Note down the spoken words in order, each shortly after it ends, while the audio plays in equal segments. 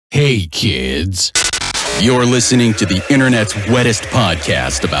Hey kids, you're listening to the internet's wettest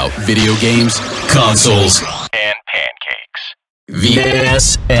podcast about video games, consoles, and pancakes. The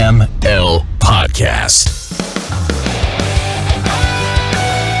SML Podcast.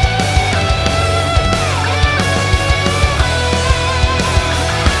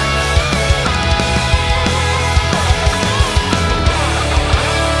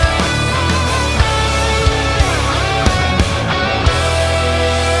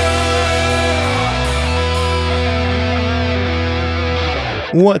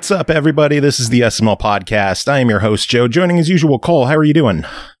 What's up, everybody? This is the SML Podcast. I am your host, Joe. Joining as usual, Cole. How are you doing?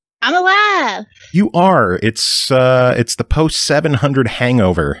 I'm alive. You are. It's the post 700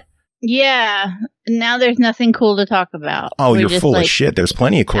 hangover. Yeah. Now there's nothing cool to talk about. Oh, you're full of shit. There's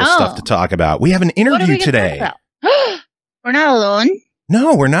plenty of cool stuff to talk about. We have an interview today. We're not alone.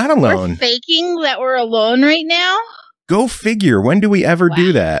 No, we're not alone. We're faking that we're alone right now. Go figure. When do we ever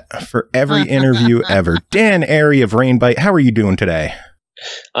do that? For every interview ever. Dan Airey of Rainbite. How are you doing today?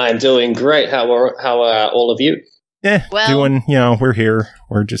 I'm doing great. How are all of you? Doing, we're here.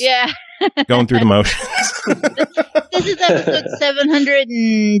 We're just going through the motions. This is episode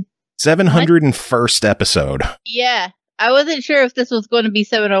 701st episode. Yeah. I wasn't sure if this was going to be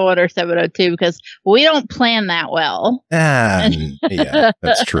 701 or 702 because we don't plan that well. Yeah,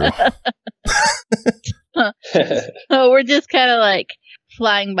 that's true. So we're just kind of like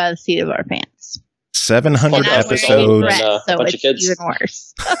flying by the seat of our pants. 700 episodes. So it's even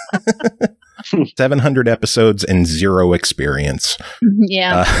worse. 700 episodes and zero experience.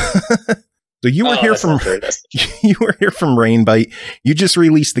 Yeah. So you were here from Rainbite. You just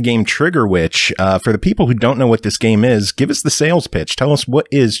released the game Trigger Witch. For the people who don't know what this game is, give us the sales pitch. Tell us, what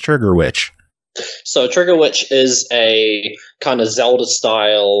is Trigger Witch? So Trigger Witch is a kind of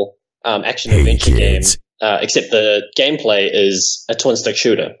Zelda-style action-adventure game, except the gameplay is a twin-stick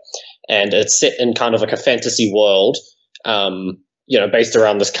shooter. And it's set in kind of like a fantasy world, based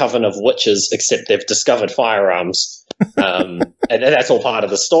around this coven of witches, except they've discovered firearms. And that's all part of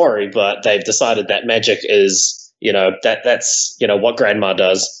the story, but they've decided that magic is, that's what grandma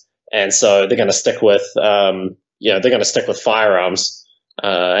does. And so they're going to stick with, firearms.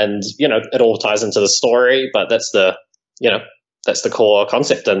 And, it all ties into the story, but that's the core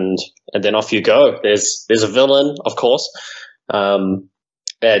concept. And then off you go. There's a villain, of course.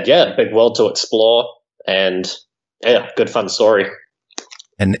 And big world to explore, and good fun story.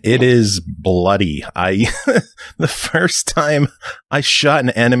 And it is bloody. The first time I shot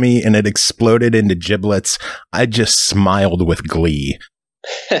an enemy and it exploded into giblets, I just smiled with glee.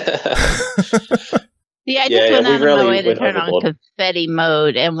 I just went out of my way to turn on confetti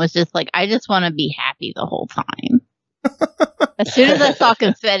mode and was just like, I just want to be happy the whole time. As soon as I saw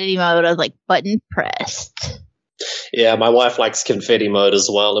confetti mode, I was like, button pressed. Yeah, my wife likes confetti mode as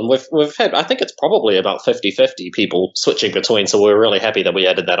well, and we've had, I think it's probably about 50-50 people switching between, so we're really happy that we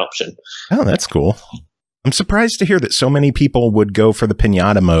added that option. Oh, that's cool. I'm surprised to hear that so many people would go for the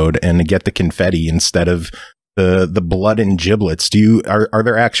Piñata mode and get the confetti instead of the blood and giblets. Are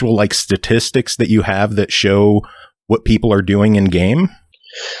there actual statistics that you have that show what people are doing in game?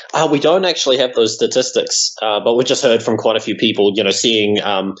 We don't actually have those statistics, but we just heard from quite a few people, seeing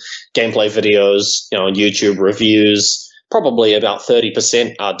gameplay videos, on YouTube, reviews. Probably about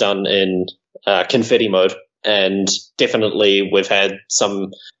 30% are done in confetti mode, and definitely we've had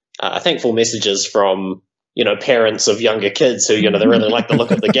some thankful messages from parents of younger kids who they really like the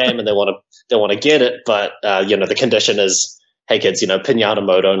look of the game and they want to get it, but the condition is, hey kids, Piñata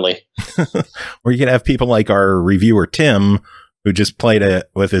mode only. Or you can have people like our reviewer Tim, who just played it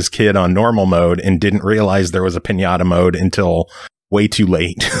with his kid on normal mode and didn't realize there was a Piñata mode until way too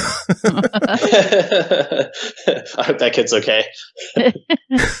late. I hope that kid's okay.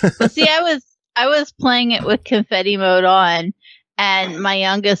 Well, see, I was playing it with confetti mode on, and my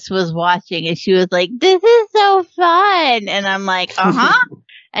youngest was watching, and she was like, "This is so fun," and I'm like, "Uh-huh."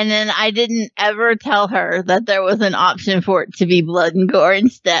 And then I didn't ever tell her that there was an option for it to be blood and gore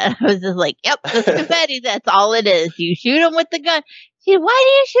instead. I was just like, yep, that's confetti. That's all it is. You shoot them with the gun. She said, why do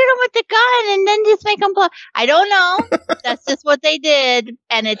you shoot them with the gun and then just make them blow? I don't know. That's just what they did.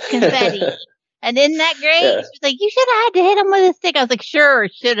 And it's confetti. And isn't that great? Yeah. She was like, you should have had to hit him with a stick. I was like, sure,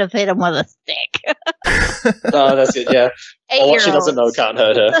 should have hit him with a stick. Oh, that's good. Yeah. Well, what she doesn't know can't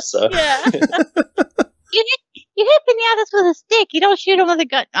hurt her. So. Yeah. You hit Piñatas with a stick. You don't shoot them with a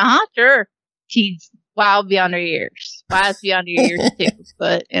gun. Sure. She's wild beyond her years. Wild beyond her years, too.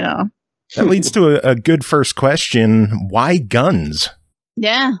 But, That leads to a good first question. Why guns?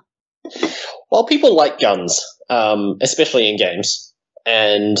 Yeah. Well, people like guns, especially in games.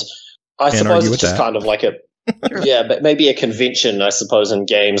 And I suppose it's just kind of like a Yeah, but maybe a convention, I suppose, in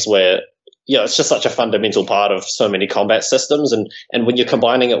games where it's just such a fundamental part of so many combat systems, and when you're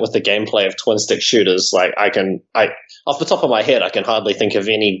combining it with the gameplay of twin stick shooters, like I off the top of my head, I can hardly think of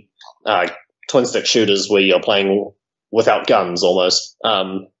any twin stick shooters where you're playing without guns almost.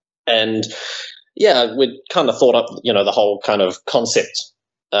 And yeah, we'd kind of thought up, the whole kind of concept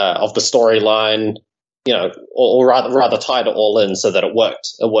of the storyline, or rather tied it all in so that it worked.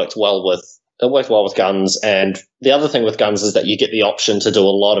 It worked well with guns. And the other thing with guns is that you get the option to do a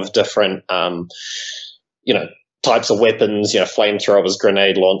lot of different, types of weapons, flamethrowers,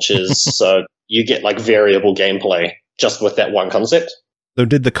 grenade launchers. So you get like variable gameplay just with that one concept. So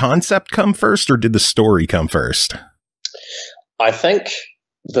did the concept come first or did the story come first? I think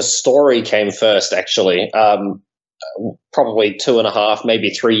the story came first, actually. Probably 2.5,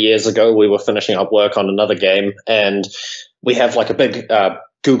 maybe 3 years ago, we were finishing up work on another game, and we have like a big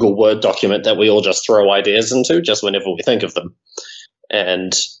Google Word document that we all just throw ideas into just whenever we think of them.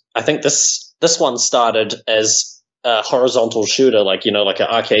 And I think this one started as a horizontal shooter, like an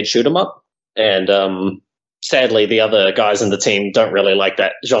arcade shoot 'em up. And sadly, the other guys in the team don't really like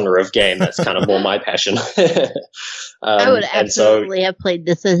that genre of game. That's kind of more my passion. I would absolutely have played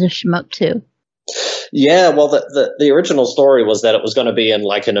this as a shmup too. Yeah, well, the original story was that it was going to be in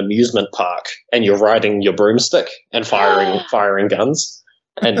like an amusement park, and you're riding your broomstick and firing guns.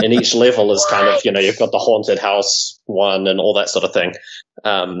 And each level is kind of, you've got the haunted house one and all that sort of thing.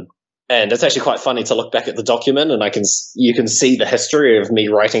 And it's actually quite funny to look back at the document, and you can see the history of me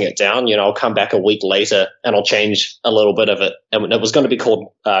writing it down. I'll come back a week later and I'll change a little bit of it. And it was going to be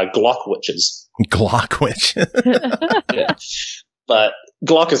called Glock Witches. Glock Witch. Yeah. But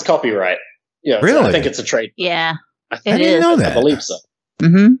Glock is copyright. Yeah, really? I think it's a trade. Yeah, I didn't know that. I believe so.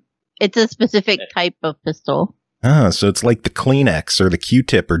 Mm-hmm. It's a specific type of pistol. Oh, so it's like the Kleenex or the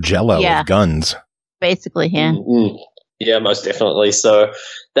Q-tip or Jell-O of guns. Basically, yeah. Mm-hmm. Yeah, most definitely. So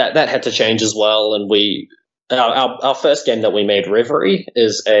that had to change as well. And our first game that we made, Reverie,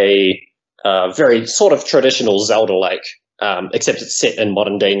 is a very sort of traditional Zelda-like, except it's set in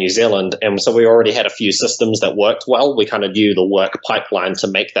modern-day New Zealand. And so we already had a few systems that worked well. We kind of knew the work pipeline to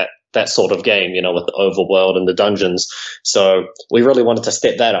make that sort of game, with the overworld and the dungeons. So we really wanted to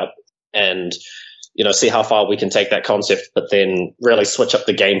step that up and see how far we can take that concept, but then really switch up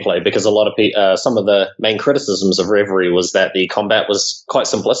the gameplay, because a lot of some of the main criticisms of Reverie was that the combat was quite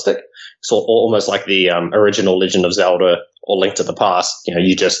simplistic, so almost like the original Legend of Zelda or Link to the Past.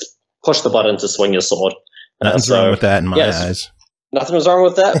 You just push the button to swing your sword. Nothing's wrong with that in my eyes. Nothing was wrong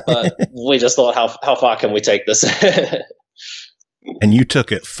with that, but we just thought, how far can we take this? And you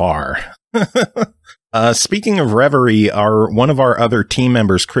took it far. Speaking of Reverie, one of our other team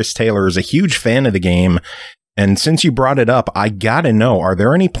members, Chris Taylor, is a huge fan of the game. And since you brought it up, I gotta know, are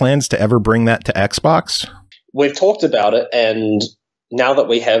there any plans to ever bring that to Xbox? We've talked about it, and now that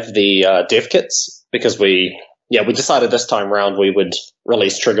we have the dev kits, because we decided this time around we would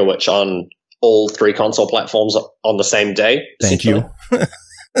release Trigger Witch on all 3 console platforms on the same day. Thank you.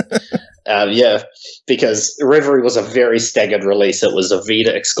 Yeah, because Reverie was a very staggered release. It was a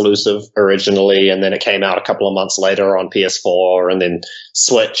Vita exclusive originally, and then it came out a couple of months later on PS4, and then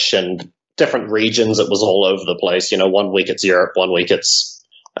Switch, and different regions. It was all over the place. 1 week it's Europe, 1 week it's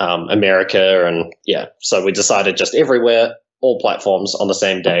America, and so we decided just everywhere, all platforms on the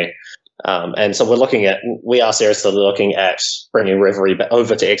same day. And so we are seriously looking at bringing Reverie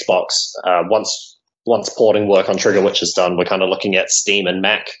over to Xbox. Once porting work on Trigger Witch is done, we're kind of looking at Steam and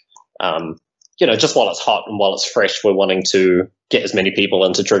Mac. Just while it's hot and while it's fresh, we're wanting to get as many people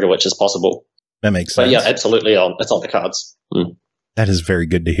into Trigger Witch as possible. That makes sense. But yeah, absolutely, it's on the cards. That is very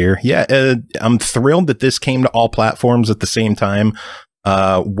good to hear. Yeah, I'm thrilled that this came to all platforms at the same time.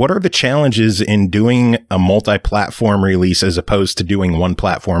 What are the challenges in doing a multi-platform release as opposed to doing one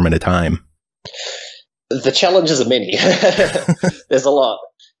platform at a time? The challenges are many. There's a lot.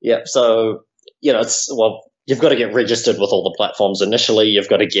 Yeah, so you've got to get registered with all the platforms initially. You've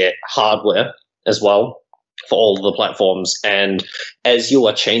got to get hardware as well for all the platforms. And as you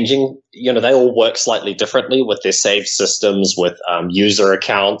are changing, they all work slightly differently with their save systems, with user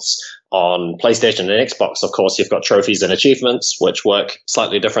accounts. On PlayStation and Xbox, of course, you've got trophies and achievements, which work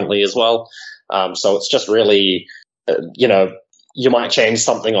slightly differently as well. So it's just really, you might change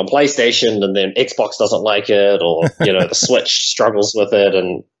something on PlayStation and then Xbox doesn't like it, or, the Switch struggles with it,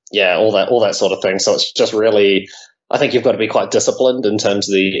 and all that sort of thing. So it's just really, I think you've got to be quite disciplined in terms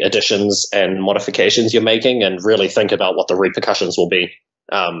of the additions and modifications you're making, and really think about what the repercussions will be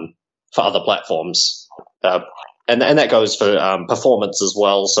for other platforms. And that goes for performance as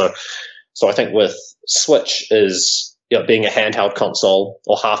well. So I think with Switch is, being a handheld console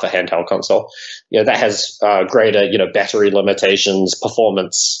or half a handheld console, that has greater, battery limitations,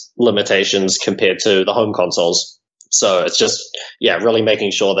 performance limitations compared to the home consoles. So it's just, really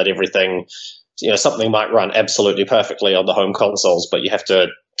making sure that everything, something might run absolutely perfectly on the home consoles, but you have to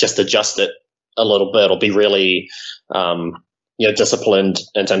just adjust it a little bit or be really, disciplined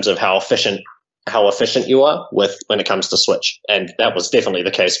in terms of how efficient you are when it comes to Switch. And that was definitely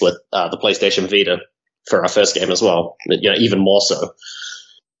the case with the PlayStation Vita for our first game as well, even more so.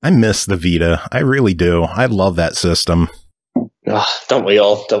 I miss the Vita. I really do. I love that system. Oh, don't we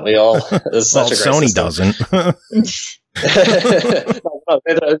all? It's such a great Sony system. doesn't. No,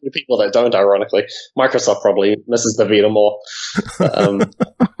 they're the only people that don't, ironically. Microsoft probably misses the Vita more.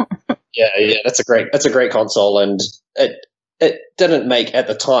 That's a great console, and it didn't make, at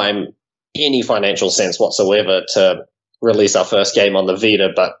the time, any financial sense whatsoever to release our first game on the Vita,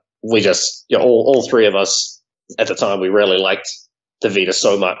 but we just, all three of us at the time, we really liked the Vita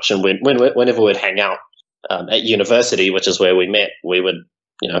so much, and whenever we'd hang out at university, which is where we met, we would,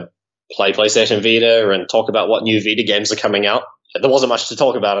 play PlayStation Vita and talk about what new Vita games are coming out. There wasn't much to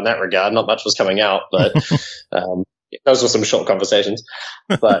talk about in that regard. Not much was coming out, but those were some short conversations.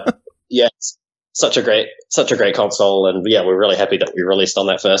 But it's such a great console, and we're really happy that we released on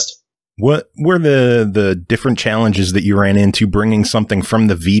that first. What were the different challenges that you ran into bringing something from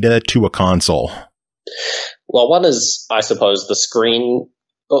the Vita to a console? Well, one is, I suppose, the screen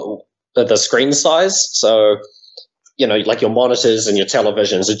size. So, like your monitors and your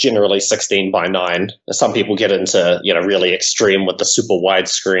televisions are generally 16:9. Some people get into, really extreme with the super wide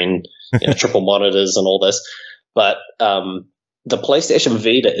screen, triple monitors and all this. But the PlayStation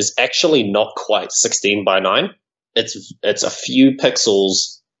Vita is actually not quite 16:9. It's a few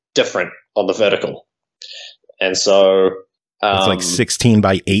pixels different on the vertical. And so it's like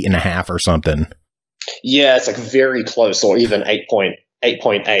 16:8.5 or something. Yeah, it's like very close, or even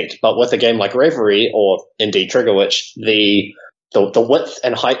 8.8. But with a game like Reverie or indeed Trigger Witch, the width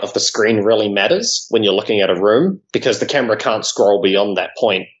and height of the screen really matters when you're looking at a room, because the camera can't scroll beyond that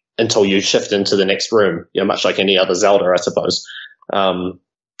point until you shift into the next room, much like any other Zelda, I suppose.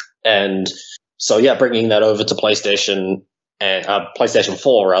 And so, bringing that over to PlayStation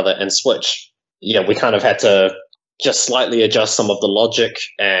 4 rather, and Switch, we kind of had to just slightly adjust some of the logic.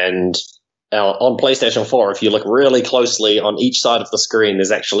 And on PlayStation 4, if you look really closely on each side of the screen,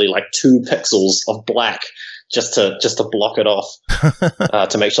 there's actually like 2 pixels of black just to block it off,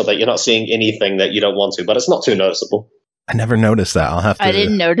 to make sure that you're not seeing anything that you don't want to. But it's not too noticeable. I never noticed that. I'll have to. I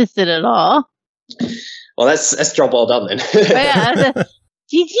didn't notice it at all. Well, that's job well done then.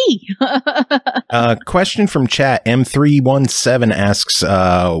 GG. Question from chat. M317 asks,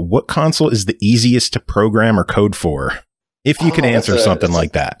 what console is the easiest to program or code for? If you can answer something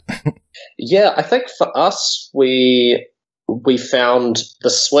like that. Yeah, I think for us, we found the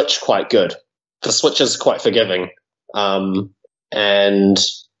Switch quite good. The Switch is quite forgiving. And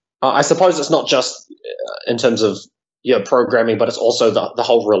I suppose it's not just in terms of programming, but it's also the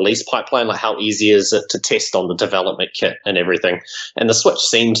whole release pipeline. Like, how easy is it to test on the development kit and everything? And the Switch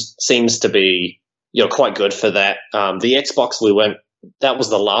seems to be quite good for that. The Xbox, that was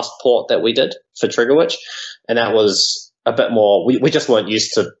the last port that we did for Trigger Witch, and that was a bit more. We just weren't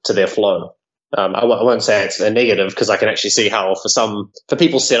used to their flow. I won't say it's a negative, because I can actually see how for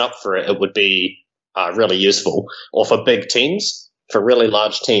people set up for it, it would be really useful. Or for big teams. For really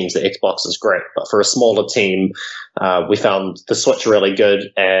large teams, the Xbox is great, but for a smaller team, we found the Switch really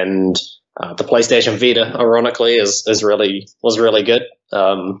good, and the PlayStation Vita, ironically, was really good,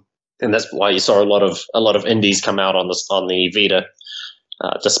 and that's why you saw a lot of indies come out on the Vita,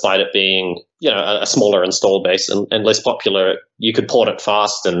 despite it being a smaller install base and less popular. You could port it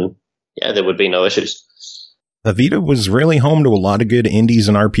fast, and there would be no issues. The Vita was really home to a lot of good indies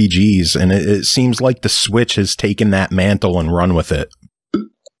and RPGs, and it seems like the Switch has taken that mantle and run with it.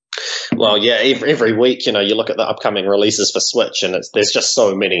 Well, every week, you look at the upcoming releases for Switch, and there's just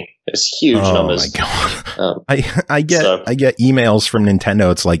so many. It's huge numbers. Oh my god! I get emails from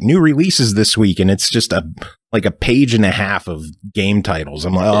Nintendo. It's like new releases this week, and it's just a page and a half of game titles.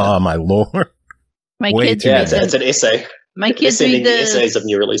 I'm like, oh my lord! It's an essay. My kids read the essays of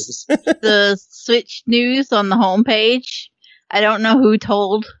new releases. The Switch news on the homepage. I don't know who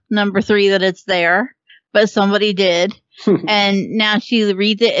told number 3 that it's there, but somebody did. And now she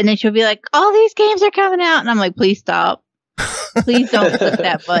reads it, and then she'll be like, all these games are coming out. And I'm like, please stop. Please don't click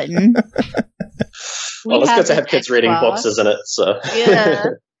that button. Well, it's good to have kids reading books, isn't it? So. Yeah.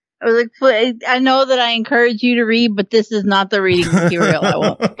 I was like, I know that I encourage you to read, but this is not the reading material I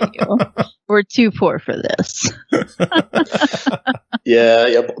want for you. We're too poor for this.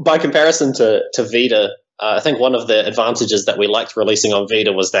 Yeah. By comparison to Vita, I think one of the advantages that we liked releasing on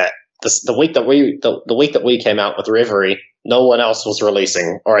Vita was that the week that we came out with Reverie, no one else was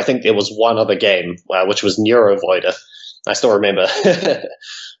releasing, or I think there was one other game, which was Neurovoider. I still remember.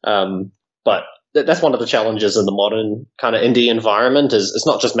 But that's one of the challenges in the modern kind of indie environment is it's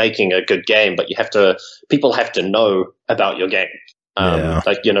not just making a good game, but people have to know about your game.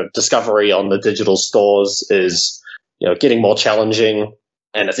 Discovery on the digital stores is, getting more challenging,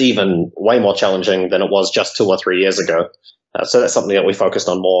 and it's even way more challenging than it was just 2 or 3 years ago. So that's something that we focused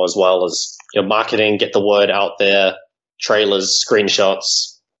on more, as well as marketing, get the word out there, trailers,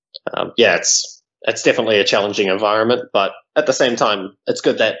 screenshots. It's definitely a challenging environment, but at the same time, it's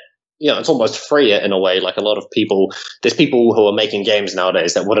good that it's almost freer in a way. Like there's people who are making games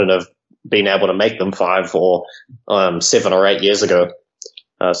nowadays that wouldn't have been able to make them 5 or 7 or 8 years ago.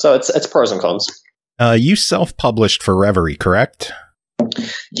 So it's pros and cons. You self-published for Reverie, correct?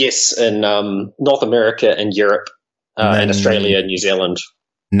 Yes, in North America and Europe, and Australia and New Zealand.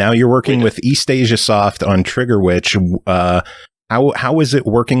 Now you're working with eastasiasoft on Trigger Witch. How is it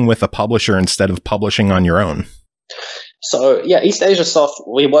working with a publisher instead of publishing on your own? So, eastasiasoft,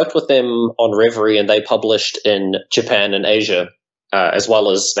 we worked with them on Reverie, and they published in Japan and Asia, as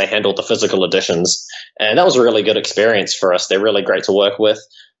well as they handled the physical editions. And that was a really good experience for us. They're really great to work with.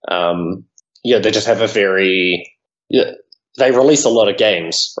 They just have they release a lot of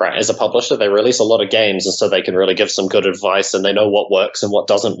games, right? As a publisher, they release a lot of games, and so they can really give some good advice, and they know what works and what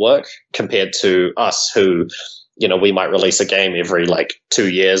doesn't work, compared to us who, we might release a game every 2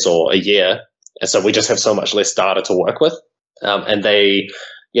 years or a year. And so we just have so much less data to work with. And they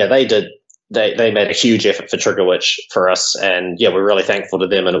made a huge effort for Trigger Witch for us. And we're really thankful to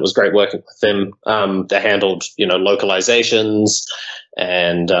them. And it was great working with them. They handled, localizations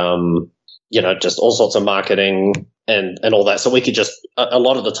and, just all sorts of marketing and all that. So we could a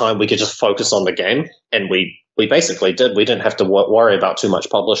lot of the time we could just focus on the game. And we basically did. We didn't have to worry about too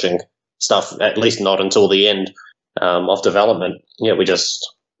much publishing stuff, at least not until the end of development.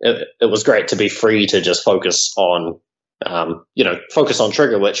 It was great to be free to just focus on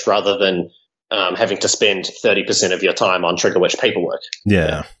Trigger Witch rather than having to spend 30% of your time on Trigger Witch paperwork.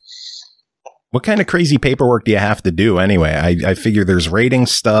 Yeah. What kind of crazy paperwork do you have to do anyway? I figure there's rating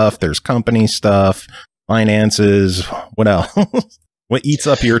stuff, there's company stuff, finances. What else? What eats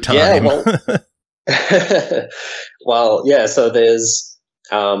up your time? So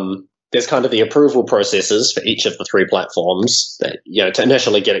there's kind of the approval processes for each of the 3 platforms that, to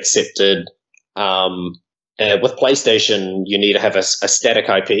initially get accepted. With PlayStation, you need to have a static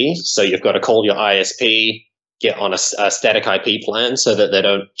IP. So you've got to call your ISP, get on a static IP plan so that they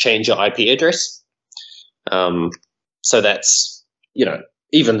don't change your IP address. So that's,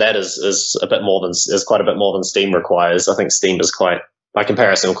 even that is quite a bit more than Steam requires. I think Steam is by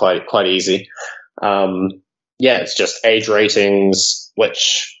comparison, quite easy. It's just age ratings,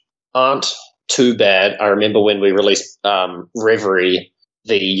 which aren't too bad. I remember when we released Reverie,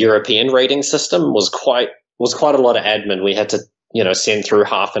 the European rating system was quite a lot of admin. We had to, send through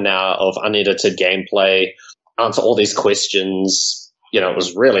half an hour of unedited gameplay, answer all these questions. It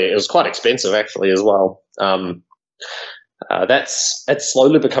was quite expensive actually as well. It's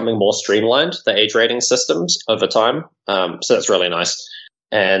slowly becoming more streamlined, the age rating systems over time. So that's really nice.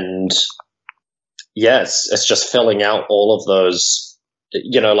 And it's just filling out all of those.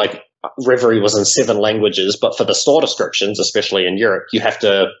 Reverie was in 7 languages, but for the store descriptions, especially in Europe, you have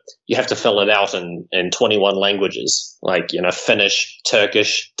to fill it out in 21 languages, Finnish,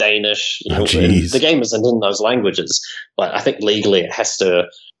 Turkish, Danish. The game isn't in those languages, but I think legally it has to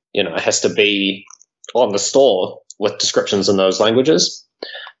be on the store with descriptions in those languages.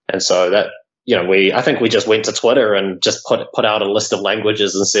 And so that, I think we just went to Twitter and just put out a list of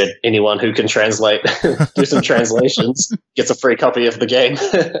languages and said anyone who can translate, do some translations, gets a free copy of the game.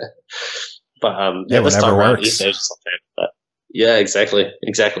 But this time around, exactly.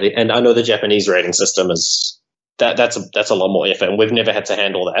 And I know the Japanese rating system is that's a lot more effort, and we've never had to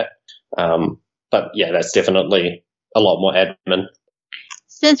handle that. But that's definitely a lot more admin.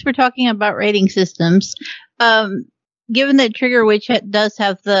 Since we're talking about rating systems, given that Trigger Witch does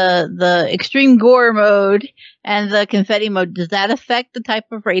have the extreme gore mode and the confetti mode, does that affect the type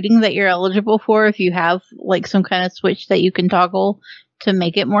of rating that you're eligible for if you have some kind of switch that you can toggle to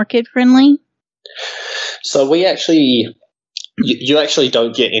make it more kid friendly? So we you actually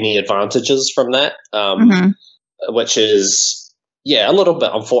don't get any advantages from that, which is a little bit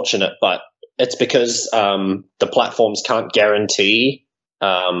unfortunate, but it's because the platforms can't guarantee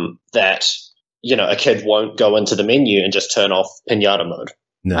that a kid won't go into the menu and just turn off Piñata mode.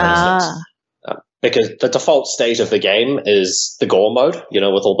 No. Because the default state of the game is the gore mode,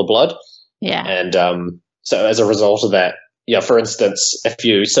 with all the blood. Yeah. And so as a result of that, for instance, if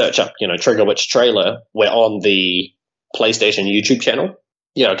you search up, Trigger Witch trailer, we're on the PlayStation YouTube channel,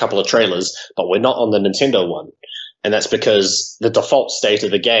 a couple of trailers, but we're not on the Nintendo one. And that's because the default state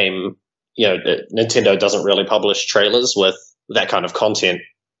of the game, Nintendo doesn't really publish trailers with that kind of content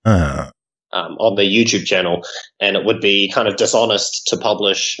on the YouTube channel. And it would be kind of dishonest to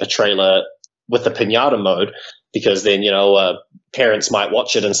publish a trailer with the Piñata mode, because then, parents might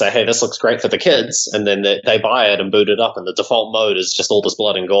watch it and say, hey, this looks great for the kids. And then they buy it and boot it up, and the default mode is just all this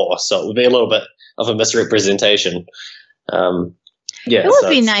blood and gore. So it would be a little bit of a misrepresentation. It would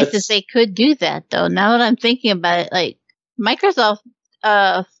be nice if they could do that, though. Now that I'm thinking about it, like Microsoft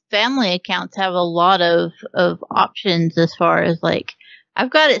family accounts have a lot of options as far as like, I've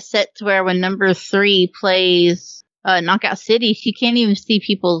got it set to where when number 3 plays Knockout City, she can't even see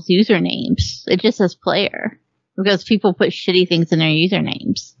people's usernames. It just says player because people put shitty things in their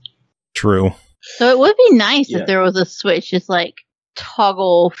usernames. True. So it would be nice if there was a switch, just like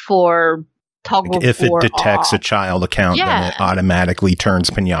toggle if it detects off. A child account, then it automatically turns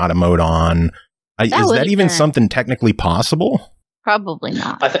Piñata mode on. Is that even something technically possible? Probably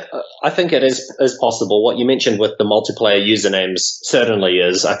not. I think it is possible. What you mentioned with the multiplayer usernames certainly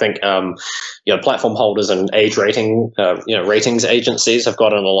is. I think platform holders and age ratings agencies have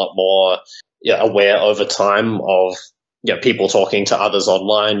gotten a lot more aware over time of people talking to others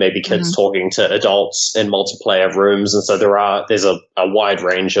online, maybe kids talking to adults in multiplayer rooms, and so there's a wide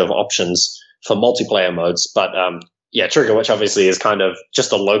range of options for multiplayer modes. But Trigger Witch obviously is kind of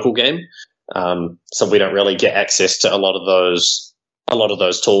just a local game, so we don't really get access to a lot of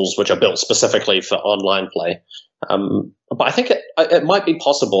those tools which are built specifically for online play. But I think it might be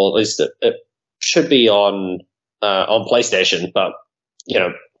possible, at least it should be on PlayStation. But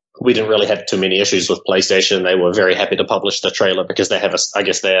we didn't really have too many issues with PlayStation. They were very happy to publish the trailer because they have I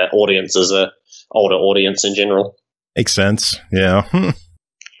guess their audience is a older audience in general. Makes sense. Yeah.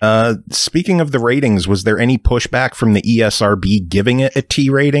 Speaking of the ratings, was there any pushback from the ESRB giving it a T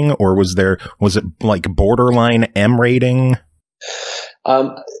rating, or was it like borderline M rating?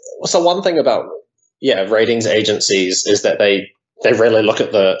 So one thing about ratings agencies is that they really look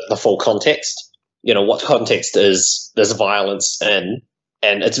at the full context. What context is there's violence in,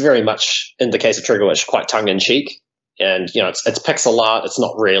 and it's very much, in the case of Trigger Witch, quite tongue in cheek, and it's pixel art. It's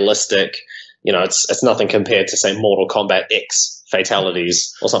not realistic. It's nothing compared to, say, Mortal Kombat X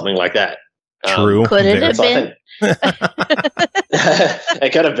fatalities or something like that. True. Could it have been?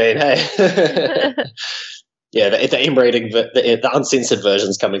 It could have been. Hey. The M rating, the uncensored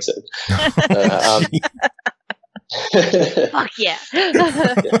version's coming soon. Fuck yeah.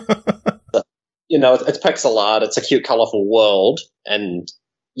 It's pixel art. It's a cute, colorful world, and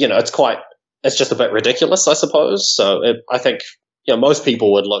it's just a bit ridiculous, I suppose. So I think most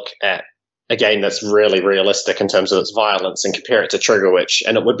people would look at a game that's really realistic in terms of its violence and compare it to Trigger Witch,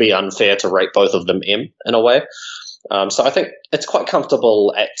 and it would be unfair to rate both of them M in a way. So I think it's quite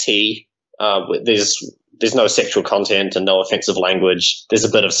comfortable at T. There's no sexual content and no offensive language. There's a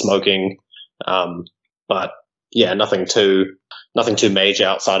bit of smoking, but nothing too major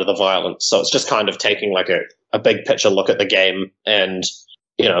outside of the violence. So it's just kind of taking like a big picture look at the game, and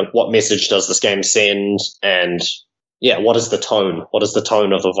what message does this game send, and what is the tone? What is the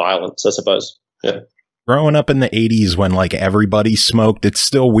tone of the violence, I suppose? Yeah. Growing up in the 80s when like everybody smoked, it's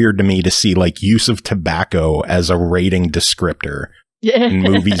still weird to me to see like use of tobacco as a rating descriptor in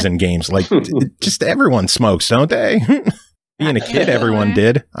movies and games. Like just everyone smokes, don't they? Being a kid, everyone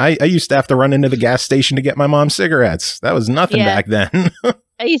did. I used to have to run into the gas station to get my mom cigarettes. That was nothing back then.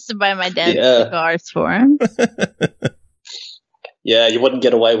 I used to buy my dad cigars for him. Yeah, you wouldn't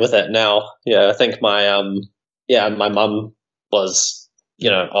get away with it now. Yeah, I think my mum was,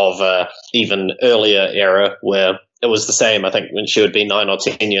 of even earlier era where it was the same. I think when she would be 9 or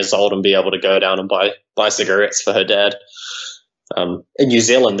 10 years old and be able to go down and buy cigarettes for her dad. In New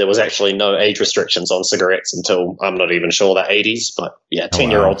Zealand, there was actually no age restrictions on cigarettes until I'm not even sure the 80s. But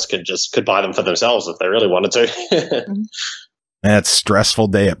 10-year-olds could buy them for themselves if they really wanted to. That's a stressful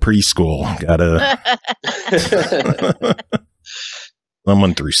day at preschool.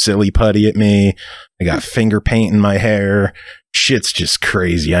 Someone threw silly putty at me. I got finger paint in my hair. Shit's just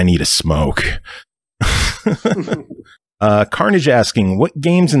crazy. I need a smoke. Carnage asking, what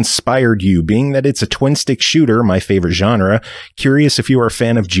games inspired you? Being that it's a twin-stick shooter, my favorite genre, curious if you are a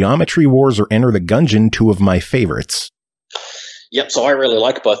fan of Geometry Wars or Enter the Gungeon, two of my favorites. Yep, so I really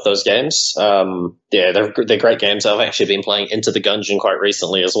like both those games. They're great games. I've actually been playing Into the Gungeon quite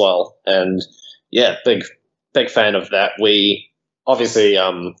recently as well. And big fan of that. We obviously,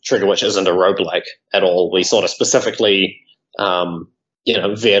 Trigger Witch isn't a roguelike at all. We sort of specifically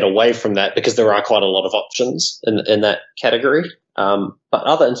veered away from that because there are quite a lot of options in that category. But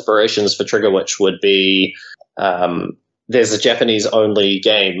other inspirations for Trigger Witch would be there's a Japanese-only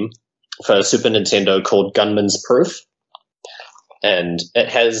game for Super Nintendo called Gunman's Proof, and it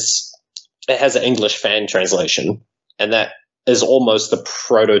has an English fan translation, and that is almost the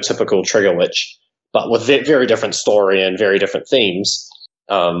prototypical Trigger Witch, but with very different story and very different themes.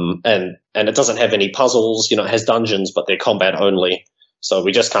 And it doesn't have any puzzles. It has dungeons, but they're combat only. So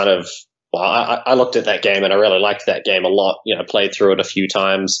we just kind of, I looked at that game and I really liked that game a lot. Played through it a few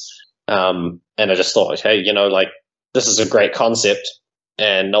times, and I just thought, hey, this is a great concept,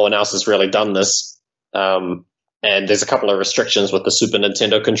 and no one else has really done this. And there's a couple of restrictions with the Super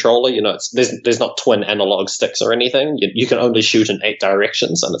Nintendo controller. There's not twin analog sticks or anything. You can only shoot in 8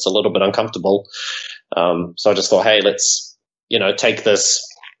 directions, and it's a little bit uncomfortable. So I just thought, hey, let's take this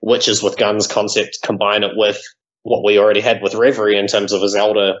witches with guns concept, combine it with what we already had with Reverie in terms of a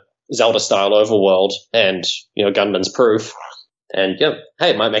Zelda style overworld, and Gunman's Proof. And hey,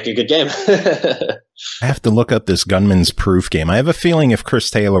 it might make a good game. I have to look up this Gunman's Proof game. I have a feeling if Chris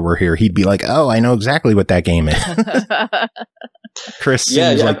Taylor were here, he'd be like, "Oh, I know exactly what that game is." Chris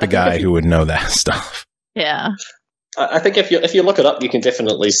seems like the guy who would know that stuff. Yeah. I think if you look it up, you can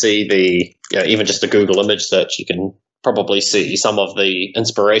definitely see even just a Google image search, you can probably see some of the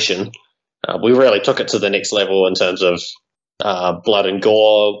inspiration. We really took it to the next level in terms of blood and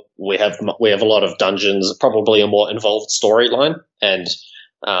gore. We have a lot of dungeons, probably a more involved storyline, and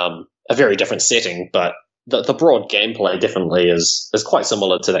a very different setting. But the broad gameplay definitely is quite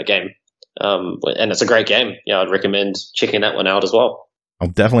similar to that game, and it's a great game. I'd recommend checking that one out as well. I'll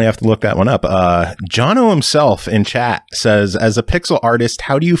definitely have to look that one up. Jono himself in chat says, as a pixel artist,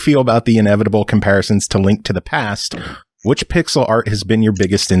 how do you feel about the inevitable comparisons to Link to the Past? Which pixel art has been your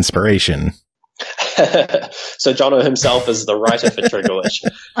biggest inspiration? So Jono himself is the writer for Trigger Witch.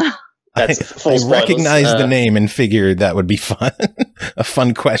 I recognized the name and figured that would be fun. A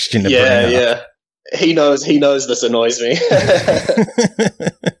fun question to bring up. Yeah. He knows this annoys me.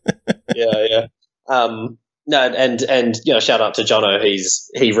 Yeah. No, and shout out to Jono.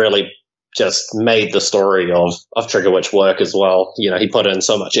 He really just made the story of Trigger Witch work as well. He put in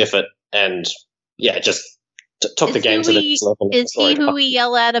so much effort, and just took the game to the next level. Is he who we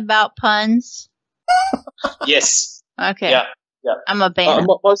yell at about puns? Yes. Okay. Yeah. I'm a fan.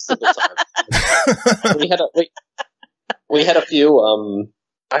 Most of the time. we had a few.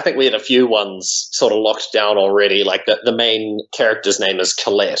 I think we had a few ones sort of locked down already. Like the main character's name is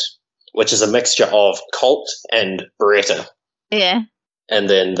Colette, which is a mixture of Colt and Beretta. Yeah. And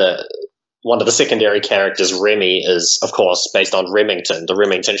then one of the secondary characters, Remy, is of course based on Remington, the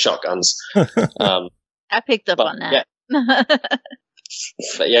Remington shotguns. I picked up on that. Yeah.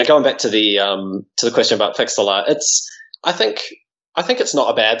 But going back to the question about pixel art, I think it's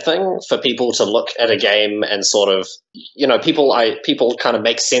not a bad thing for people to look at a game and sort of, people kind of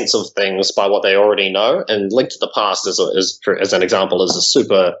make sense of things by what they already know. And Link to the Past as an example is a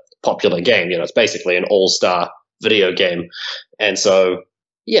super popular game. It's basically an all-star video game. And so,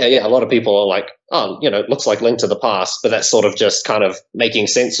 a lot of people are like, oh, it looks like Link to the Past, but that's sort of just kind of making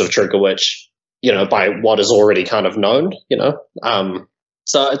sense of Trigger Witch, by what is already kind of known,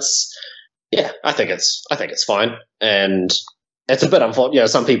 so it's, I think it's fine. And it's a bit unfortunate.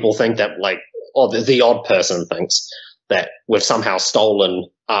 Some people think that the odd person thinks that we've somehow stolen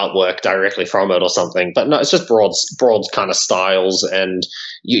artwork directly from it or something. But no, it's just broad kind of styles. And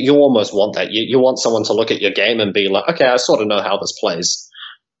you almost want that. You want someone to look at your game and be like, okay, I sort of know how this plays.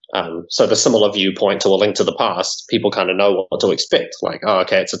 So the similar viewpoint to A Link to the Past, people kind of know what to expect. Like, oh,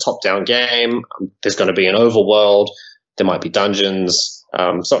 okay, it's a top-down game. There's going to be an overworld. There might be dungeons.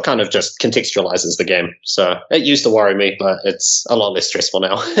 So it kind of just contextualizes the game. So it used to worry me, but it's a lot less stressful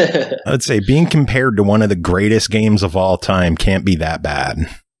now. I would say being compared to one of the greatest games of all time can't be that bad.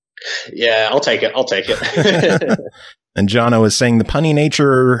 Yeah, I'll take it. And Jono was saying the punny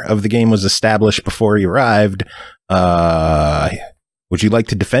nature of the game was established before he arrived. Would you like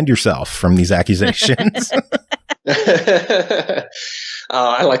to defend yourself from these accusations?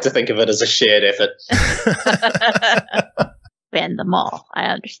 I like to think of it as a shared effort. Ban them all. I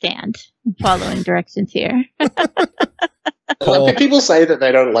understand. I'm following directions here. People say that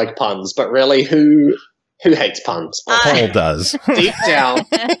they don't like puns, but really, who hates puns? Paul does. Deep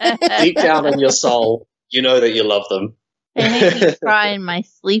down in your soul, you know that you love them. They make me cry in my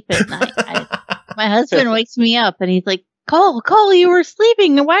sleep at night. My husband wakes me up and he's like, Cole, you were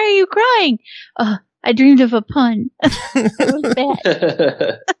sleeping. Why are you crying? I dreamed of a pun. It was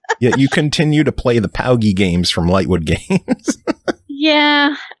bad. Yet you continue to play the Paugy games from Lightwood Games.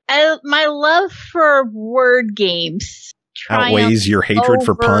 Yeah. My love for word games outweighs your hatred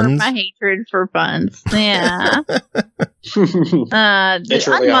for puns. My hatred for puns. Yeah.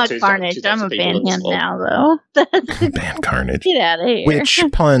 Literally I'm Carnage. I'm a ban him now, though. Ban Carnage. Get out of here. Which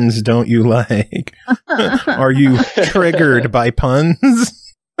puns don't you like? Are you triggered by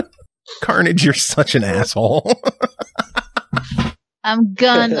puns? Carnage, you're such an asshole. I'm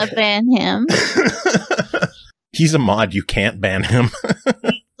gonna ban him. He's a mod. You can't ban him.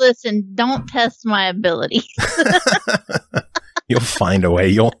 Listen, don't test my abilities. You'll find a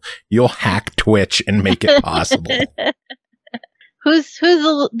way. You'll hack Twitch and make it possible. Who's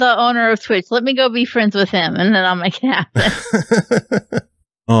the owner of Twitch? Let me go be friends with him, and then I'll make it happen.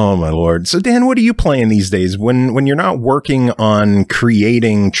 Oh my lord! So Dan, what are you playing these days? When you're not working on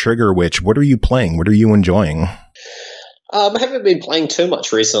creating Trigger Witch, what are you playing? What are you enjoying? I haven't been playing too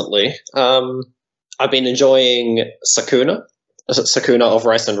much recently. I've been enjoying Sakuna of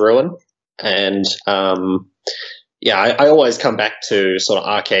Rice and Ruin, and I always come back to sort of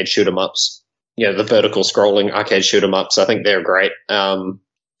arcade shoot 'em ups. You know, the vertical scrolling arcade shoot 'em ups. I think they're great.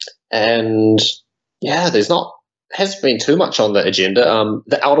 And yeah, hasn't been too much on the agenda.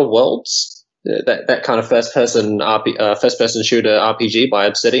 The Outer Worlds, that kind of first person shooter RPG by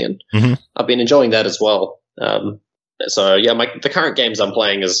Obsidian. Mm-hmm. I've been enjoying that as well. So yeah, the current games I'm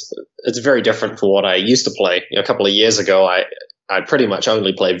playing it's very different from what I used to play. You know, a couple of years ago, I pretty much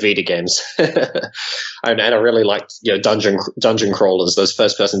only played Vita games, and I really liked dungeon crawlers, those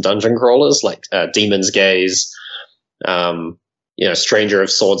first person dungeon crawlers like Demon's Gaze, Stranger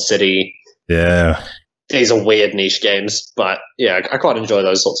of Sword City. Yeah. These are weird niche games, but yeah, I quite enjoy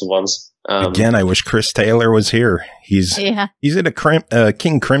those sorts of ones. Again, I wish Chris Taylor was here. He's at a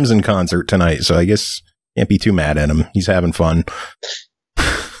King Crimson concert tonight, so I guess can't be too mad at him. He's having fun.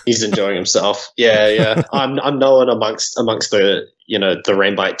 He's enjoying himself. Yeah. I'm known amongst the the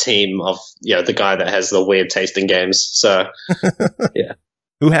Rainbite team of the guy that has the weird taste in games. So yeah,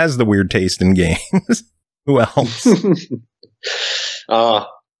 who has the weird taste in games? Who else? I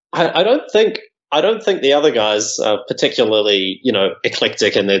don't think the other guys are particularly,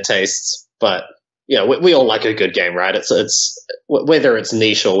 eclectic in their tastes, but we all like a good game, right? It's whether it's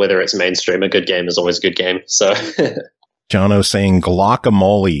niche or whether it's mainstream, a good game is always a good game. So, Jono saying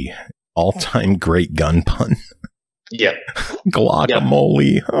guacamole, all-time great gun pun. Yeah,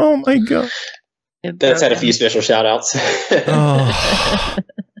 guacamole. Yep. Oh my god, that's had a few special shout outs. Oh,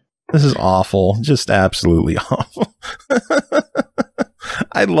 this is awful, just absolutely awful.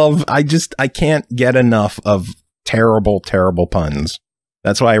 I can't get enough of terrible puns.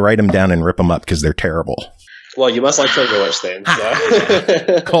 That's why I write them down and rip them up, because they're terrible. Well, you must like Trigger Witch then.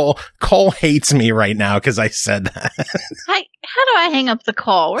 So. Cole hates me right now because I said that. How do I hang up the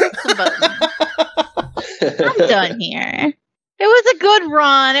call? Where's the button? I'm done here. It was a good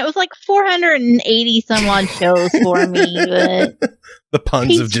run. It was like 480 some odd shows for me, but the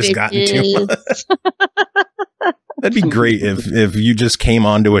puns have just gotten too much. That'd be great if you just came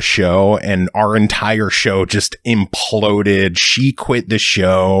onto a show and our entire show just imploded. She quit the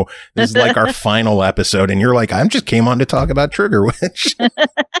show. This is like our final episode, and you're like, I just came on to talk about Trigger Witch.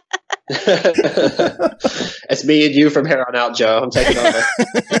 It's me and you from here on out, Joe. I'm taking over.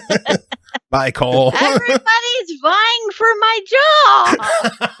 Bye, Cole. Everybody's vying for my job.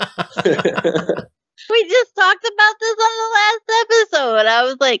 We just talked about this on the last episode. I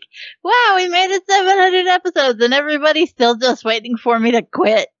was like, wow, we made it 700 episodes and everybody's still just waiting for me to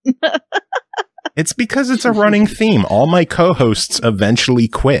quit. It's because it's a running theme. All my co-hosts eventually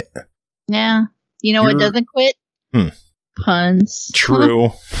quit. Yeah. You know what doesn't quit? Puns.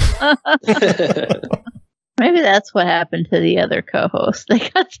 True. Maybe that's what happened to the other co-hosts. They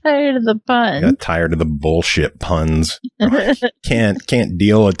got tired of the puns. Got tired of the bullshit puns. Can't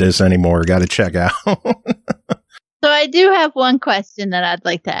deal with this anymore. Got to check out. So I do have one question that I'd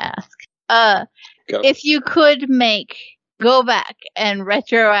like to ask. If you could go back and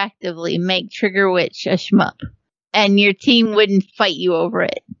retroactively make Trigger Witch a shmup, and your team wouldn't fight you over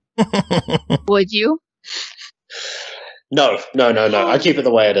it, would you? No. I keep it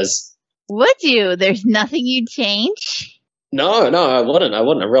the way it is. Would you? There's nothing you'd change? No, I wouldn't. I'm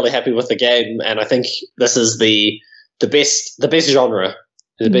really happy with the game, and I think this is the best genre.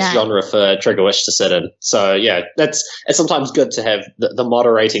 The best genre for Trigger Witch to sit in. So yeah, it's sometimes good to have the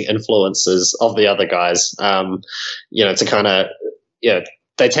moderating influences of the other guys. To kind of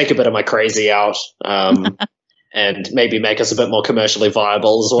they take a bit of my crazy out, and maybe make us a bit more commercially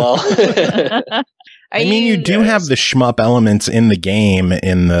viable as well. You do have the shmup elements in the game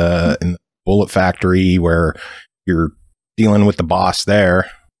in the Bullet Factory where you're dealing with the boss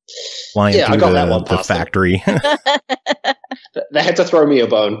there. Flying through the factory. They had to throw me a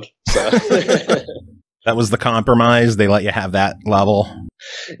bone. So. That was the compromise. They let you have that level.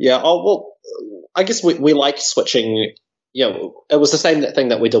 Yeah. Oh, well, I guess we like switching. It was the same thing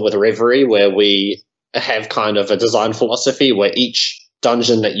that we did with Reverie, where we have kind of a design philosophy where each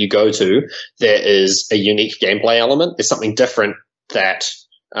dungeon that you go to, there is a unique gameplay element. There's something different that,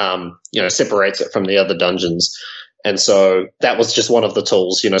 separates it from the other dungeons. And so that was just one of the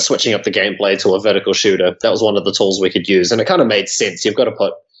tools, switching up the gameplay to a vertical shooter. That was one of the tools we could use. And it kind of made sense. You've got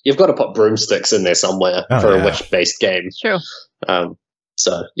to put broomsticks in there somewhere a witch-based game. True.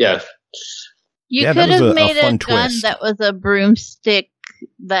 So, yeah. You could have made a gun twist that was a broomstick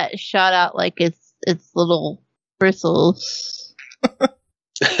that shot out like its little bristles.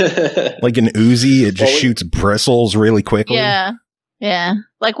 Like an Uzi, it just shoots bristles really quickly. Yeah. Yeah.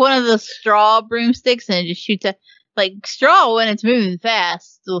 Like one of the straw broomsticks, and it just shoots like straw when it's moving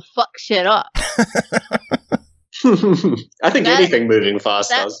fast will fuck shit up. I think anything moving fast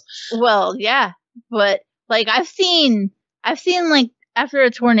does. Well, yeah. But like I've seen like after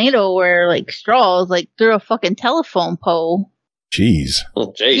a tornado where like straws like through a fucking telephone pole. Jeez.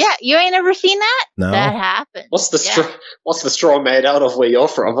 Oh, jeez. Yeah, you ain't ever seen that? No. That happened. What's the straw made out of where you're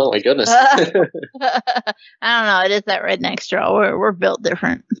from? Oh my goodness. I don't know. It is that redneck straw. We're built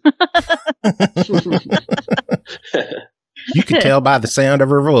different. You could tell by the sound of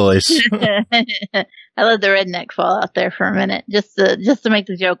her voice. I let the redneck fall out there for a minute just to make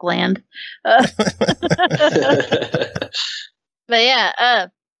the joke land. But yeah,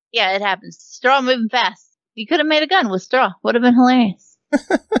 it happens. Straw moving fast. You could have made a gun with straw. Would have been hilarious.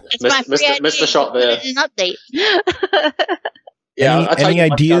 Mr. Shot there. An update. Yeah. Any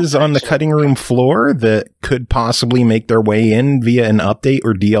ideas on the cutting room floor that could possibly make their way in via an update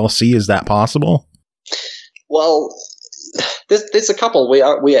or DLC? Is that possible? Well, there's a couple.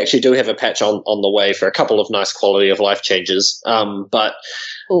 We actually do have a patch on the way for a couple of nice quality of life changes. But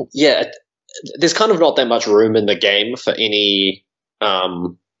yeah, there's kind of not that much room in the game for any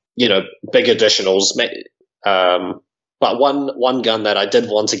big additionals. But one gun that I did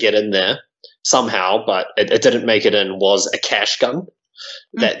want to get in there somehow, but it didn't make it in, was a cash gun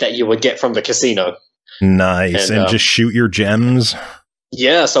that you would get from the casino. Nice. And just shoot your gems.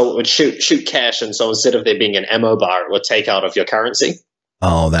 Yeah, so it would shoot cash, and so instead of there being an ammo bar, it would take out of your currency.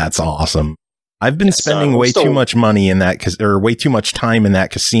 Oh, that's awesome. I've been spending way too much money in that, or way too much time in that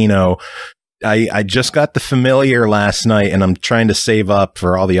casino. I just got the familiar last night, and I'm trying to save up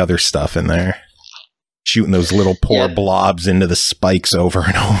for all the other stuff in there. Shooting those little poor blobs into the spikes over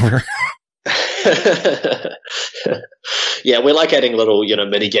and over. Yeah, we like adding little,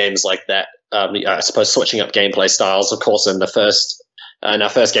 mini games like that. I suppose switching up gameplay styles. Of course, in our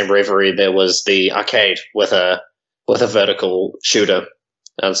first game, Reverie, there was the arcade with a vertical shooter,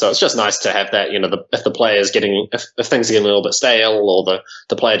 and so it's just nice to have that. If the player's if things are getting a little bit stale, or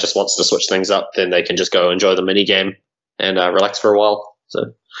the player just wants to switch things up, then they can just go enjoy the mini game and relax for a while.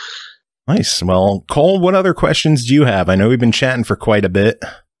 So. Nice. Well, Cole, what other questions do you have? I know we've been chatting for quite a bit.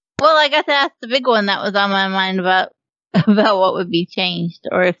 Well, I got to ask the big one that was on my mind about what would be changed,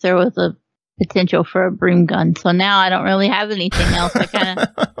 or if there was a potential for a broom gun. So now I don't really have anything else.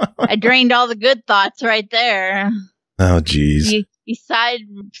 I drained all the good thoughts right there. Oh, geez. You side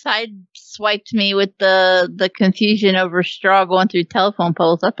swiped me with the confusion over straw going through telephone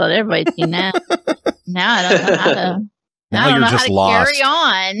poles. I thought everybody'd seen that. Now I don't know how to. Now you're just lost. Carry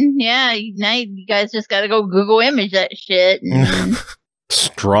on. Yeah, now you guys just got to go Google image that shit. And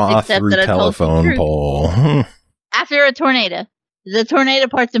straw through telephone pole. After a tornado. The tornado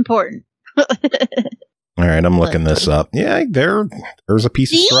part's important. All right, I'm looking this up. Yeah, there's a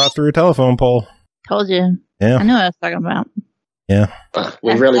piece of straw through a telephone pole. Told you. Yeah. I know what I was talking about. Yeah.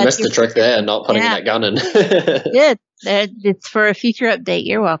 We really missed the trick there, not putting that gun in. Yeah, it's for a future update.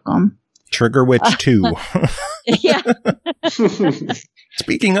 You're welcome. Trigger Witch 2. Yeah.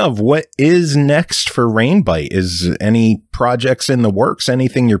 Speaking of, what is next for Rainbite? Is any projects in the works?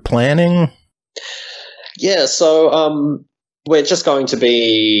 Anything you're planning? Yeah, so we're just going to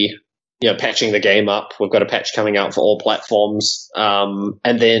be patching the game up. We've got a patch coming out for all platforms,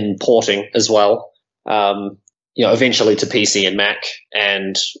 and then porting as well. Eventually to PC and Mac,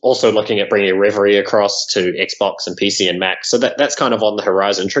 and also looking at bringing Reverie across to Xbox and PC and Mac. So that's kind of on the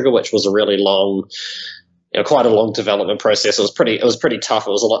horizon. Trigger Witch was a really long, quite a long development process. It was pretty tough.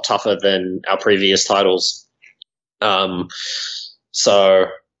 It was a lot tougher than our previous titles. So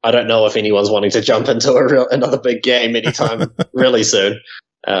I don't know if anyone's wanting to jump into another big game anytime really soon.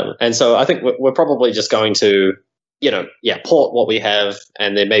 And so I think we're probably just going to, port what we have,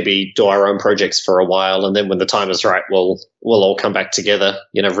 and then maybe do our own projects for a while, and then when the time is right, we'll all come back together,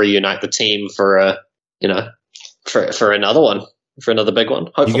 reunite the team for for another one. for another big one.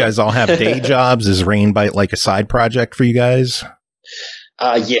 Hopefully. You guys all have day jobs. Is Rainbite like a side project for you guys?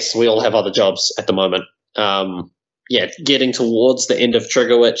 Yes, we all have other jobs at the moment. Getting towards the end of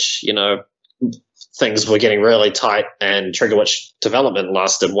Triggerwitch, things were getting really tight, and Triggerwitch development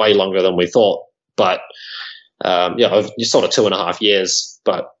lasted way longer than we thought. But sort of 2.5 years.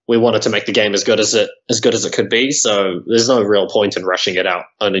 But we wanted to make the game as good as it could be. So there's no real point in rushing it out,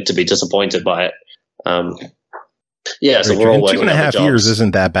 only to be disappointed by it. So we're all working 2.5 years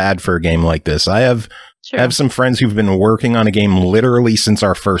isn't that bad for a game like this. I have some friends who've been working on a game literally since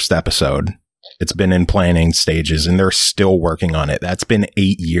our first episode. It's been in planning stages, and they're still working on it. That's been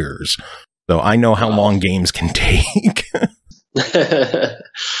 8 years. So I know how long games can take.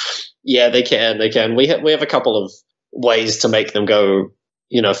 Yeah, they can. We have a couple of ways to make them go,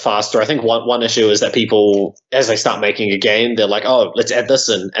 faster. I think one issue is that people, as they start making a game, they're like, oh, let's add this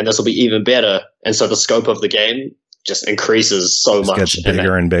in, and this will be even better. And so the scope of the game just increases so much. Gets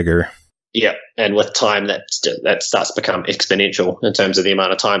bigger and bigger. Yeah, and with time, that starts to become exponential in terms of the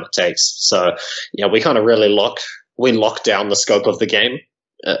amount of time it takes. So, we kind of really lock down the scope of the game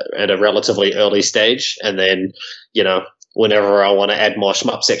at a relatively early stage, and then, whenever I want to add more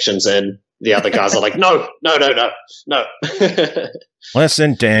shmup sections in, the other guys are like, no.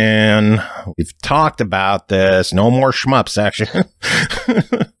 Listen, Dan, we've talked about this. No more shmup section.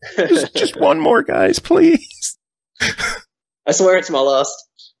 just one more, guys, please. I swear it's my last.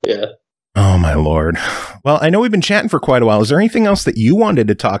 Yeah. Oh, my Lord. Well, I know we've been chatting for quite a while. Is there anything else that you wanted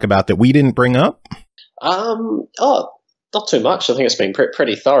to talk about that we didn't bring up? Not too much. I think it's been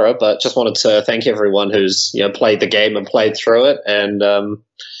pretty thorough, but just wanted to thank everyone who's played the game and played through it, and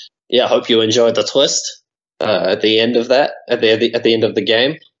I hope you enjoyed the twist at the end of that, at the end of the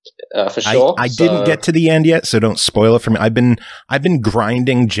game, for sure. I didn't get to the end yet, so don't spoil it for me. I've been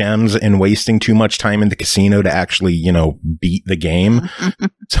grinding gems and wasting too much time in the casino to actually beat the game.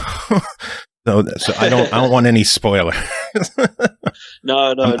 So I don't want any spoilers.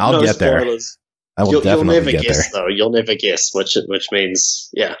 No, I'll get spoilers. There. I will you'll never get guess, there. though. You'll never guess, which means,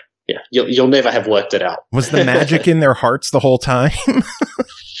 you'll never have worked it out. Was the magic in their hearts the whole time?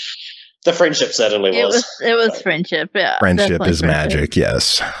 The friendship certainly was. It was friendship, yeah. Friendship is magic,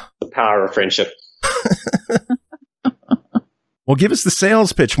 yes. The power of friendship. Well, give us the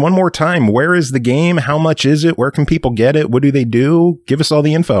sales pitch one more time. Where is the game? How much is it? Where can people get it? What do they do? Give us all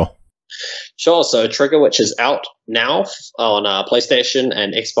the info. Sure. So Triggerwitch is out now on PlayStation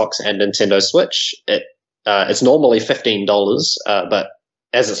and Xbox and Nintendo Switch. It's normally $15, but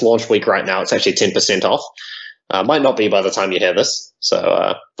as it's launch week right now, it's actually 10% off. Might not be by the time you hear this.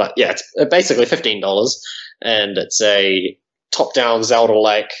 So, but yeah, it's basically $15, and it's a top-down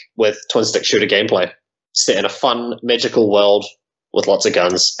Zelda-like with twin-stick shooter gameplay, set in a fun, magical world with lots of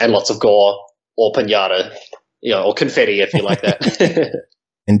guns and lots of gore, or piñata, or confetti if you like that.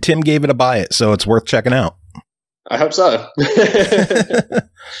 And Tim gave it a buy it, so it's worth checking out. I hope so.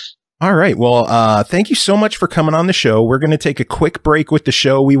 All right. Well, thank you so much for coming on the show. We're going to take a quick break with the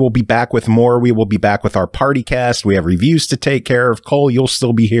show. We will be back with more. We will be back with our PartyCast. We have reviews to take care of. Cole, you'll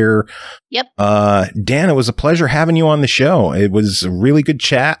still be here. Yep. Dan, it was a pleasure having you on the show. It was a really good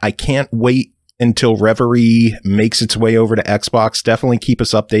chat. I can't wait until Reverie makes its way over to Xbox. Definitely keep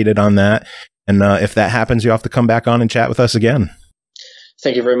us updated on that. And if that happens, you have to come back on and chat with us again.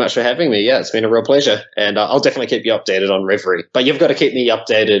 Thank you very much for having me. Yeah, it's been a real pleasure. And I'll definitely keep you updated on Reverie. But you've got to keep me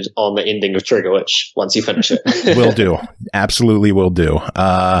updated on the ending of Triggerwitch once you finish it. Will do. Absolutely will do.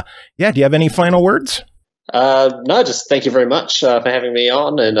 Do you have any final words? No, just thank you very much for having me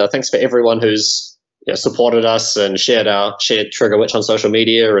on. And thanks for everyone who's supported us and shared Triggerwitch on social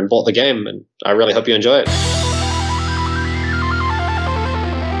media and bought the game. And I really hope you enjoy it.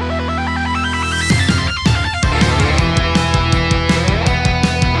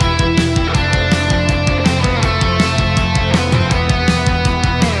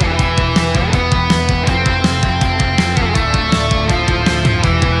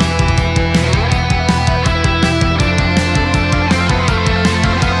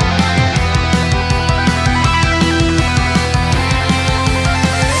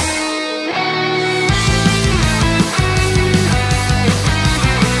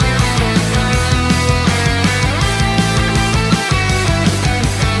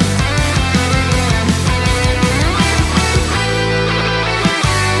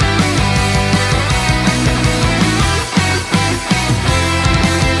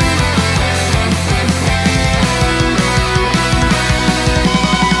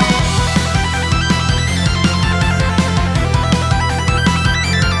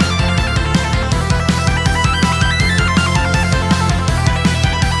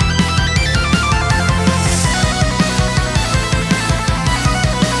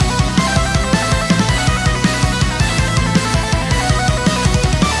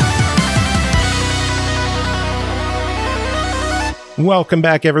 Welcome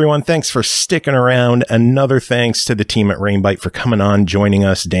back, everyone. Thanks for sticking around. Another thanks to the team at Rainbite for coming on, joining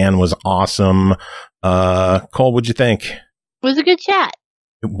us. Dan was awesome. Cole, what'd you think? It was a good chat.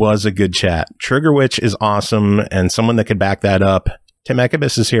 It was a good chat. Trigger Witch is awesome, and someone that could back that up. Tim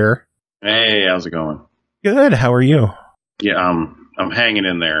Ekkebus is here. Hey, how's it going? Good. How are you? Yeah, I'm hanging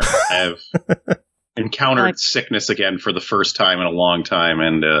in there. I've encountered sickness again for the first time in a long time,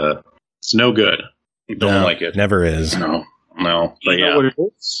 and it's no good. Don't like it. Never is. No. But you know what it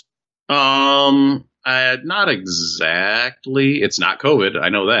is? Not exactly. It's not COVID. I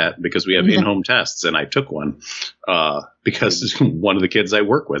know that because we have in-home tests, and I took one because one of the kids I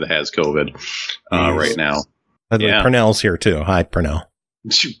work with has COVID right now. Yeah. Pernell's here too. Hi, Pernell.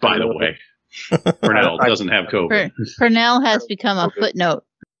 By the way, Pernell doesn't have COVID. Pernell has become a footnote.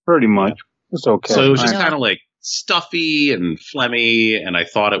 Pretty much. It's okay. So it was just kind of like stuffy and phlegmy, and I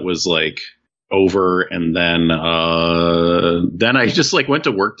thought it was like over, and then I just like went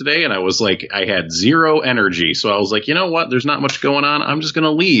to work today, and I was like, I had zero energy, so I was like, you know what, there's not much going on, I'm just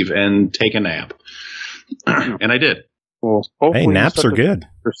gonna leave and take a nap. And I did. Well, hey, naps are good.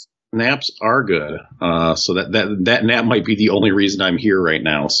 Naps are good. So that nap might be the only reason I'm here right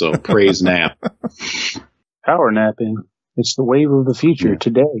now, so praise nap. Power napping, it's the wave of the future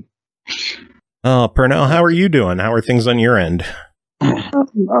today. Oh, Pernell, how are you doing? How are things on your end?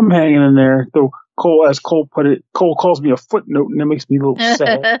 I'm hanging in there. Though Cole, as Cole put it, Cole calls me a footnote, and that makes me a little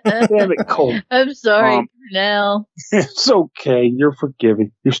sad. Damn it, Cole. I'm sorry, Pernell. It's okay. You're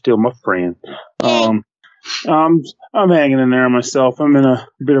forgiven. You're still my friend. I'm hanging in there myself. I'm in a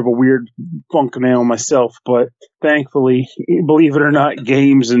bit of a weird funk now myself, but thankfully, believe it or not,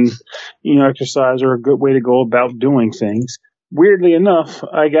 games and exercise are a good way to go about doing things. Weirdly enough,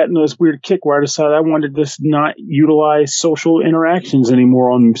 I got into this weird kick where I decided I wanted to not utilize social interactions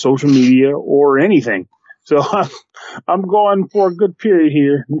anymore on social media or anything. So I'm going for a good period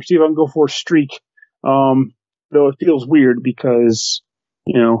here. Let me see if I can go for a streak. Though it feels weird because,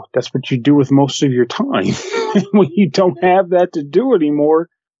 that's what you do with most of your time. When you don't have that to do anymore,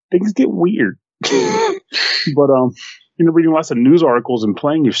 things get weird. But, reading lots of news articles and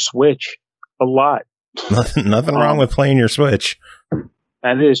playing your Switch a lot. Nothing wrong with playing your Switch.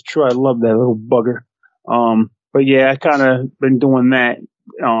 That is true. I love that little bugger. But yeah, I kind of been doing that.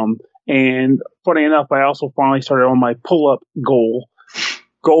 And funny enough, I also finally started on my pull-up goal.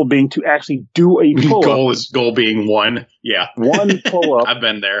 Goal being to actually do a pull-up. Goal being one. Yeah. One pull-up. I've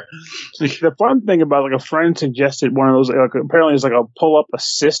been there. The fun thing about, a friend suggested one of those, apparently it's like a pull-up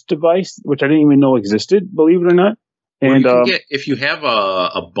assist device, which I didn't even know existed, believe it or not. Well, and if you have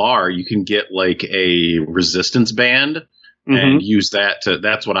a bar, you can get like a resistance band and use that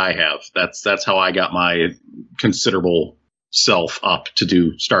that's what I have. That's how I got my considerable self up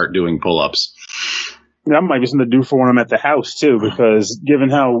to start doing pull-ups. That might be something to do for when I'm at the house too, because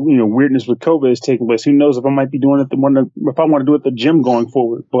given how weirdness with COVID is taking place, who knows if I might be doing it if I want to do it at the gym going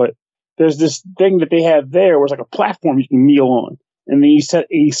forward. But there's this thing that they have there where it's like a platform you can kneel on, and then you set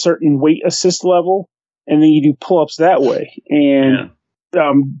a certain weight assist level. And then you do pull-ups that way. And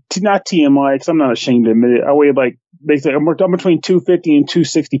not TMI, because I'm not ashamed to admit it. I weigh basically, I'm between 250 and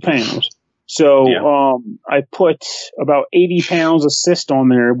 260 pounds. So I put about 80 pounds assist on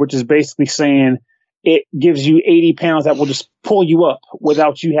there, which is basically saying it gives you 80 pounds that will just pull you up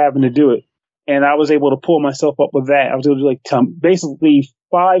without you having to do it. And I was able to pull myself up with that. I was able to do basically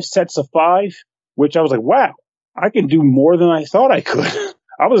 5 sets of 5, which I was like, wow, I can do more than I thought I could.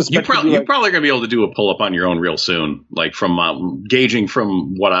 You're probably going to be able to do a pull-up on your own real soon. Like from gauging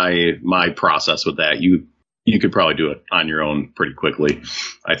from my process with that, you could probably do it on your own pretty quickly,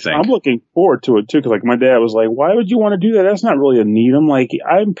 I think. I'm looking forward to it too, because my dad was like, "Why would you want to do that? That's not really a need." I'm like,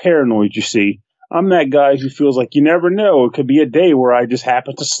 I'm paranoid. You see, I'm that guy who feels like you never know. It could be a day where I just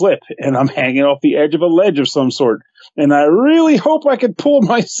happen to slip and I'm hanging off the edge of a ledge of some sort. And I really hope I can pull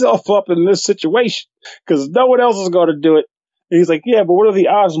myself up in this situation because no one else is going to do it. And he's like, yeah, but what are the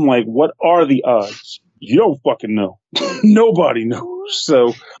odds? I'm like, what are the odds? You don't fucking know. Nobody knows.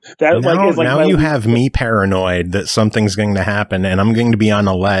 So that now you have me paranoid that something's going to happen and I'm going to be on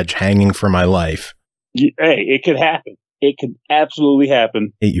a ledge hanging for my life. Hey, it could happen. It could absolutely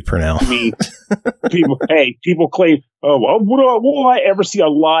happen. Hate you, Pernell. I mean, people claim, will I ever see a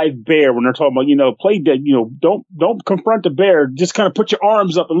live bear when they're talking about, play dead, don't confront a bear. Just kind of put your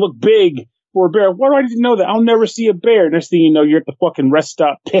arms up and look big. For a bear. Why do I need to know that? I'll never see a bear. Next thing you know, you're at the fucking rest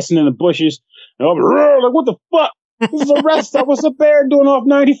stop pissing in the bushes. And I'm like, what the fuck? This is a rest stop. What's a bear doing off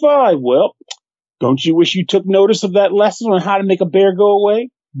 95? Well, don't you wish you took notice of that lesson on how to make a bear go away?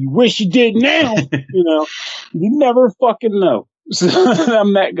 You wish you did now. You never fucking know. So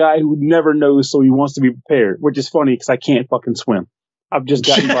I'm that guy who never knows, so he wants to be prepared, which is funny because I can't fucking swim. I've just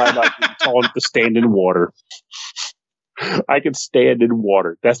gotten by by being tall enough to stand in water. I can stand in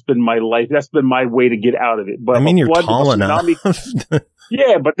water. That's been my life. That's been my way to get out of it. But I mean, you're tall enough.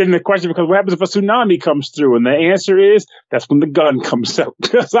 Yeah, but then the question becomes, what happens if a tsunami comes through? And the answer is, that's when the gun comes out.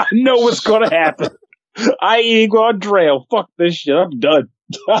 Because I know what's going to happen. I ain't going to drown. Fuck this shit. I'm done.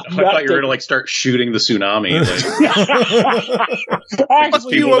 I thought you were going to like start shooting the tsunami. Like,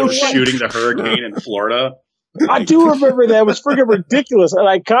 Actually, people were shooting the hurricane in Florida. I do remember that. It was freaking ridiculous. And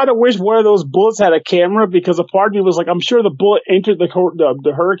I kind of wish one of those bullets had a camera, because a part of me was like, I'm sure the bullet entered the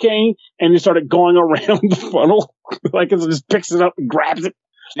hurricane and it started going around the funnel. Like it just picks it up and grabs it.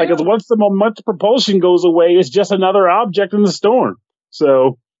 Like once the momentum propulsion goes away, it's just another object in the storm.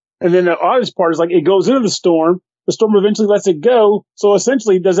 So, and then the oddest part is like it goes into the storm eventually lets it go. So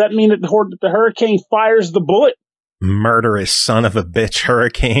essentially, does that mean that the hurricane fires the bullet? Murderous son of a bitch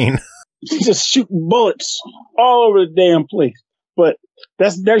hurricane. He's just shooting bullets all over the damn place. But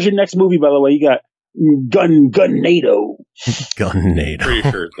there's your next movie, by the way. You got Gun-nado. Gun-nado.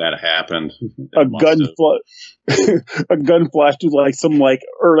 Pretty sure that happened. A gun flash to like some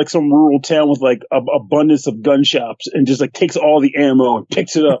rural town with like abundance of gun shops, and just like takes all the ammo and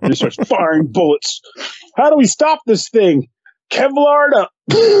picks it up and starts firing bullets. How do we stop this thing? Kevlar it up.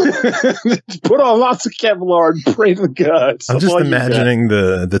 Put on lots of Kevlar and pray to the gods. I'm just imagining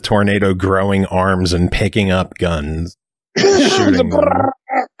the tornado growing arms and picking up guns. Shooting them.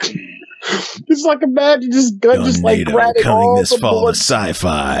 Just like imagine this gun just like grabbing coming all this the fall bullets. to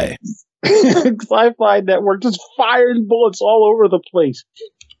sci-fi. Sci-fi network just firing bullets all over the place.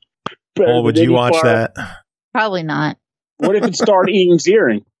 Well, would you watch that? Probably not. What if it starred Ian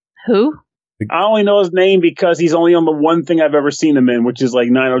Ziering? Who? I only know his name because he's only on the one thing I've ever seen him in, which is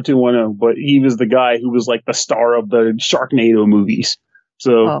like 90210. But he was the guy who was like the star of the Sharknado movies.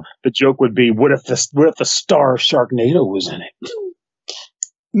 So the joke would be, what if the star of Sharknado was in it?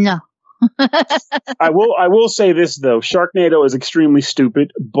 No. I will say this though, Sharknado is extremely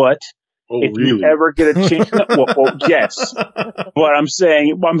stupid, but if you ever get a chance, well, yes, but I'm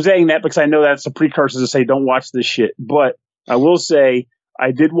saying that because I know that's a precursor to say don't watch this shit. But I will say I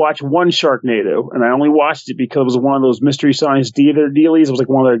did watch one Sharknado, and I only watched it because it was one of those Mystery Science Theater dealies. It was like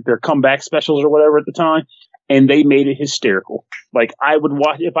one of their comeback specials or whatever at the time, and they made it hysterical. Like I would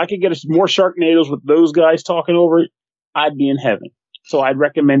watch if I could get more Sharknadoes with those guys talking over it, I'd be in heaven. So I'd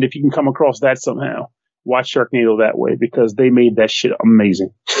recommend if you can come across that somehow, watch Sharknado that way because they made that shit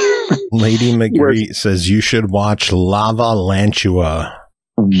amazing. Lady McGree says you should watch Lava Lantua.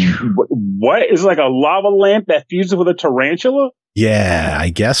 What? Is it like a lava lamp that fuses with a tarantula? Yeah, I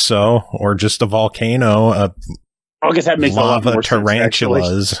guess so. Or just a volcano. I guess that makes lava a lot more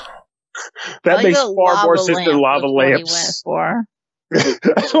tarantulas. Sense, that makes far more sense than lava lamps. Went for.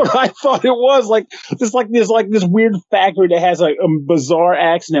 That's what I thought it was. Like this weird factory that has a bizarre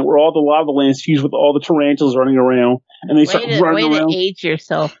accident where all the lava lamps fuse with all the tarantulas running around, and they start running around. Way to age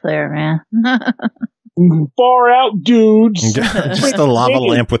yourself there, man. Far out, dudes. Just a lava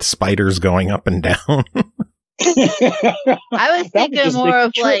lamp with spiders going up and down. I was thinking more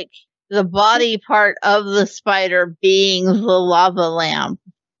of like the body part of the spider being the lava lamp.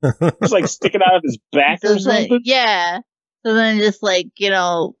 It's like sticking out of his back or something. Yeah. So then just like,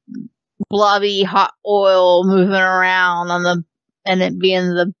 blobby hot oil moving around and it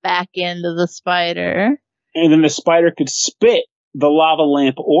being the back end of the spider. And then the spider could spit the lava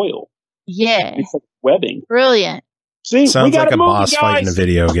lamp oil. Yeah. It's like webbing. Brilliant. See, sounds like a boss fight in a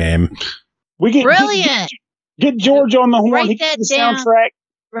video game. Brilliant. Get George on the horn. Write he that the down. Soundtrack.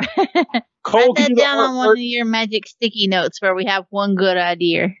 Write that down on one of your magic sticky notes where we have one good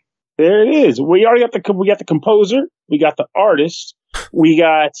idea. There it is. We already got the composer. We got the artist. We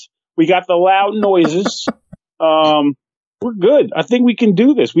got the loud noises. We're good. I think we can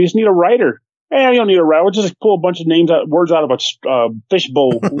do this. We just need a writer. Hey, you don't need a writer. We'll just pull a bunch of words out of a fish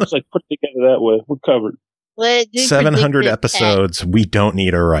bowl. We'll just put it together that way. We're covered. 700 episodes. Text. We don't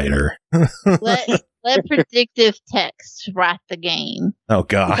need a writer. Let predictive text write the game. Oh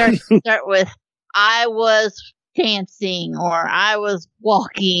God. Start with I was dancing, or I was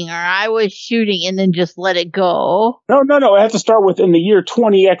walking, or I was shooting, and then just let it go. No. I have to start with in the year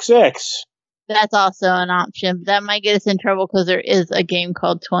 20XX. That's also an option. That might get us in trouble because there is a game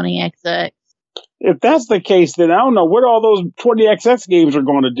called 20XX. If that's the case, then I don't know what all those 20XX games are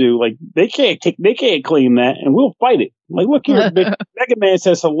going to do. Like they can't claim that, and we'll fight it. Like, look here, bitch. Mega Man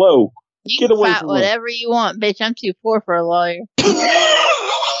says hello. You Get away can fight from whatever you want, bitch. I'm too poor for a lawyer.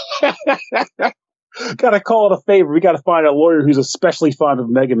 Gotta call it a favor. We gotta find a lawyer who's especially fond of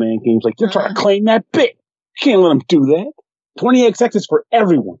Mega Man games. Like, you're trying to claim that bit. You can't let them do that. 20XX is for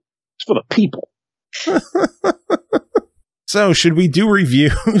everyone. It's for the people. So, should we do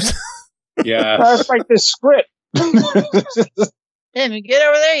reviews? Yeah. Let's write this script. Tim, you get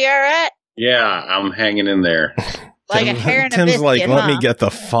over there. You all right? Yeah, I'm hanging in there. Like a hair in a Tim's biscuit, like, let huh? me get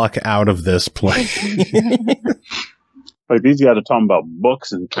the fuck out of this place. Like, these guys are talking about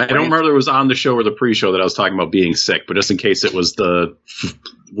books and. I don't remember if it was on the show or the pre-show that I was talking about being sick, but just in case it was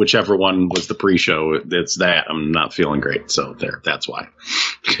whichever one was the pre-show, it's that I'm not feeling great. So that's why.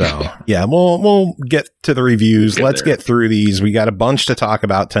 So yeah, we'll get to the reviews. Let's get through these. We got a bunch to talk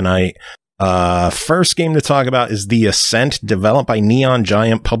about tonight. First game to talk about is The Ascent, developed by Neon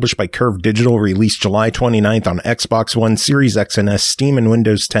Giant, published by Curve Digital, released July 29th on Xbox One, Series X and S, Steam, and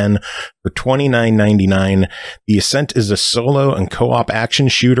Windows 10 for $29.99. The Ascent is a solo and co-op action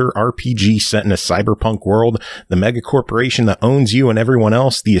shooter RPG set in a cyberpunk world. The mega corporation that owns you and everyone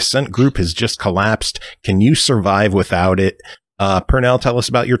else, the Ascent Group, has just collapsed. Can you survive without it? Pernell, tell us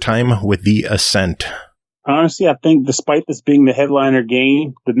about your time with The Ascent. Honestly, I think despite this being the headliner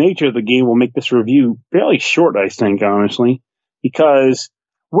game, the nature of the game will make this review fairly short, I think, honestly. Because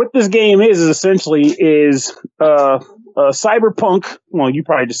what this game is essentially a cyberpunk, well, you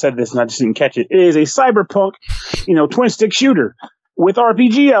probably just said this and I just didn't catch it. It is a cyberpunk, twin-stick shooter with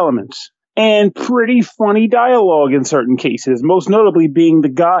RPG elements and pretty funny dialogue in certain cases, most notably being the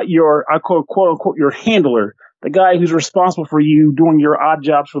guy, I quote, quote-unquote, your handler, the guy who's responsible for you doing your odd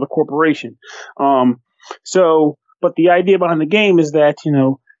jobs for the corporation. But the idea behind the game is that,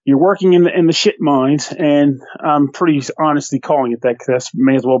 you're working in the shit mines, and I'm pretty honestly calling it that because that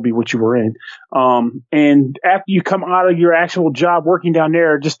may as well be what you were in. And after you come out of your actual job working down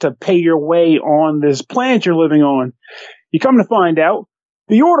there just to pay your way on this planet you're living on, you come to find out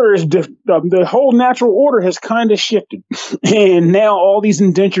the order is the whole natural order has kind of shifted. And now all these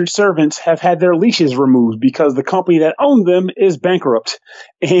indentured servants have had their leashes removed because the company that owned them is bankrupt.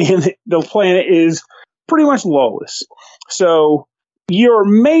 And the planet is pretty much lawless. So your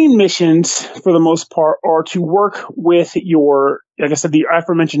main missions, for the most part, are to work with your, like I said, the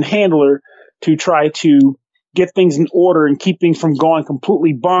aforementioned handler to try to get things in order and keep things from going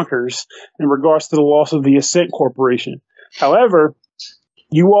completely bonkers in regards to the loss of the Ascent Corporation. However,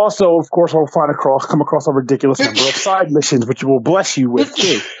 you also, of course, will come across a ridiculous number of side missions, which will bless you with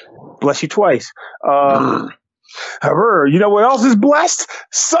too. Bless you twice. However, you know what else is blessed?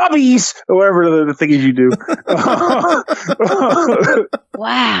 Subbies! Whatever the thing is you do.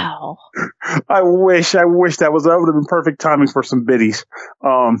 Wow. I wish that would have been perfect timing for some biddies.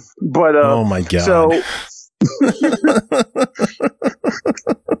 Oh my God. So,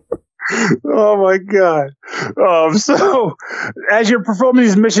 oh my God. So as you're performing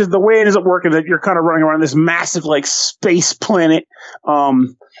these missions, the way it ends up working, that you're kind of running around this massive space planet.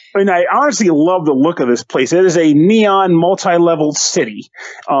 And I honestly love the look of this place. It is a neon, multi-leveled city.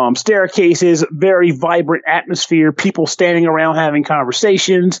 Staircases, very vibrant atmosphere, people standing around having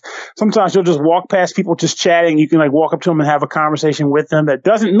conversations. Sometimes you'll just walk past people just chatting. You can walk up to them and have a conversation with them that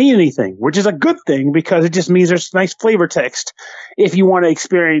doesn't mean anything, which is a good thing because it just means there's nice flavor text if you want to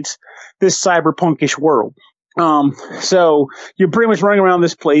experience this cyberpunkish world. So you're pretty much running around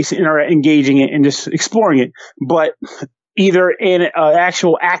this place and are engaging it and just exploring it. But either in an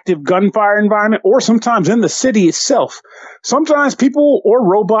actual active gunfire environment or sometimes in the city itself. Sometimes people or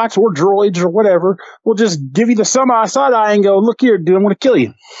robots or droids or whatever will just give you the side eye and go, look here, dude, I'm going to kill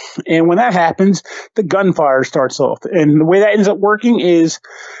you. And when that happens, the gunfire starts off. And the way that ends up working is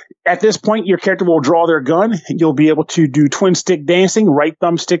at this point, your character will draw their gun. You'll be able to do twin stick dancing, right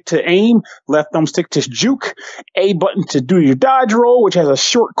thumbstick to aim, left thumbstick to juke, A button to do your dodge roll, which has a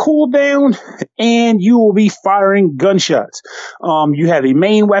short cooldown, and you will be firing gunshots. You have a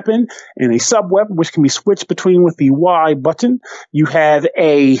main weapon and a sub weapon, which can be switched between with the Y button. You have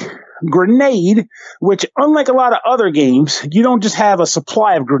a grenade, which unlike a lot of other games, you don't just have a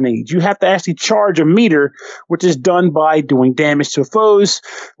supply of grenades. You have to actually charge a meter, which is done by doing damage to foes,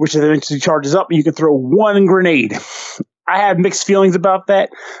 which eventually charges up and you can throw one grenade. I have mixed feelings about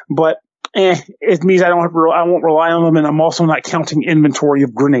that, but it means I won't rely on them, and I'm also not counting inventory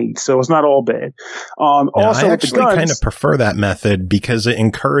of grenades, so it's not all bad. Also, I with the actually guns, kind of prefer that method because it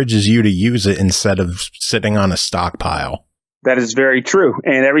encourages you to use it instead of sitting on a stockpile. That is very true.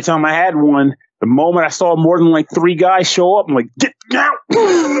 And every time I had one, the moment I saw more than 3 guys show up, I'm like, get out!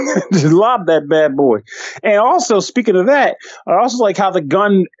 Just lob that bad boy. And also, speaking of that, I also like how the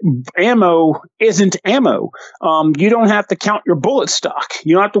gun ammo isn't ammo. You don't have to count your bullet stock.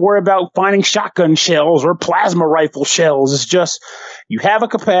 You don't have to worry about finding shotgun shells or plasma rifle shells. It's just, you have a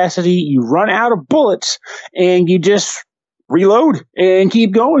capacity, you run out of bullets, and you just reload and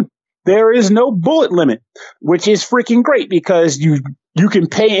keep going. There is no bullet limit, which is freaking great because you You can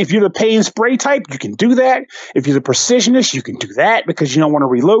pay, if you're the pay and spray type, you can do that. If you're the precisionist, you can do that because you don't want to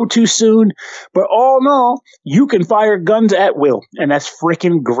reload too soon. But all in all, you can fire guns at will, and that's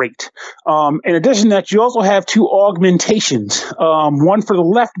freaking great. In addition to that, you also have 2 augmentations, one for the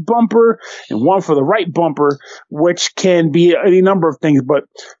left bumper and one for the right bumper, which can be any number of things, but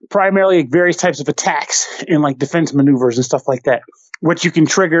primarily various types of attacks and like defense maneuvers and stuff like that, which you can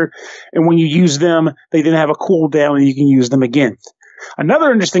trigger. And when you use them, they then have a cooldown and you can use them again.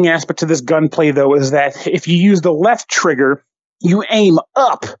 Another interesting aspect to this gunplay, though, is that if you use the left trigger, you aim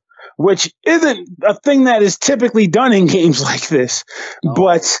up, which isn't a thing that is typically done in games like this. Oh.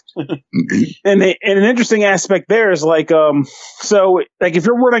 But and an interesting aspect there is like so like if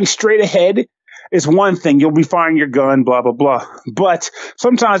you're running straight ahead is one thing, you'll be firing your gun, blah blah blah. But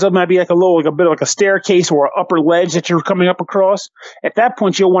sometimes it might be like a bit of like a staircase or an upper ledge that you're coming up across. At that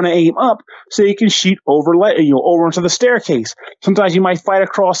point, you'll want to aim up so you can shoot over into the staircase. Sometimes you might fight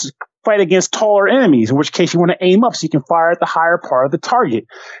against taller enemies, in which case you want to aim up so you can fire at the higher part of the target.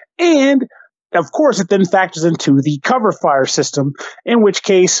 And of course, it then factors into the cover fire system, in which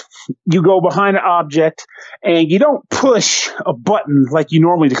case you go behind an object and you don't push a button like you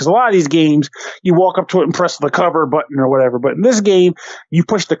normally do. Because a lot of these games, you walk up to it and press the cover button or whatever. But in this game, you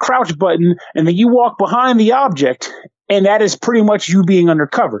push the crouch button and then you walk behind the object, and that is pretty much you being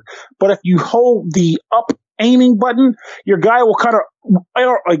undercover. But if you hold the up aiming button, your guy will kind of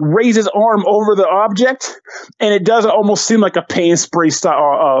like raise his arm over the object, and it does almost seem like a pay and spray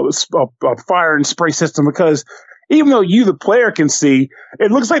style fire and spray system, because even though you, the player, can see, it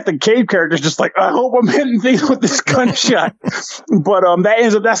looks like the cave character's just like, I hope I'm hitting things with this gunshot. But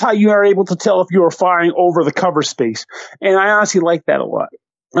that's how you are able to tell if you are firing over the cover space, and I honestly like that a lot.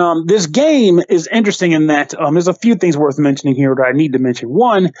 This game is interesting in that there's a few things worth mentioning here that I need to mention.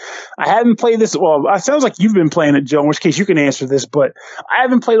 One, I haven't played this. Well, it sounds like you've been playing it, Joe, in which case you can answer this. But I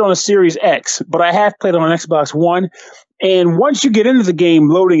haven't played on a Series X, but I have played on an Xbox One. And once you get into the game,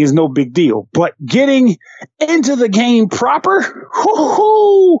 loading is no big deal. But getting into the game proper,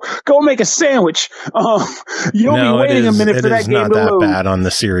 go make a sandwich. You'll be waiting a minute for that game to load. It is not that bad on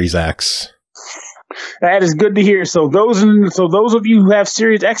the Series X. That is good to hear. So those of you who have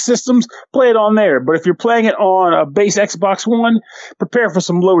Series X systems, play it on there. But if you're playing it on a base Xbox One, prepare for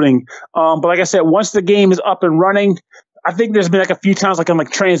some loading. But like I said, once the game is up and running, I think there's been like a few times like on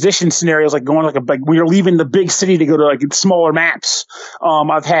like transition scenarios, like going like when you're leaving the big city to go to like smaller maps.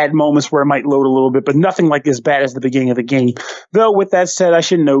 I've had moments where it might load a little bit, but nothing like as bad as the beginning of the game. Though with that said, I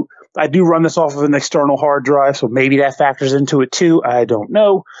should note, I do run this off of an external hard drive, so maybe that factors into it too. I don't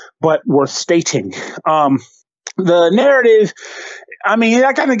know, but worth stating. The narrative, I mean,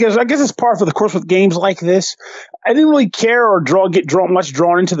 I guess it's par for the course with games like this. I didn't really care or get much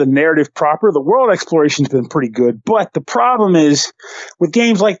drawn into the narrative proper. The world exploration's been pretty good, but the problem is with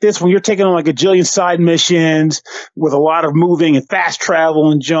games like this, when you're taking on like a jillion side missions with a lot of moving and fast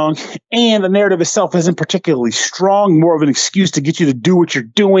travel and junk, and the narrative itself isn't particularly strong, more of an excuse to get you to do what you're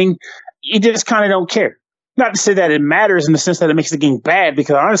doing, you just kind of don't care. Not to say that it matters in the sense that it makes the game bad,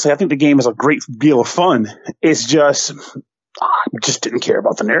 because honestly, I think the game is a great deal of fun. It's just, I just didn't care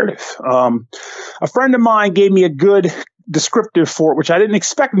about the narrative. A friend of mine gave me a good descriptive for it, which I didn't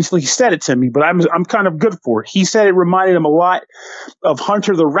expect until he said it to me, but I'm kind of good for it. He said it reminded him a lot of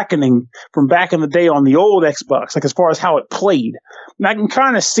Hunter the Reckoning from back in the day on the old Xbox, like as far as how it played. And I can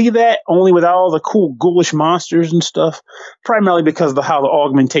kind of see that, only without all the cool ghoulish monsters and stuff, primarily because of how the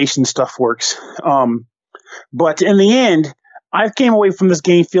augmentation stuff works. But in the end, I came away from this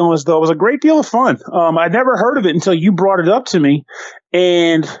game feeling as though it was a great deal of fun. I'd never heard of it until you brought it up to me.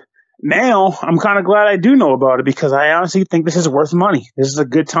 And now I'm kind of glad I do know about it, because I honestly think this is worth money. This is a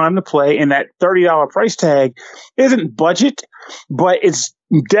good time to play. And that $30 price tag isn't budget, but it's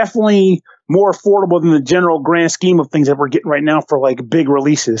definitely more affordable than the general grand scheme of things that we're getting right now for like big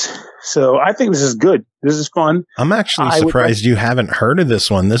releases. So I think this is good. This is fun. I'm actually surprised you haven't heard of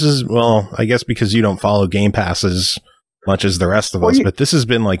this one. This is, well, I guess because you don't follow Game Pass as much as the rest of us, but this has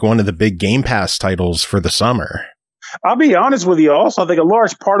been like one of the big Game Pass titles for the summer. I'll be honest with you also. I think a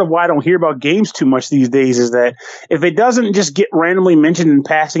large part of why I don't hear about games too much these days is that if it doesn't just get randomly mentioned in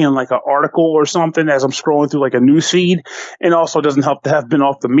passing in like an article or something as I'm scrolling through like a news feed, and also doesn't help to have been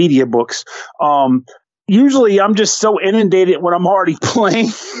off the media books. Usually I'm just so inundated when I'm already playing.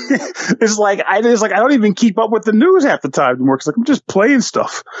 It's like I don't even keep up with the news half the time anymore, because like I'm just playing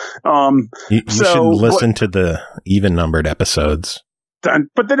stuff. You should listen to the even numbered episodes.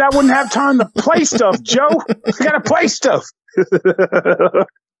 But then I wouldn't have time to play stuff, Joe. I gotta play stuff.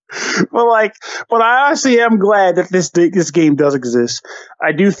 But I honestly am glad that this game does exist.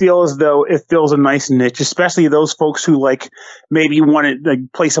 I do feel as though it fills a nice niche, especially those folks who maybe wanted to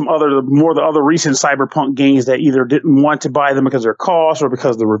play the other recent Cyberpunk games that either didn't want to buy them because of their cost or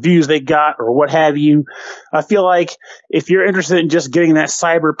because of the reviews they got or what have you. I feel like if you're interested in just getting that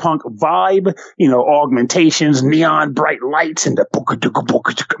Cyberpunk vibe, augmentations, neon bright lights, and the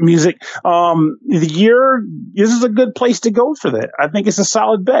music, this is a good place to go for that. I think it's a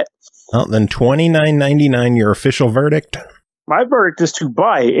solid bet. Well, then $29.99, your official verdict? My verdict is to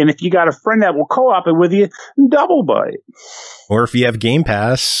buy it, and if you got a friend that will co-op it with you, double buy it. Or if you have Game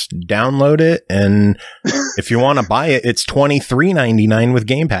Pass, download it, and if you want to buy it, it's $23.99 with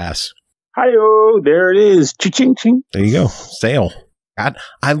Game Pass. Hi-yo, there it is. Cha-ching-ching. There you go. Sale. God,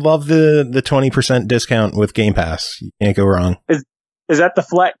 I love the 20% discount with Game Pass. You can't go wrong. Is that the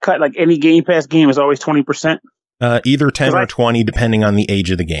flat cut? Like any Game Pass game is always 20%? Either 10 or 20, depending on the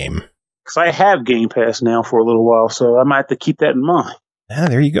age of the game. Because I have Game Pass now for a little while, so I might have to keep that in mind. Yeah,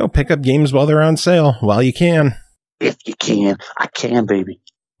 there you go. Pick up games while they're on sale, while you can. If you can. I can, baby.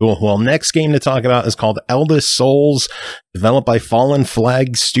 Cool. Well, next game to talk about is called Eldest Souls, developed by Fallen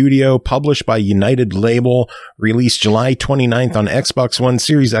Flag Studio, published by United Label, released July 29th on Xbox One,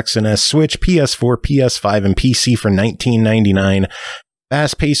 Series X and S, Switch, PS4, PS5, and PC for $19.99.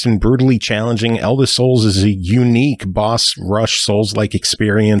 Fast-paced and brutally challenging, Eldest Souls is a unique boss rush Souls-like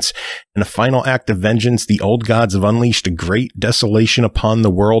experience. In a final act of vengeance, the old gods have unleashed a great desolation upon the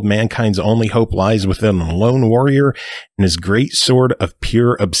world. Mankind's only hope lies within a lone warrior and his great sword of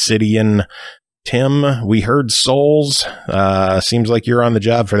pure obsidian. Tim, we heard Souls. Seems like you're on the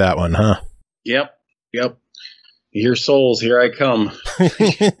job for that one, huh? Yep. You hear Souls, here I come.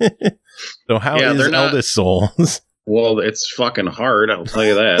 So how is Eldest Souls? Well, it's fucking hard, I'll tell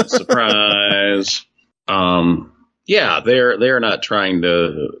you that. Surprise. They're not trying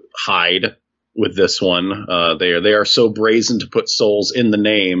to hide with this one. They are so brazen to put Souls in the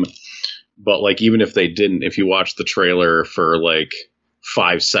name, but even if they didn't, if you watch the trailer for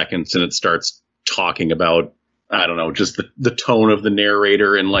 5 seconds and it starts talking about, I don't know, just the tone of the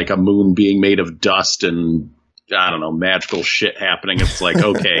narrator and a moon being made of dust and I don't know, magical shit happening, it's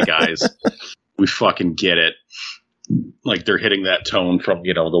okay, guys, we fucking get it. They're hitting that tone from,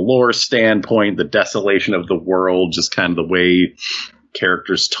 the lore standpoint, the desolation of the world, just kind of the way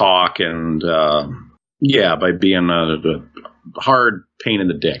characters talk, and by being a hard pain in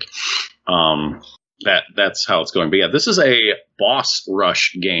the dick. That's how it's going. But yeah, this is a boss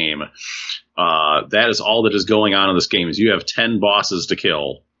rush game. That is all that is going on in this game. Is you have 10 bosses to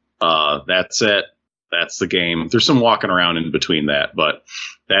kill. That's it. That's the game. There's some walking around in between that, but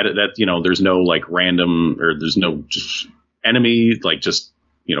that there's no random, or there's no just enemy,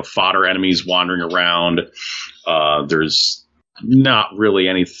 fodder enemies wandering around. There's not really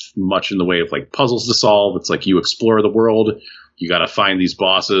much in the way of puzzles to solve. It's you explore the world. You got to find these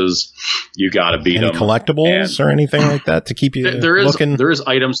bosses. You got to beat them. Any collectibles or anything like that to keep you looking? There is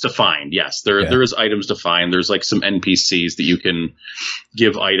items to find. Yes, there is items to find. There's some NPCs that you can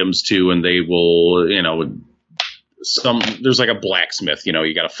give items to, and they will, there's a blacksmith,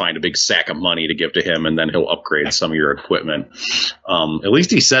 you got to find a big sack of money to give to him, and then he'll upgrade some of your equipment. At least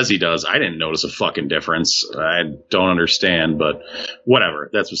he says he does. I didn't notice a fucking difference. I don't understand, but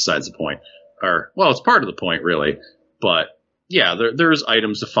whatever. That's besides the point. It's part of the point, really. But yeah, there's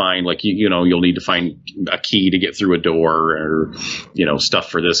items to find, you'll need to find a key to get through a door, or,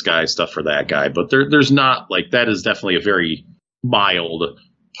 stuff for this guy, stuff for that guy. But there's not, that is definitely a very mild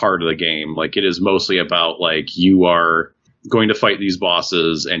part of the game. It is mostly about, you are going to fight these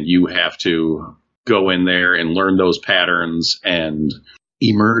bosses, and you have to go in there and learn those patterns and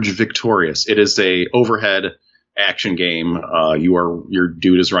emerge victorious. It is a overhead action game. Your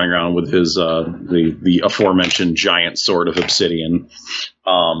dude is running around with his the aforementioned giant sword of obsidian.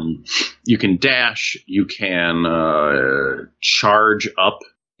 You can dash. You can charge up.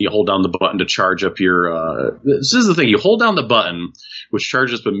 You hold down the button to charge up your. This is the thing. You hold down the button, which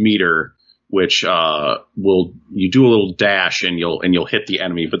charges up a meter, which you do a little dash, and you'll hit the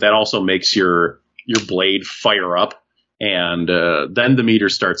enemy. But that also makes your blade fire up. And then the meter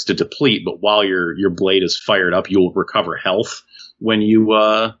starts to deplete, but while your blade is fired up, you'll recover health when you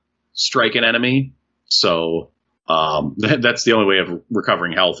strike an enemy. So that's the only way of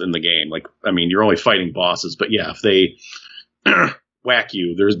recovering health in the game. You're only fighting bosses, but yeah, if they whack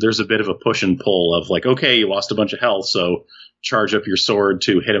you, there's a bit of a push and pull of okay, you lost a bunch of health, so charge up your sword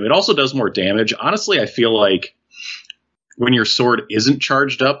to hit him. It also does more damage. Honestly, I feel when your sword isn't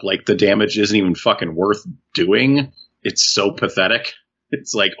charged up, the damage isn't even fucking worth doing. It's so pathetic.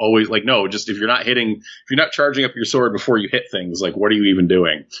 It's like always like, no, just if you're not charging up your sword before you hit things, like, what are you even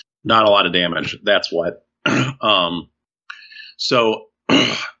doing? Not a lot of damage. That's what. So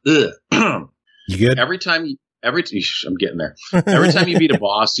You good? I'm getting there. Every time you beat a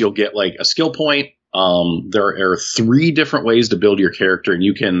boss, you'll get like a skill point. There are 3 different ways to build your character, and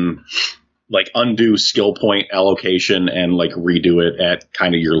you can like undo skill point allocation and like redo it at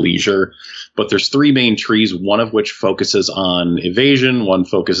kind of your leisure. But there's 3 main trees, one of which focuses on evasion, one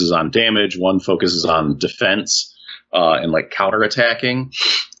focuses on damage, one focuses on defense, and like counterattacking.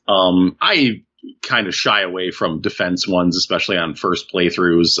 I kind of shy away from defense ones, especially on first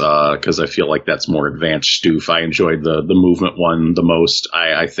playthroughs, because I feel like that's more advanced stoof. I enjoyed the movement one the most,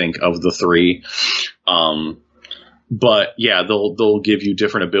 I think, of the 3. But yeah, they'll give you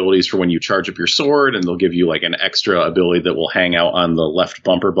different abilities for when you charge up your sword, and they'll give you like an extra ability that will hang out on the left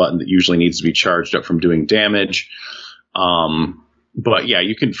bumper button that usually needs to be charged up from doing damage. But yeah,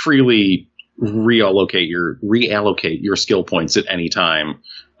 you can freely reallocate your skill points at any time,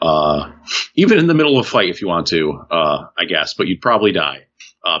 even in the middle of a fight if you want to, I guess, but you'd probably die,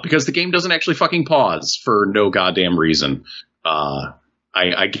 because the game doesn't actually fucking pause for no goddamn reason.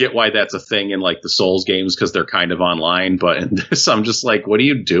 I get why that's a thing in like the Souls games because they're kind of online, but in this I'm just like, what are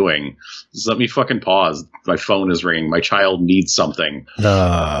you doing? Just let me fucking pause. My phone is ringing. My child needs something.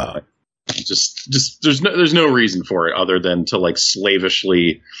 Just there's no reason for it other than to like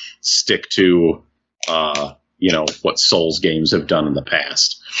slavishly stick to what Souls games have done in the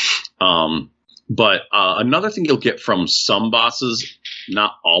past. But another thing you'll get from some bosses,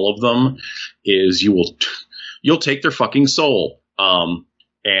 not all of them, is you'll take their fucking soul.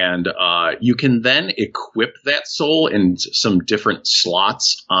 And you can then equip that soul in some different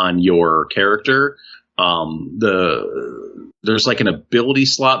slots on your character. There's like an ability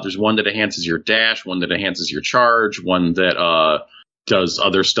slot. There's one that enhances your dash, one that enhances your charge, one that does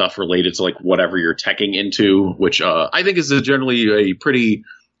other stuff related to like whatever you're teching into, which I think is generally a pretty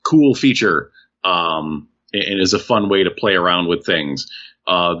cool feature, and is a fun way to play around with things.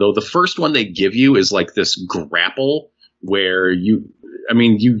 Though the first one they give you is like this grapple where you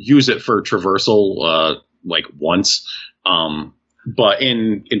use it for traversal like once. But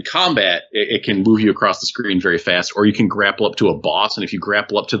in combat, it can move you across the screen very fast, or you can grapple up to a boss, and if you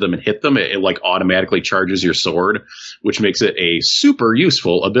grapple up to them and hit them, it like automatically charges your sword, which makes it a super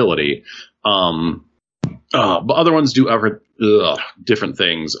useful ability. But other ones do different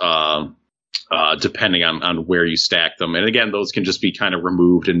things, depending on where you stack them. And again, those can just be kind of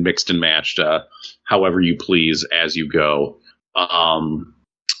removed and mixed and matched however you please as you go.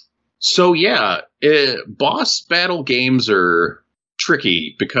 So yeah, boss battle games are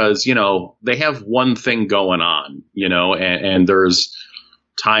tricky because, they have one thing going on, and there's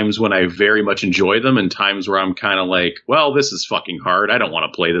times when I very much enjoy them and times where I'm kind of like, well, this is fucking hard. I don't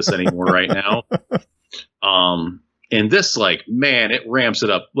want to play this anymore right now. And this, like, man, it ramps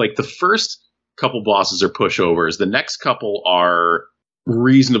it up. Like the first couple bosses are pushovers. The next couple are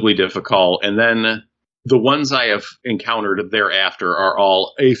reasonably difficult. And then the ones I have encountered thereafter are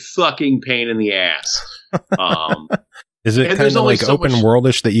all a fucking pain in the ass. Is it kind of like open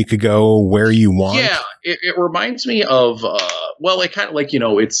worldish that you could go where you want? Yeah, it reminds me of, it kind of like,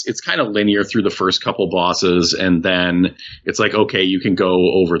 it's kind of linear through the first couple bosses, and then it's like, okay, you can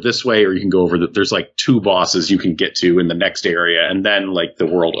go over this way, or you can go over there's like 2 bosses you can get to in the next area, and then like the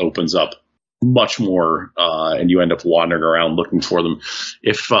world opens up much more, and you end up wandering around looking for them.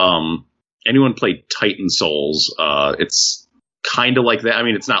 If anyone played Titan Souls, it's kind of like that. I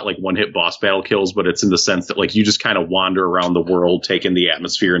mean, it's not like one-hit boss battle kills, but it's in the sense that like you just kind of wander around the world, take in the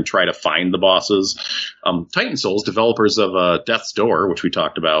atmosphere, and try to find the bosses. Titan Souls, developers of Death's Door, which we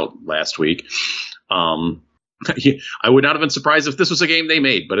talked about last week. I would not have been surprised if this was a game they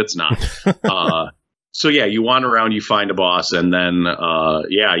made, but it's not. So yeah, you wander around, you find a boss, and then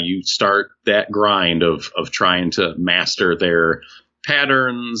you start that grind of trying to master their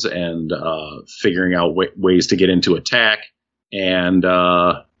patterns and figuring out ways to get into attack. And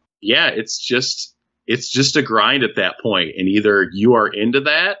it's just a grind at that point, and either you are into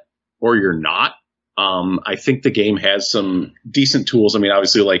that or you're not. I think the game has some decent tools. I mean,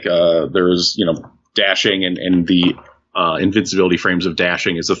 obviously, like there's dashing, and the invincibility frames of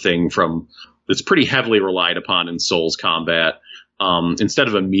dashing is a thing that's pretty heavily relied upon in Souls combat. Instead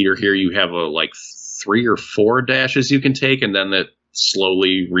of a meter here, you have like 3 or 4 dashes you can take, and then it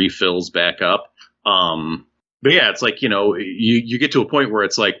slowly refills back up. But yeah, it's like, you get to a point where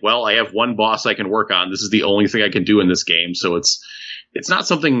it's like, well, I have one boss I can work on. This is the only thing I can do in this game. So it's not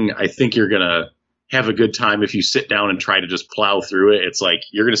something I think you're going to have a good time if you sit down and try to just plow through it. It's like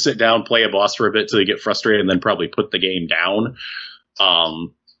you're going to sit down, play a boss for a bit till you get frustrated, and then probably put the game down.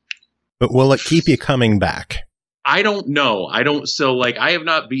 But will it keep you coming back? I don't know. So like, I have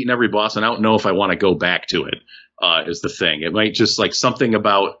not beaten every boss, and I don't know if I want to go back to it, is the thing. It might just, like, something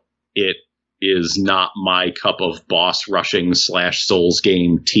about it is not my cup of boss rushing / Souls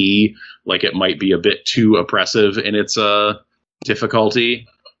game tea. Like, it might be a bit too oppressive in its difficulty.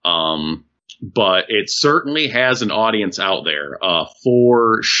 But it certainly has an audience out there,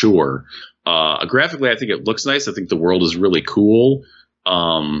 for sure. Graphically, I think it looks nice. I think the world is really cool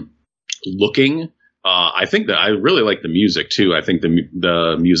looking. I think that I really like the music too. I think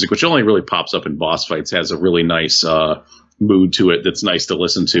the music, which only really pops up in boss fights, has a really nice mood to it that's nice to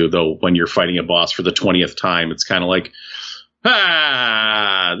listen to. Though when you're fighting a boss for the 20th time, it's kind of like,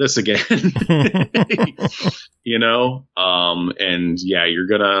 this again, you know. And yeah, you're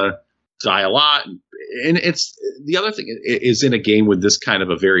gonna die a lot. And it's the other thing is, in a game with this kind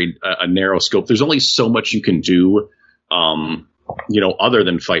of a very narrow scope, there's only so much you can do. You know, other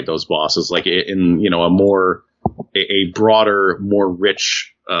than fight those bosses, like in, you know, a broader, more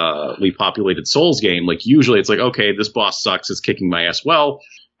richly populated Souls game. Like, usually it's like, okay, this boss sucks, it's kicking my ass. Well,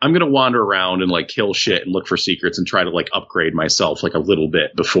 I'm going to wander around and like kill shit and look for secrets and try to like upgrade myself like a little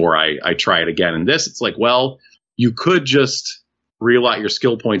bit before I try it again. And this, it's like, well, you could just reallot your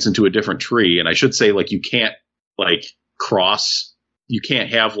skill points into a different tree. And I should say, like, you can't like you can't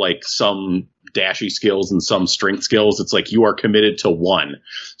have like some dashy skills and some strength skills. It's like you are committed to one.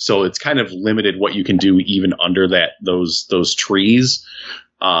 So it's kind of limited what you can do even under those trees.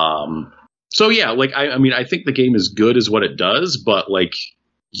 So yeah, like, I mean, I think the game is good as what it does, but like,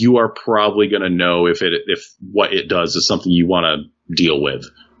 you are probably going to know if what it does is something you want to deal with.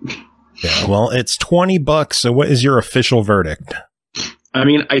 Yeah. Well, it's $20. So what is your official verdict? I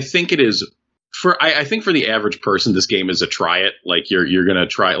mean, I think it is I think for the average person, this game is a try it. Like, you're going to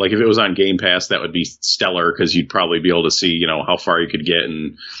try it. Like, if it was on Game Pass, that would be stellar, because you'd probably be able to see, you know, how far you could get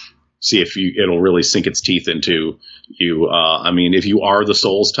and see if it'll really sink its teeth into you. I mean, if you are the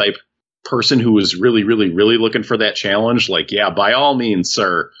Souls type person who is really, really, really looking for that challenge, like, yeah, by all means,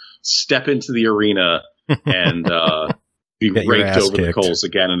 sir, step into the arena and be raked over the coals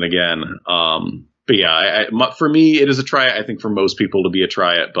again and again. But yeah, for me, it is a try it. I think for most people to be a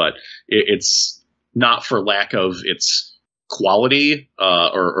try it, but it's not for lack of its quality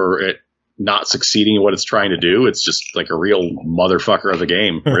or it not succeeding in what it's trying to do. It's just like a real motherfucker of a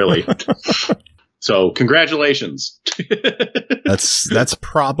game, really. So congratulations. That's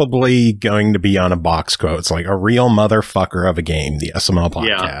probably going to be on a box quote. It's like a real motherfucker of a game, the SML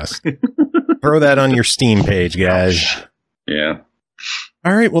podcast. Yeah. Throw that on your Steam page, guys. Yeah.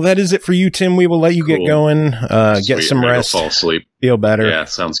 All right. Well, that is it for you, Tim. We will let you get going, get some rest, fall asleep, feel better. Yeah,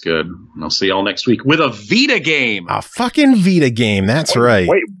 sounds good. And I'll see y'all next week with a Vita game. A fucking Vita game. That's right.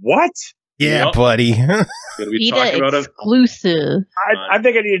 Wait, what? Yeah, yep. Buddy. Vita exclusive. I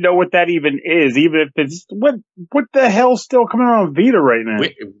think I need to know what that even is, even if it's what the hell's still coming out on Vita right now?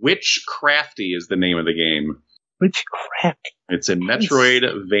 Witch Crafty is the name of the game. Witch Crafty. It's a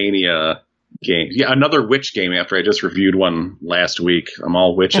Metroidvania game. Yeah, another witch game after I just reviewed one last week. I'm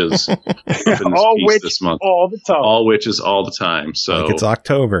all witches. All witch this month. All the time. All witches all the time. So like it's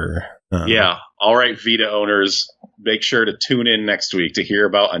October. Yeah. All right, Vita owners, make sure to tune in next week to hear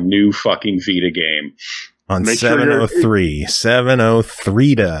about a new fucking Vita game. On 703.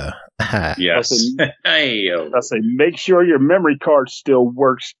 703 to. Yes. I say, make sure your memory card still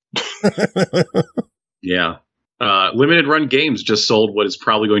works. Yeah. Limited Run Games just sold what is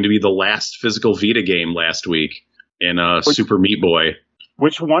probably going to be the last physical Vita game last week in Super Meat Boy.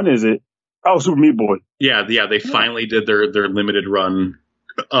 Which one is it? Oh, Super Meat Boy. Yeah. They finally did their limited run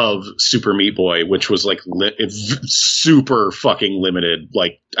of Super Meat Boy, which was like super fucking limited.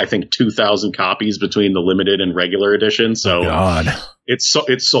 Like, I think 2,000 copies between the limited and regular edition. So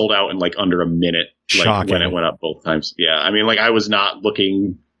it's sold out in like under a minute. Like Shocking. When it went up both times. Yeah. I mean, like, I was not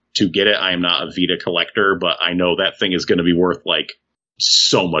looking to get it. I am not a Vita collector, but I know that thing is going to be worth like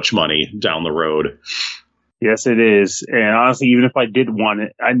so much money down the road. Yes, it is. And honestly, even if I did want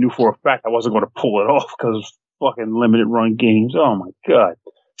it, I knew for a fact I wasn't going to pull it off because of fucking limited run games. Oh my God.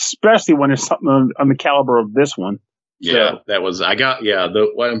 Especially when there's something on the caliber of this one. Yeah, so. That was, I'm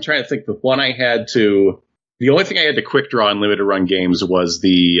trying to think, the only thing I had to quick draw in limited run games was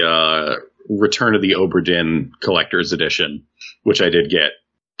the Return of the Obra Dinn Collector's Edition, which I did get.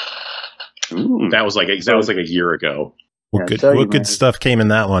 Ooh. That was like a year ago. What good stuff came in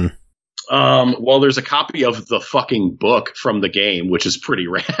that one? Well, there's a copy of the fucking book from the game, which is pretty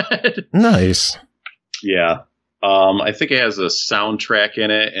rad. Nice. Yeah. I think it has a soundtrack in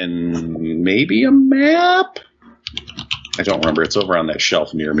it and maybe a map. I don't remember. It's over on that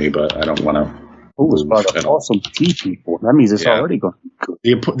shelf near me, but I don't want to. Oh, it's about an awesome people. That means it's already going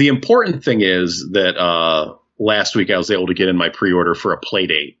good. The important thing is that last week I was able to get in my pre-order for a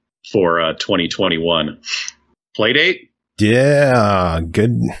Playdate for 2021. Playdate? Yeah,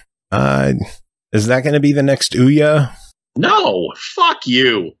 good. Is that going to be the next Ouya? No, fuck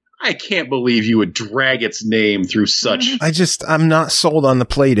you. I can't believe you would drag its name through such... I'm not sold on the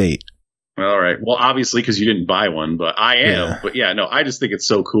Playdate. All right. Well, obviously, because you didn't buy one, but I am. Yeah. But yeah, no, I just think it's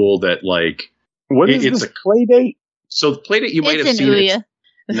so cool that, like... What is this Playdate? So the Playdate, you might have seen it.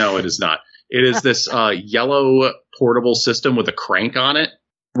 No, it is not. It is this yellow portable system with a crank on it.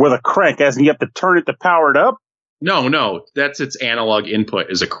 With a crank, as in you have to turn it to power it up? No. That's its analog input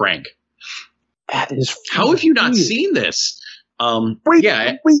is a crank. That is... How have you not seen this?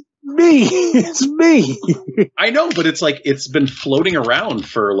 Me. It's me. I know, but it's like it's been floating around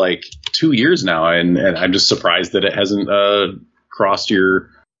for like 2 years now, and I'm just surprised that it hasn't crossed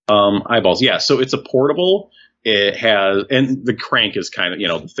your eyeballs. Yeah, so it's a portable. It has, and the crank is kind of,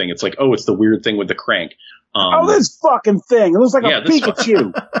 the thing. It's like, it's the weird thing with the crank. This fucking thing. It looks like a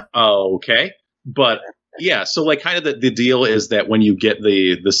Pikachu. Okay, but yeah, so like kind of the deal is that when you get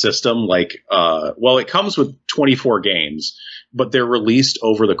the system, like, it comes with 24 games. But they're released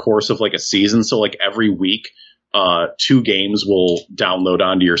over the course of like a season. So like every week, 2 games will download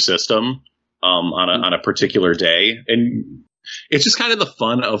onto your system on a particular day. And it's just kind of the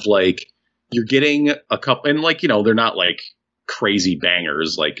fun of like you're getting a couple, and like, they're not like crazy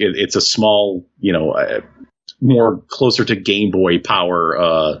bangers. Like it's a small, more closer to Game Boy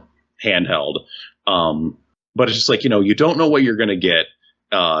Power handheld. But it's just like, you don't know what you're going to get.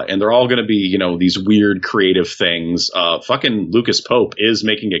 And they're all going to be, these weird creative things. Fucking Lucas Pope is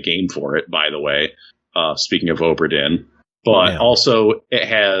making a game for it, by the way. Speaking of Oberdin. But also it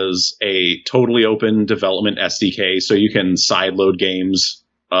has a totally open development SDK, so you can sideload games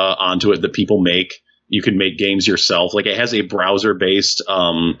onto it that people make. You can make games yourself. Like it has a browser-based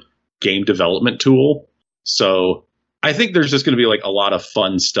game development tool. So I think there's just going to be like a lot of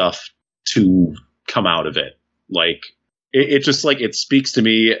fun stuff to come out of it. Like, it just like it speaks to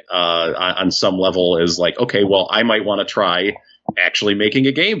me on some level as like, okay, well, I might want to try actually making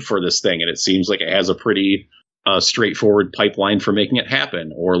a game for this thing. And it seems like it has a pretty straightforward pipeline for making it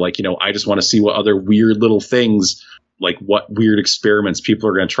happen. Or like, I just want to see what other weird little things, like what weird experiments people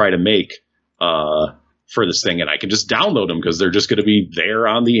are going to try to make for this thing. And I can just download them because they're just going to be there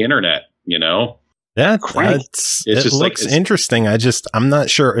on the internet, Yeah, it looks interesting. I'm not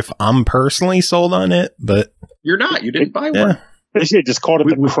sure if I'm personally sold on it, but you're not. You didn't buy one. They should just called it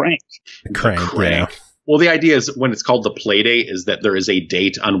the crank. Crank. Yeah. Well, the idea is when it's called the Playdate is that there is a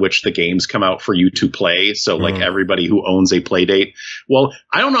date on which the games come out for you to play. So like everybody who owns a Playdate. Well,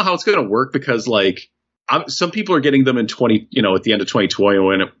 I don't know how it's going to work because like some people are getting them in at the end of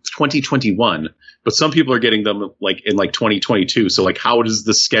 2021, but some people are getting them like in like 2022. So like, how does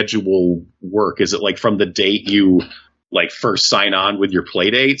the schedule work? Is it like from the date you like first sign on with your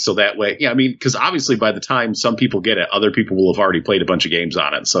Playdate? So that way, because obviously by the time some people get it, other people will have already played a bunch of games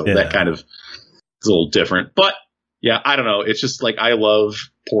on it. So that kind of is a little different, but yeah, I don't know. It's just like, I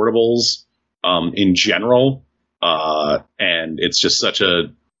love portables in general. And it's just such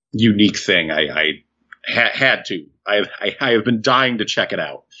a unique thing. I had to. I have been dying to check it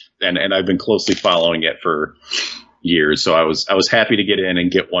out, and I've been closely following it for years. So I was happy to get in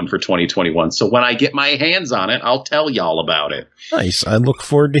and get one for 2021. So when I get my hands on it, I'll tell y'all about it. Nice. I look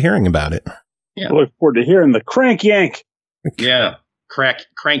forward to hearing about it. Yeah. I look forward to hearing the crank yank. Yeah,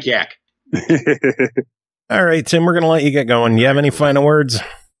 crank yak. All right, Tim, we're gonna let you get going. You have any final words?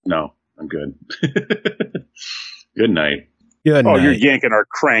 No, I'm good. Good night. Good night. You're yanking our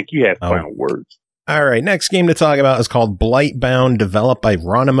crank. You had final words. All right, next game to talk about is called Blightbound, developed by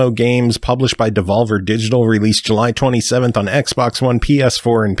Ronimo Games, published by Devolver Digital, released July 27th on Xbox One,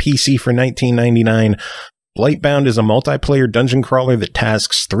 PS4, and PC for $19.99. Blightbound is a multiplayer dungeon crawler that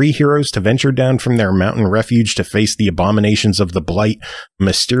tasks 3 heroes to venture down from their mountain refuge to face the abominations of the Blight, a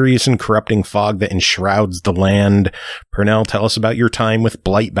mysterious and corrupting fog that enshrouds the land. Pernell, tell us about your time with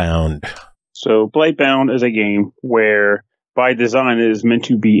Blightbound. So Blightbound is a game where, by design, it is meant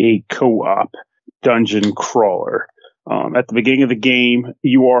to be a co-op dungeon crawler. At the beginning of the game,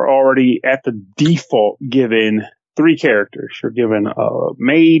 you are already at the default given 3 characters. You're given a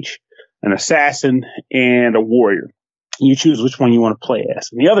mage, an assassin, and a warrior. You choose which one you want to play as.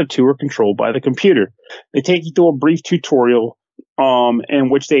 And the other 2 are controlled by the computer. They take you through a brief tutorial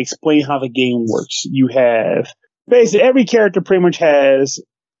in which they explain how the game works. You have basically every character pretty much has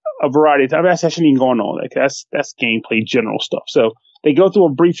a variety of I shouldn't even go on all that. That's gameplay general stuff. So they go through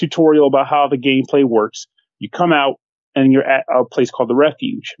a brief tutorial about how the gameplay works. You come out, and you're at a place called the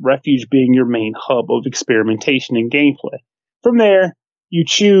Refuge. Refuge being your main hub of experimentation and gameplay. From there, you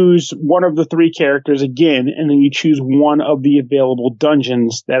choose one of the 3 characters again, and then you choose one of the available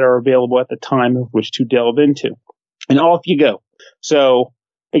dungeons that are available at the time of which to delve into. And off you go. So,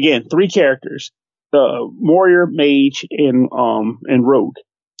 again, 3 characters. The warrior, mage, and rogue.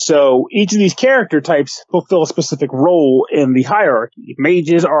 So each of these character types fulfill a specific role in the hierarchy.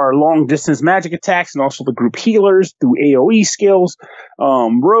 Mages are long-distance magic attacks and also the group healers through AoE skills.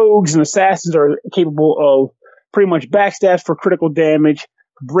 Rogues and assassins are capable of pretty much backstabs for critical damage,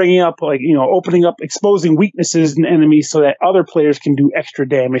 bringing up, opening up, exposing weaknesses in enemies so that other players can do extra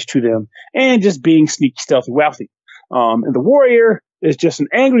damage to them, and just being sneaky, stealthy, wealthy. And the warrior is just an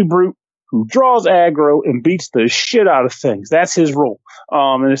angry brute who draws aggro and beats the shit out of things. That's his role.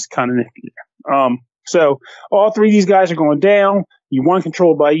 And it's kind of nifty there. So all 3 of these guys are going down. 1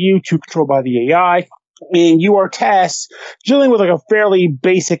 controlled by you, 2 controlled by the AI. And you are tasked dealing with a fairly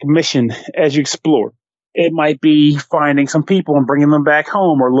basic mission as you explore. It might be finding some people and bringing them back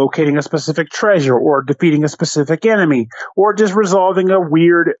home, or locating a specific treasure, or defeating a specific enemy, or just resolving a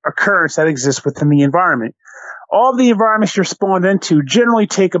weird occurrence that exists within the environment. All of the environments you're spawned into generally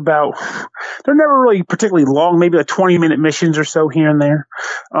take they're never really particularly long, maybe 20-minute missions or so here and there.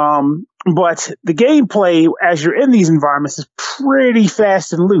 But the gameplay as you're in these environments is pretty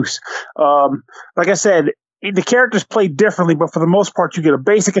fast and loose. Like I said, the characters play differently, but for the most part, you get a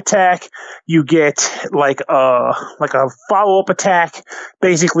basic attack. You get a follow-up attack.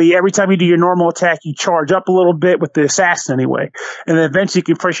 Basically, every time you do your normal attack, you charge up a little bit with the assassin anyway. And then eventually you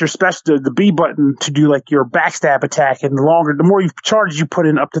can press your the B button to do your backstab attack. And the more charges you put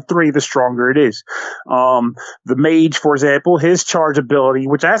in up to 3, the stronger it is. The mage, for example, his charge ability,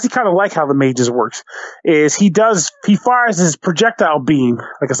 which I actually kind of like how the mage's works, is he fires his projectile beam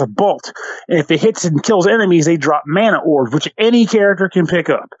like it's a bolt. And if it hits and kills enemies, they drop mana orbs, which any character can pick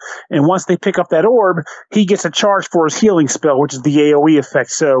up. And once they pick up that orb, he gets a charge for his healing spell, which is the AoE effect.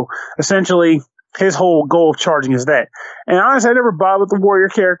 So essentially, his whole goal of charging is that. And honestly, I never bothered with the warrior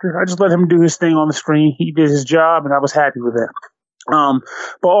character. I just let him do his thing on the screen. He did his job, and I was happy with that.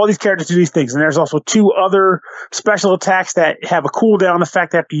 But all these characters do these things. And there's also 2 other special attacks that have a cooldown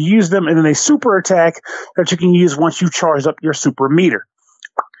effect after you use them, and then a super attack that you can use once you charge up your super meter.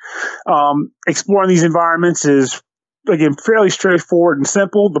 Exploring these environments is, again, fairly straightforward and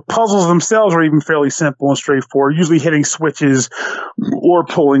simple. The puzzles themselves are even fairly simple and straightforward, usually hitting switches or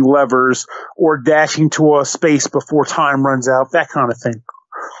pulling levers or dashing to a space before time runs out, that kind of thing.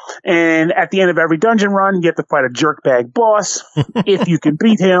 And at the end of every dungeon run, you have to fight a jerkbag boss. If you can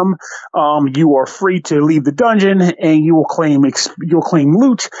beat him, you are free to leave the dungeon, and you'll claim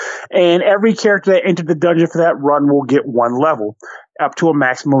loot. And every character that entered the dungeon for that run will get 1 level, up to a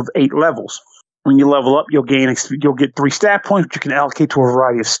maximum of 8 levels. When you level up, you'll get 3 stat points, which you can allocate to a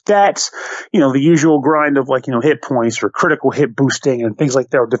variety of stats. The usual grind of hit points or critical hit boosting and things like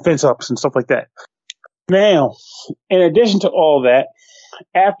that, or defense ups and stuff like that. Now, in addition to all that,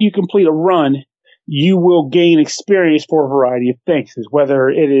 after you complete a run, you will gain experience for a variety of things, whether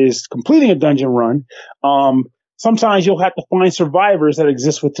it is completing a dungeon run. Sometimes you'll have to find survivors that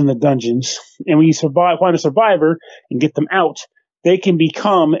exist within the dungeons. And when you find a survivor and get them out, they can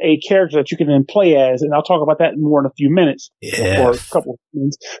become a character that you can then play as. And I'll talk about that more in a few minutes. Or a couple of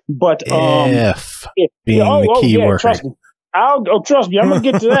minutes. But, being the key word. Trust me. Trust me, I'm going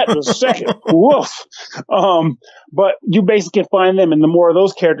to get to that in a second. Woof. But you basically can find them, and the more of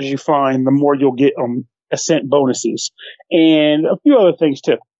those characters you find, the more you'll get ascent bonuses and a few other things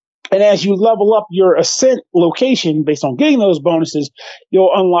too. And as you level up your ascent location based on getting those bonuses,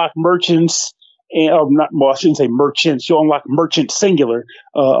 you'll unlock merchants. I shouldn't say merchants. You'll unlock merchant singular,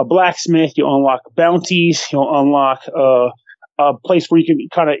 a blacksmith. You'll unlock bounties. You'll unlock a place where you can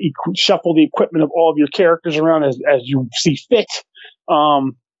kind of shuffle the equipment of all of your characters around as you see fit.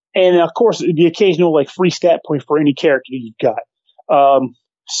 And of course, the occasional free stat point for any character you've got.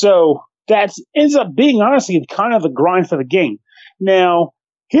 So that ends up being honestly kind of the grind for the game. Now,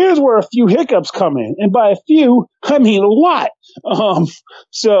 here's where a few hiccups come in. And by a few, I mean a lot.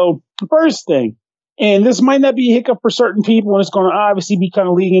 So first thing, and this might not be a hiccup for certain people, and it's going to obviously be kind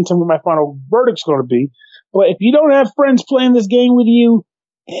of leading into what my final verdict's going to be. But if you don't have friends playing this game with you,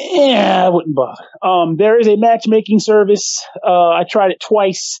 I wouldn't bother. There is a matchmaking service. I tried it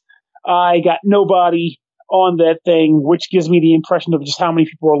twice. I got nobody on that thing, which gives me the impression of just how many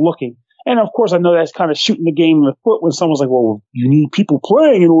people are looking. And of course, I know that's kind of shooting the game in the foot when someone's like, well, you need people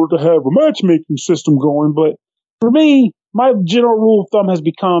playing in order to have a matchmaking system going. But for me, my general rule of thumb has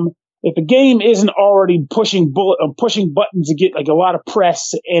become, if a game isn't already pushing buttons to get a lot of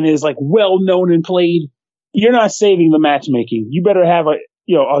press and is well known and played, you're not saving the matchmaking. You better have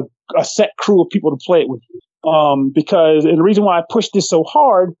a set crew of people to play it with. Because and the reason why I push this so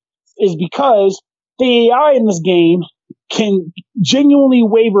hard is because the AI in this game can genuinely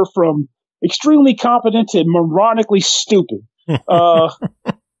waver from extremely competent to moronically stupid.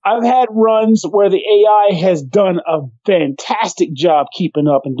 I've had runs where the AI has done a fantastic job keeping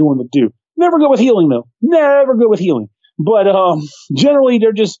up and doing the do. Never good with healing, though. Never good with healing. But generally,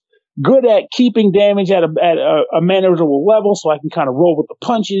 they're just good at keeping damage at a manageable level, so I can kind of roll with the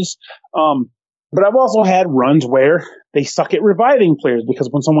punches. But I've also had runs where they suck at reviving players, because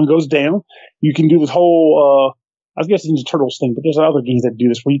when someone goes down, you can do this whole, I guess it's Ninja Turtles thing, but there's other games that do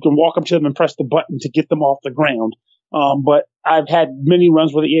this, where you can walk up to them and press the button to get them off the ground. But I've had many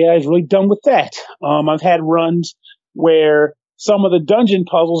runs where the AI is really done with that. I've had runs where some of the dungeon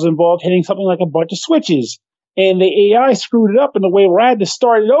puzzles involved hitting something like a bunch of switches, and the AI screwed it up in the way where I had to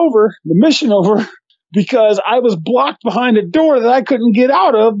start it over, the mission over, because I was blocked behind a door that I couldn't get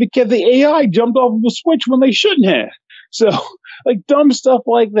out of because the AI jumped off of the switch when they shouldn't have. So, like, dumb stuff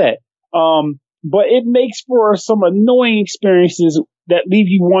like that. But it makes for some annoying experiences that leave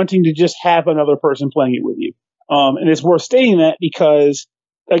you wanting to just have another person playing it with you. And it's worth stating that because,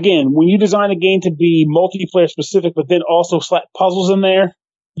 again, when you design a game to be multiplayer specific, but then also slap puzzles in there,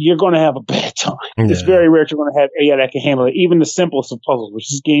 you're going to have a bad time. Yeah. It's very rare you're going to have AI that can handle it. Even the simplest of puzzles,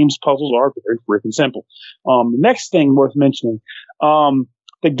 which is games, puzzles are very freaking simple. The next thing worth mentioning,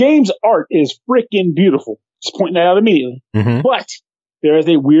 the game's art is freaking beautiful. Just pointing that out immediately. Mm-hmm. But there is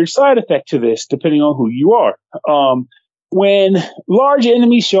a weird side effect to this, depending on who you are. When large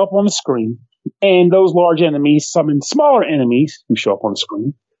enemies show up on the screen, and those large enemies summon smaller enemies who show up on the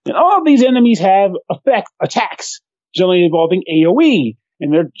screen, and all of these enemies have attacks, generally involving AoE.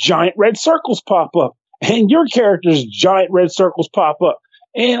 And their giant red circles pop up. And your character's giant red circles pop up.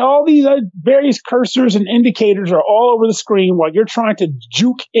 And all these various cursors and indicators are all over the screen while you're trying to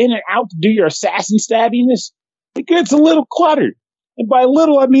juke in and out to do your assassin stabbiness. It gets a little cluttered. And by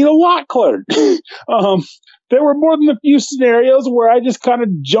little, I mean a lot cluttered. There were more than a few scenarios where I just kind of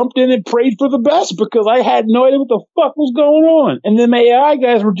jumped in and prayed for the best because I had no idea what the fuck was going on. And then the AI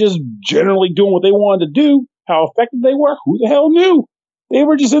guys were just generally doing what they wanted to do. How effective they were, who the hell knew? They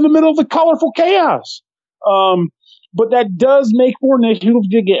were just in the middle of the colorful chaos. But that does make for an issue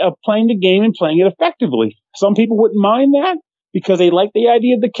of playing the game and playing it effectively. Some people wouldn't mind that because they like the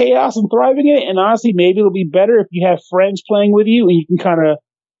idea of the chaos and thriving in it. And honestly, maybe it'll be better if you have friends playing with you and you can kind of,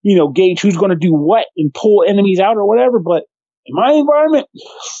 gauge who's going to do what and pull enemies out or whatever. But in my environment,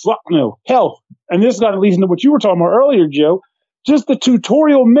 fuck no. Hell, and this got to lead into what you were talking about earlier, Joe. Just the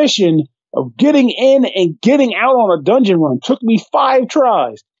tutorial mission of getting in and getting out on a dungeon run took me 5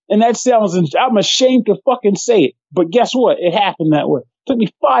 tries. And that sounds, I'm ashamed to fucking say it. But guess what? It happened that way. It took me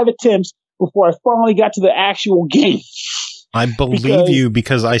 5 attempts before I finally got to the actual game. I believe you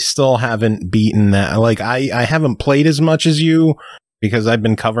because I still haven't beaten that. Like, I haven't played as much as you because I've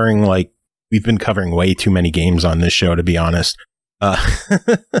been covering, we've been covering way too many games on this show, to be honest.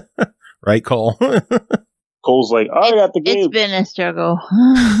 Right, Cole? Cole's like, I got the game. It's been a struggle.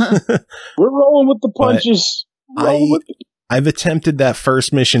 We're rolling with the punches. I've attempted that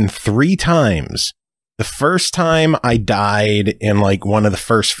first mission 3 times. The first time I died in one of the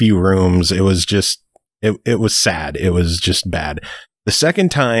first few rooms. It was just, it was sad. It was just bad. The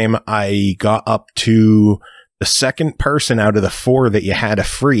second time I got up to the second person out of the 4 that you had a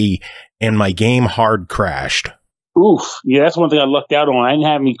free and my game hard crashed. Oof. Yeah, that's one thing I lucked out on. I didn't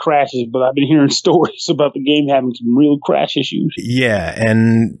have any crashes, but I've been hearing stories about the game having some real crash issues. Yeah,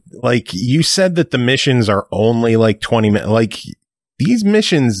 and you said that the missions are only 20 minutes. These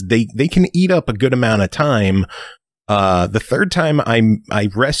missions, they can eat up a good amount of time. The third time I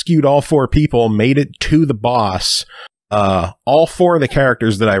rescued all 4 people, made it to the boss. All 4 of the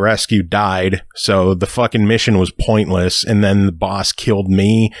characters that I rescued died, so the fucking mission was pointless, and then the boss killed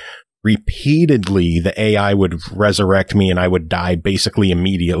me. Repeatedly, the AI would resurrect me and I would die basically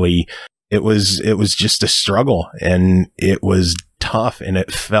immediately. It was just a struggle and it was tough and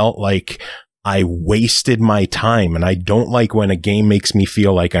it felt like I wasted my time, and I don't like when a game makes me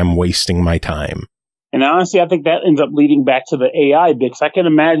feel like I'm wasting my time. And honestly, I think that ends up leading back to the AI bit. 'Cause I can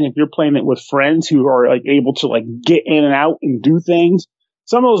imagine if you're playing it with friends who are able to get in and out and do things,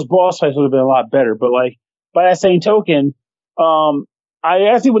 some of those boss fights would have been a lot better. But by that same token,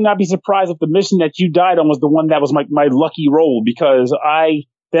 I actually would not be surprised if the mission that you died on was the one that was my lucky roll, because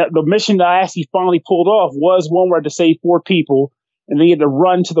the mission that I actually finally pulled off was one where I had to save 4 people, and then you had to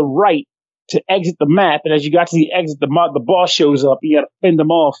run to the right to exit the map. And as you got to the exit, the boss shows up. You got to fend them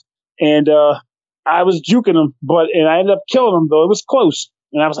off. And I was juking him, and I ended up killing him, though it was close.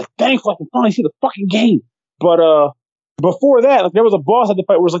 And I was like, thankful I can finally see the fucking game. But before that, like there was a boss at the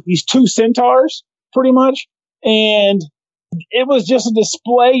fight where it was like these two centaurs, pretty much, and it was just a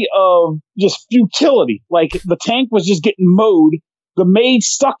display of just futility. Like the tank was just getting mowed, the mage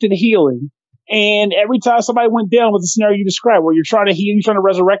stuck to the healing, and every time somebody went down with the scenario you described, where you're trying to heal, you're trying to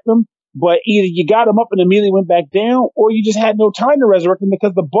resurrect them, but either you got them up and immediately went back down, or you just had no time to resurrect them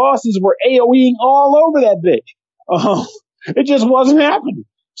because the bosses were AoEing all over that bitch. It just wasn't happening.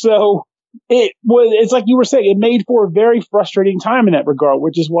 So it's like you were saying, it made for a very frustrating time in that regard,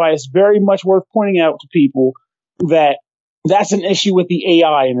 which is why it's very much worth pointing out to people that that's an issue with the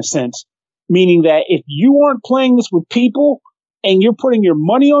AI in a sense, meaning that if you aren't playing this with people and you're putting your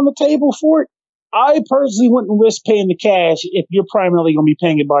money on the table for it, I personally wouldn't risk paying the cash if you're primarily going to be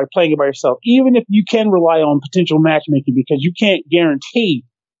playing it by yourself, even if you can rely on potential matchmaking, because you can't guarantee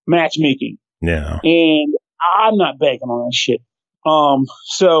matchmaking. Yeah. And I'm not banking on that shit.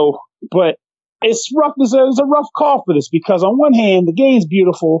 But it's rough. It's a rough call for this because on one hand, the game's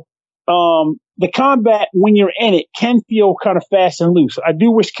beautiful. The combat when you're in it can feel kind of fast and loose. I do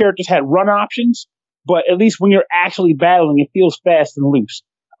wish characters had run options, but at least when you're actually battling, it feels fast and loose.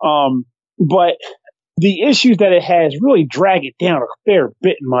 But the issues that it has really drag it down a fair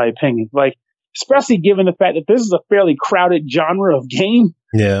bit, in my opinion. Like, especially given the fact that this is a fairly crowded genre of game.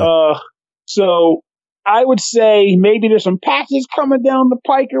 Yeah. So I would say maybe there's some patches coming down the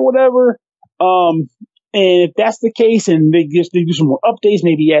pike or whatever. And if that's the case, and they do some more updates,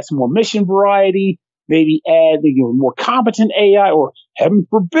 maybe add some more mission variety, maybe add more competent AI, or heaven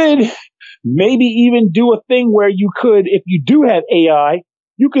forbid, maybe even do a thing where you could, if you do have AI,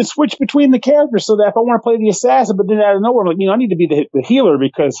 you can switch between the characters so that if I want to play the assassin, but then out of nowhere, I'm like, I need to be the healer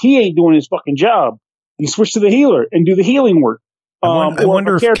because he ain't doing his fucking job. You switch to the healer and do the healing work. I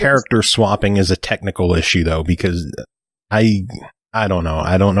wonder if character swapping is a technical issue though, because I don't know.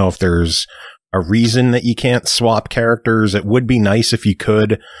 I don't know if there's a reason that you can't swap characters. It would be nice if you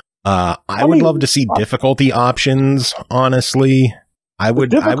could. I would love to see difficulty options, honestly. I would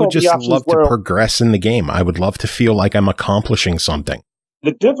just love to progress in the game. I would love to feel like I'm accomplishing something.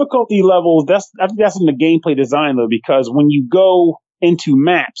 The difficulty levels, I think that's in the gameplay design though, because when you go into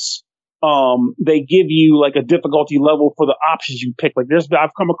maps, they give you like a difficulty level for the options you pick. Like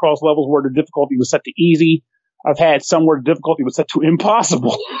I've come across levels where the difficulty was set to easy. I've had some where the difficulty was set to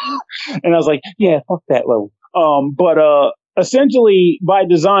impossible. And I was like, yeah, fuck that level. But essentially by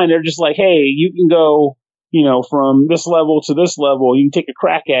design, they're just like, hey, you can go, from this level to this level, you can take a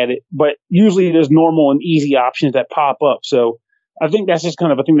crack at it. But usually there's normal and easy options that pop up. So I think that's just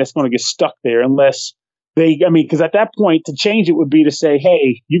kind of a thing that's going to get stuck there unless because at that point to change it would be to say,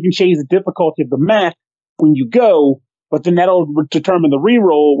 hey, you can change the difficulty of the map when you go, but then that'll determine the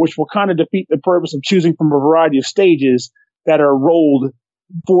reroll, which will kind of defeat the purpose of choosing from a variety of stages that are rolled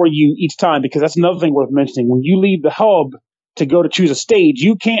for you each time. Because that's another thing worth mentioning. When you leave the hub to go to choose a stage,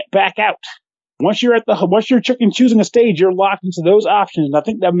 you can't back out. Once you're choosing a stage, you're locked into those options. And I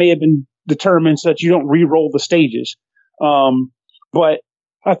think that may have been determined so that you don't re-roll the stages. But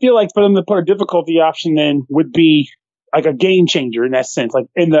I feel like for them to put a difficulty option in would be like a game changer in that sense, like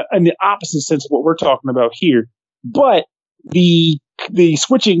in the opposite sense of what we're talking about here. But the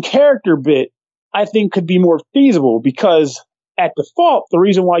switching character bit, I think, could be more feasible because at default, the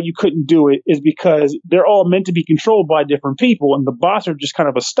reason why you couldn't do it is because they're all meant to be controlled by different people, and the bots are just kind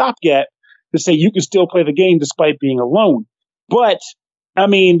of a stopgap to say you can still play the game despite being alone. But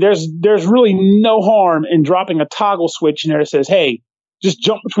there's really no harm in dropping a toggle switch in there that says, hey, just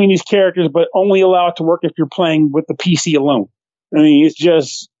jump between these characters, but only allow it to work if you're playing with the PC alone. It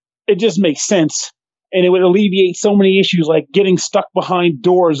just makes sense. And it would alleviate so many issues like getting stuck behind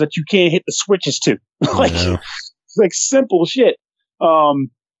doors that you can't hit the switches to. It's like simple shit. It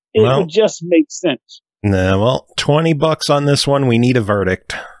would just make sense. Well, $20 on this one. We need a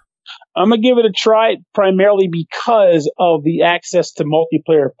verdict. I'm going to give it a try primarily because of the access to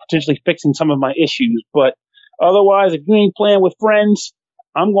multiplayer potentially fixing some of my issues. But otherwise, if you ain't playing with friends,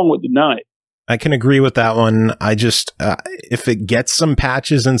 I'm going with deny it. I can agree with that one. I just, if it gets some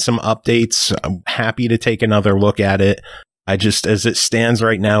patches and some updates, I'm happy to take another look at it. I just, as it stands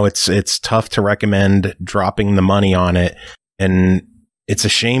right now, it's tough to recommend dropping the money on it. And it's a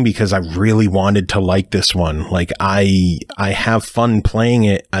shame because I really wanted to like this one. Like I have fun playing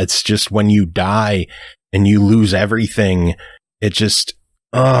it. It's just when you die and you lose everything, it just,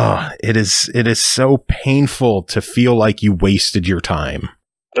 it is so painful to feel like you wasted your time.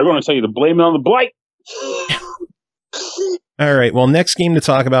 They're going to tell you to blame it on the blight. All right. Well, next game to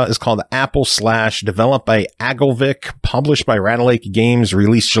talk about is called Apple Slash, developed by Ekkebus, published by Rattlelake Games,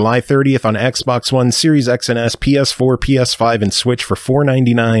 released July 30th on Xbox One, Series X and S, PS4, PS5, and Switch for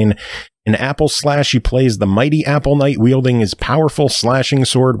 $4.99. In Apple Slash, you play as the mighty Apple Knight wielding his powerful slashing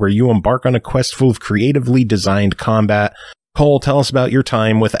sword where you embark on a quest full of creatively designed combat. Cole, tell us about your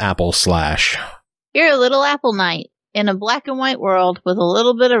time with Apple Slash. You're a little Apple Knight in a black and white world with a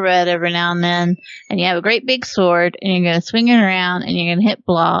little bit of red every now and then, and you have a great big sword, and you're going to swing it around, and you're going to hit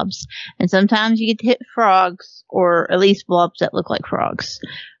blobs. And sometimes you get to hit frogs, or at least blobs that look like frogs.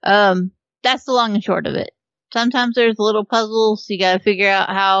 That's the long and short of it. Sometimes there's little puzzles. You got to figure out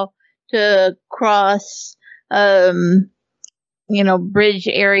how to cross, bridge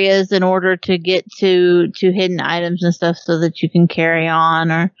areas in order to get to hidden items and stuff so that you can carry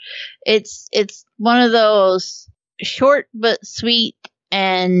on. Or it's one of those short but sweet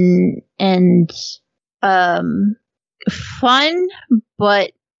and fun,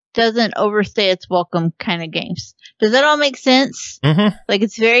 but doesn't overstay its welcome kind of games. Does that all make sense? Mm-hmm. Like,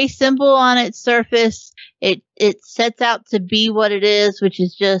 it's very simple on its surface. It sets out to be what it is, which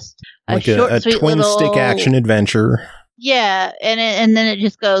is just like short, a sweet twin little stick action adventure. Yeah, and then it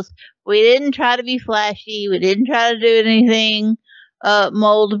just goes, we didn't try to be flashy, we didn't try to do anything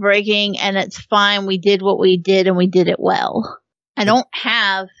mold breaking, and it's fine. We did what we did, and we did it well. I don't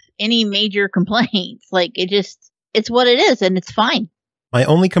have any major complaints. Like, it's what it is, and it's fine. My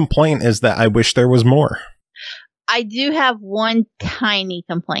only complaint is that I wish there was more. I do have one tiny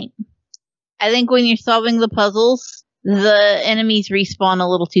complaint. I think when you're solving the puzzles, the enemies respawn a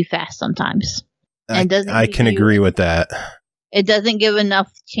little too fast sometimes. I can agree with that. It doesn't give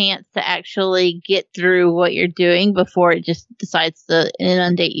enough chance to actually get through what you're doing before it just decides to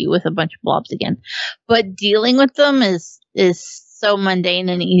inundate you with a bunch of blobs again. But dealing with them is so mundane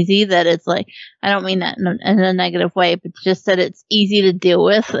and easy that it's like, I don't mean that in a negative way, but just that it's easy to deal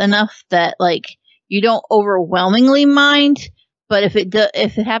with enough that, like, you don't overwhelmingly mind. But if it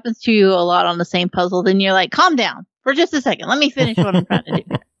happens to you a lot on the same puzzle, then you're like, calm down for just a second. Let me finish what I'm trying to do.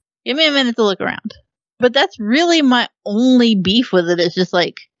 Give me a minute to look around. But that's really my only beef with it. Is just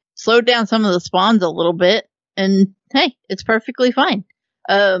like, slow down some of the spawns a little bit, and hey, it's perfectly fine.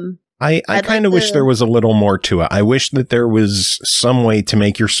 I kind of wish there was a little more to it. I wish that there was some way to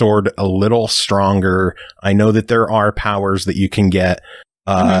make your sword a little stronger. I know that there are powers that you can get.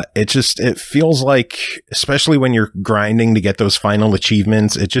 It feels like, especially when you're grinding to get those final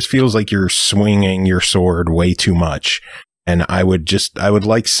achievements, it just feels like you're swinging your sword way too much. And I would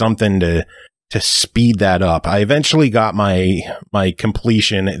like something to speed that up. I eventually got my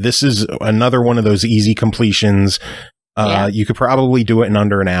completion. This is another one of those easy completions. You could probably do it in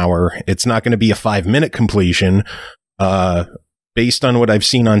under an hour. It's not going to be a 5-minute completion. Based on what I've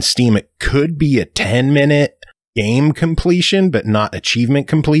seen on Steam, it could be a 10-minute game completion, but not achievement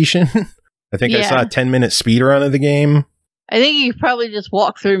completion. I think I saw a 10-minute speedrun of the game. I think you could probably just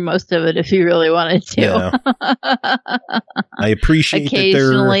walk through most of it if you really wanted to. Yeah. I appreciate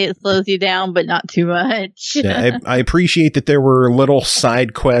occasionally it slows you down, but not too much. Yeah, I appreciate that there were little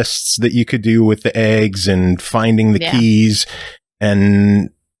side quests that you could do with the eggs and finding the keys,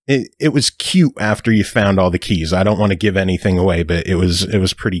 and it was cute after you found all the keys. I don't want to give anything away, but it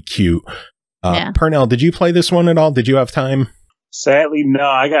was pretty cute. Pernell, did you play this one at all? Did you have time? Sadly, no.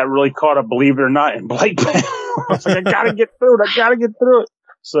 I got really caught up, believe it or not, in Blight Battle. I was like, I gotta get through it.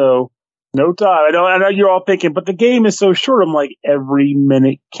 So, no time. I know you're all thinking, but the game is so short. I'm like, every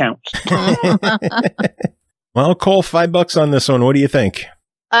minute counts. Well, Cole, $5 on this one. What do you think?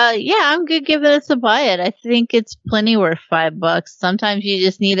 I'm good giving us a buy it. I think it's plenty worth $5. Sometimes you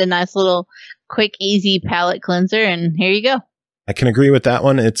just need a nice little quick, easy palate cleanser, and here you go. I can agree with that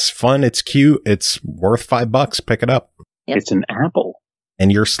one. It's fun. It's cute. It's worth $5. Pick it up. Yep. It's an apple.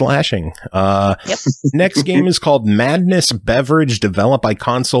 And you're slashing. Yep. Next game is called Madness Beverage, developed by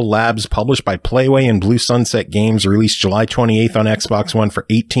Console Labs, published by Playway and Blue Sunset Games, released July 28th on Xbox One for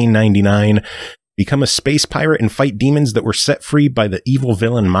 $18.99. Become a space pirate and fight demons that were set free by the evil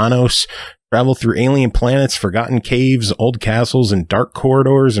villain Manos. Travel through alien planets, forgotten caves, old castles, and dark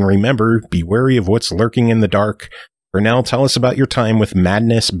corridors. And remember, be wary of what's lurking in the dark. Pernell, tell us about your time with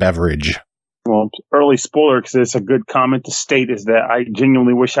Madness Beverage. Well, early spoiler, because it's a good comment to state, is that I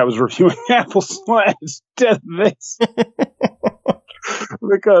genuinely wish I was reviewing Apple Slash instead of this.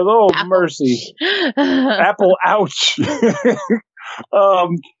 Because, oh, Apple. Mercy. Apple, ouch.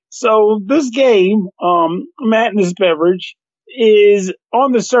 So this game, Madness Beverage, is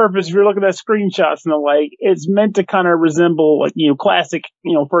on the surface, if you're looking at screenshots and the like, it's meant to kind of resemble, like, classic,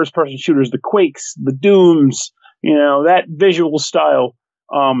 first-person shooters, the Quakes, the Dooms, that visual style.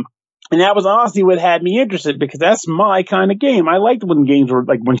 And that was honestly what had me interested, because that's my kind of game. I liked when games were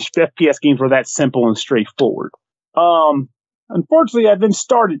when FPS games were that simple and straightforward. Unfortunately, I then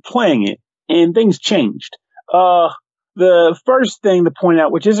started playing it, and things changed. the first thing to point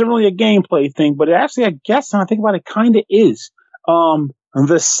out, which isn't really a gameplay thing, but actually, I guess when I think about it, kind of is,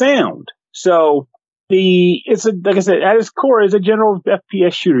 the sound. So like I said, at its core, is a general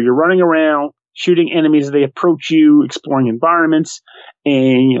FPS shooter. You're running around, shooting enemies as they approach you, exploring environments,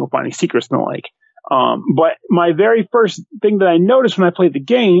 and, finding secrets and the like. But my very first thing that I noticed when I played the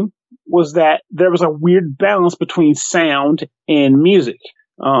game was that there was a weird balance between sound and music.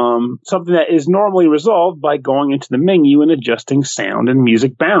 Something that is normally resolved by going into the menu and adjusting sound and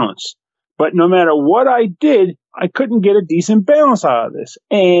music balance. But no matter what I did, I couldn't get a decent balance out of this.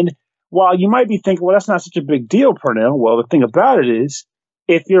 And while you might be thinking, well, that's not such a big deal, Pernell, well, the thing about it is,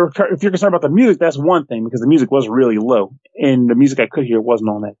 if you're concerned about the music, that's one thing, because the music was really low, and the music I could hear wasn't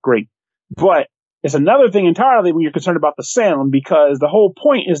all that great. But it's another thing entirely when you're concerned about the sound, because the whole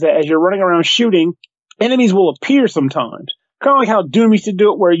point is that as you're running around shooting, enemies will appear sometimes. Kind of like how Doom used to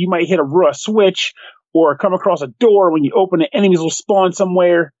do it, where you might hit a switch or come across a door. When you open it, enemies will spawn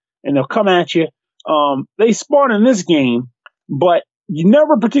somewhere, and they'll come at you. They spawn in this game, but you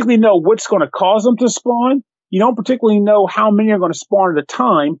never particularly know what's going to cause them to spawn. You don't particularly know how many are going to spawn at a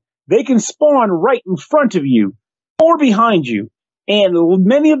time. They can spawn right in front of you or behind you. And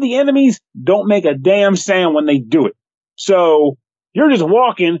many of the enemies don't make a damn sound when they do it. So you're just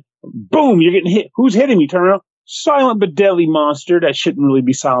walking, boom, you're getting hit. Who's hitting me? Turn around. Silent but deadly monster that shouldn't really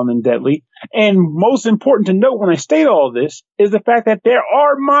be silent and deadly. And most important to note when I state all this is the fact that there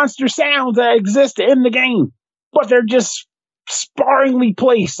are monster sounds that exist in the game, but they're just sparingly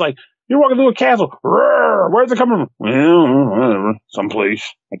placed. Like, you're walking through a castle. Where's it coming from? Well, whatever. Someplace,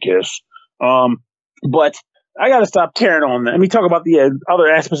 I guess. But I got to stop tearing on that. Let me talk about the other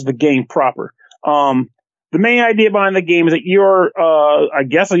aspects of the game proper. The main idea behind the game is that you're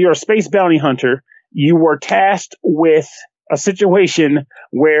a space bounty hunter. You were tasked with a situation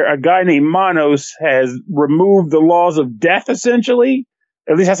where a guy named Manos has removed the laws of death, essentially.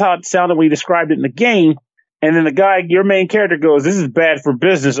 At least that's how it sounded when he described it in the game. And then the guy, your main character, goes, "This is bad for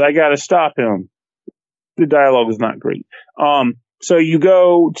business. I got to stop him." The dialogue is not great. So you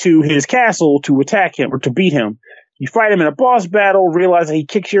go to his castle to attack him or to beat him. You fight him in a boss battle, realize that he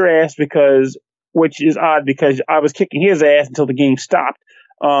kicks your ass which is odd because I was kicking his ass until the game stopped.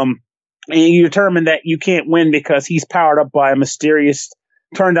 And you determine that you can't win because he's powered up by a mysterious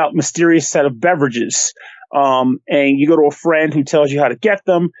set of beverages. And you go to a friend who tells you how to get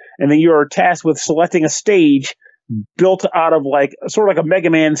them, and then you're tasked with selecting a stage built out of sort of like a Mega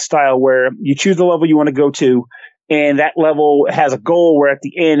Man style, where you choose the level you want to go to, and that level has a goal where at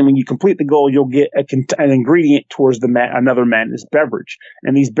the end, when you complete the goal, you'll get an ingredient towards another madness beverage.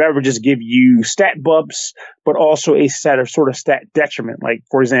 And these beverages give you stat buffs, but also a set of sort of stat detriment. Like,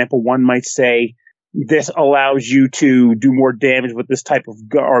 for example, one might say this allows you to do more damage with this type of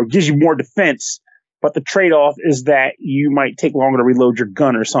gun, or gives you more defense, but the trade-off is that you might take longer to reload your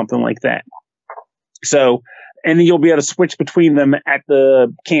gun or something like that. So, and then you'll be able to switch between them at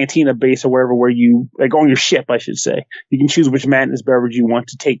the cantina base or wherever, on your ship, I should say. You can choose which madness beverage you want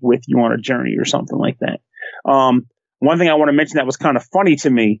to take with you on a journey or something like that. One thing I want to mention that was kind of funny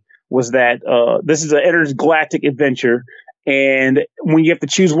to me was that this is an intergalactic adventure, and when you have to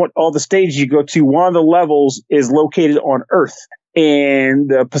choose all the stages you go to, one of the levels is located on Earth in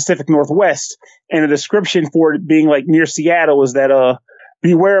the Pacific Northwest, and the description for it being near Seattle is that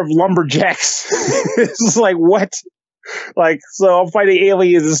beware of lumberjacks. It's like, what? So I'm fighting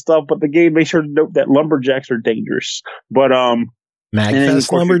aliens and stuff, but the game makes sure to note that lumberjacks are dangerous. But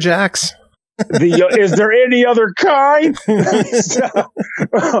Magfest lumberjacks? Is there any other kind?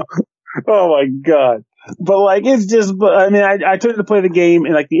 Oh my god. But it's just, I took it to play the game,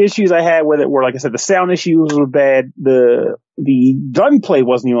 and the issues I had with it were, like I said, the sound issues were bad. The gunplay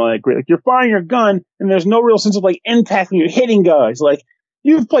wasn't even that great. You're firing your gun, and there's no real sense of impact when you're hitting guys.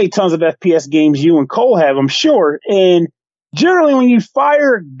 You've played tons of FPS games, you and Cole have, I'm sure, and generally when you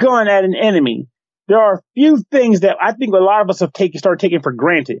fire a gun at an enemy, there are a few things that I think a lot of us have started taking for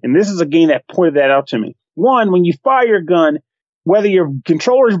granted, and this is a game that pointed that out to me. One, when you fire your gun, whether your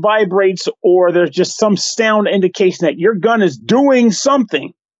controller vibrates or there's just some sound indication that your gun is doing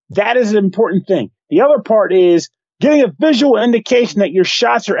something, that is an important thing. The other part is getting a visual indication that your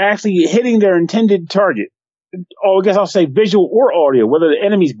shots are actually hitting their intended target. I guess I'll say visual or audio, whether the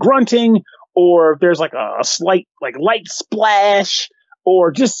enemy's grunting or if there's a slight light splash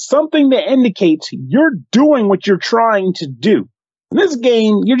or just something that indicates you're doing what you're trying to do. In this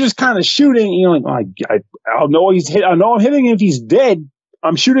game, you're just kind of shooting, and you're like, I'll know he's hit. I know I'm hitting him if he's dead.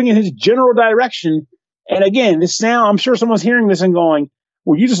 I'm shooting in his general direction. And again, this sound, I'm sure someone's hearing this and going,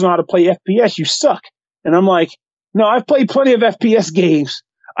 "Well, you just know how to play FPS. You suck." And I'm like, no, I've played plenty of FPS games.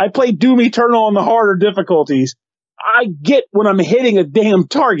 I played Doom Eternal on the harder difficulties. I get when I'm hitting a damn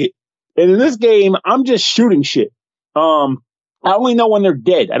target. And in this game, I'm just shooting shit. I only know when they're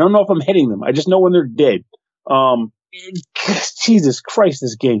dead. I don't know if I'm hitting them. I just know when they're dead. Jesus Christ,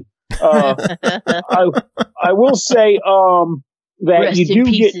 this game. I will say that Rest you do in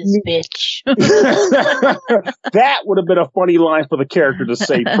pieces, bitch. That would have been a funny line for the character to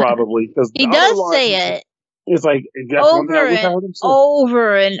say, probably, because He does say it. It's like that's one thing I wish I heard him say.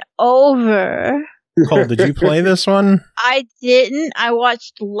 Over and over. Cole, did you play this one? I didn't. I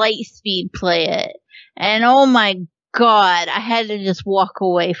watched Lightspeed play it, and oh my God, I had to just walk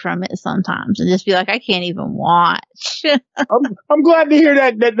away from it sometimes and just be like, I can't even watch. I'm glad to hear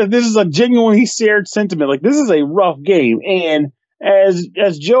that this is a genuinely shared sentiment. Like, this is a rough game, and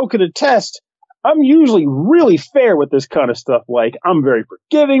as Joe could attest, I'm usually really fair with this kind of stuff. Like, I'm very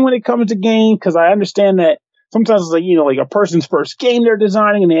forgiving when it comes to game, because I understand that sometimes it's like, you know, like a person's first game they're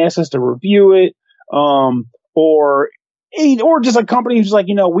designing and they ask us to review it, or just a company who's like,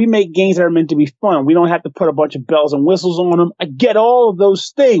 you know, we make games that are meant to be fun. We don't have to put a bunch of bells and whistles on them. I get all of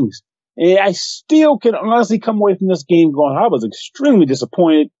those things. And I still can honestly come away from this game going, I was extremely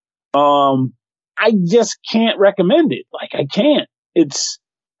disappointed. I just can't recommend it. Like, I can't.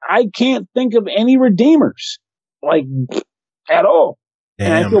 I can't think of any redeemers, like, at all.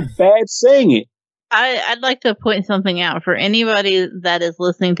 Damn. And I feel bad saying it. I'd like to point something out for anybody that is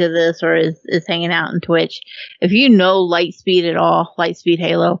listening to this or is hanging out on Twitch. If you know Lightspeed at all, Lightspeed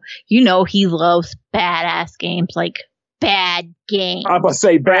Halo, you know he loves badass games, like bad games. I'm about to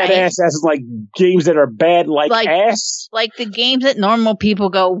say badass as in like games that are bad like ass. Like the games that normal people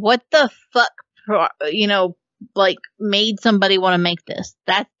go, what the fuck, you know, like made somebody want to make this.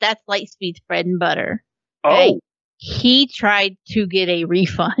 That's Lightspeed's bread and butter. Okay? Oh. He tried to get a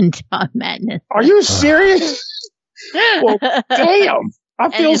refund on Madness. Are you serious? Well, damn. I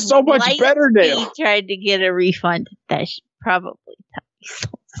feel so much better now. He tried to get a refund. That should probably tell me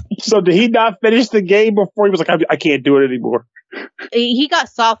something. So did he not finish the game before he was like, I can't do it anymore? He got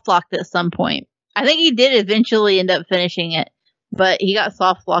soft locked at some point. I think he did eventually end up finishing it, but he got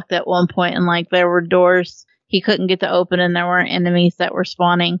soft locked at one point, and like there were doors he couldn't get to open, and there weren't enemies that were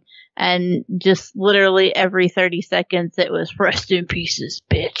spawning. And just literally every 30 seconds, it was rest in pieces,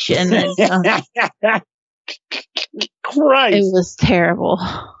 bitch. And then, Christ. It was terrible.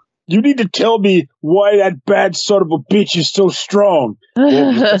 You need to tell me why that bad son of a bitch is so strong.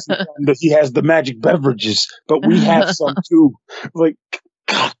 Well, because he has the magic beverages, but we have some too. Like,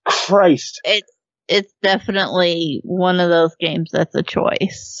 God, Christ. It's definitely one of those games that's a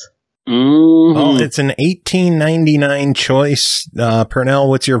choice. Mm-hmm. Oh, it's an $18.99 choice. Pernell,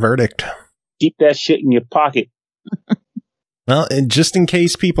 what's your verdict? Keep that shit in your pocket. Well, just in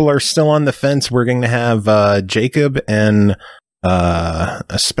case people are still on the fence, we're going to have Jacob and a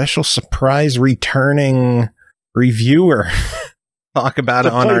special surprise returning reviewer talk about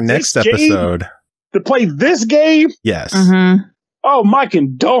it on our next episode. To play this game? Yes. Mm-hmm. Oh, my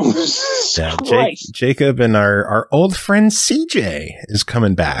condolences. Yeah, Jacob and our old friend CJ is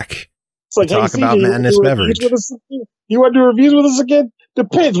coming back. It's like, to talk hey, about CJ, Madness Beverage. You want to do reviews with us again?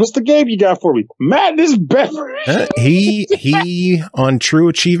 Depends. What's the game you got for me? Madness Beverage. He on True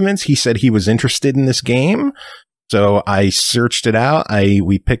Achievements, he said he was interested in this game. So I searched it out.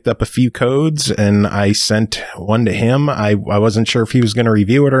 We picked up a few codes and I sent one to him. I wasn't sure if he was going to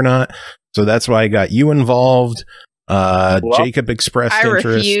review it or not. So that's why I got you involved. Jacob expressed interest.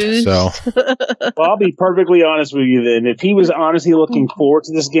 Refused. So well, I'll be perfectly honest with you then. If he was honestly looking forward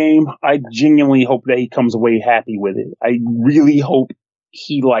to this game, I genuinely hope that he comes away happy with it. I really hope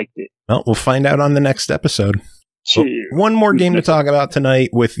he liked it. Well, we'll find out on the next episode. One more game to talk about tonight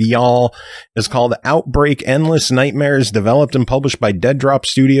with y'all is called Outbreak Endless Nightmares, developed and published by Dead Drop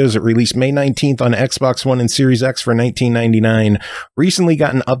Studios. It released May 19th on Xbox One and Series X for $19.99. Recently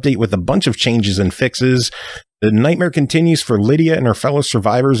got an update with a bunch of changes and fixes. The nightmare continues for Lydia and her fellow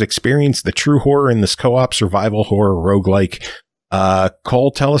survivors experience the true horror in this co-op survival horror roguelike. Cole,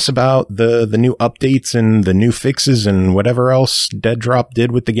 tell us about the new updates and the new fixes and whatever else Dead Drop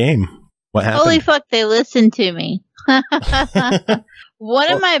did with the game. What happened? Holy fuck, they listened to me.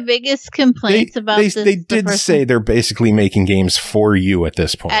 One of my biggest complaints about this... They did say they're basically making games for you at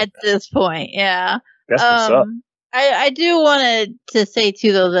this point. At this point, yeah. That's what's up. I do want to say,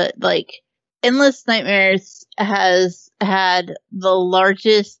 too, though, that, like, Endless Nightmares has had the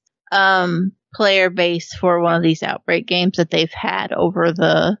largest player base for one of these Outbreak games that they've had over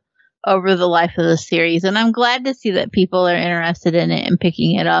the life of the series. And I'm glad to see that people are interested in it and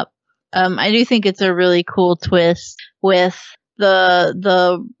picking it up. I do think it's a really cool twist with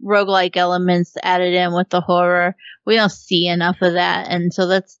the roguelike elements added in with the horror. We don't see enough of that, and so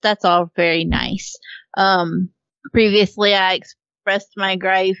that's all very nice. previously I expressed my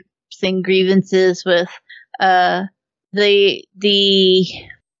gripes and grievances with the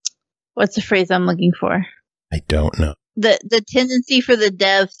what's the phrase I'm looking for? I don't know. The tendency for the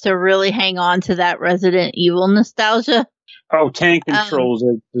devs to really hang on to that Resident Evil nostalgia. Oh, tank controls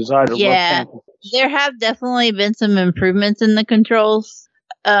are designed to work. Yeah, there have definitely been some improvements in the controls,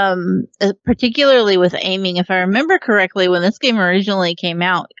 particularly with aiming. If I remember correctly, when this game originally came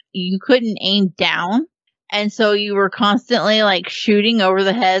out, you couldn't aim down, and so you were constantly like shooting over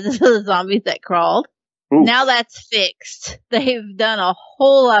the heads of the zombies that crawled. Ooh. Now that's fixed. They've done a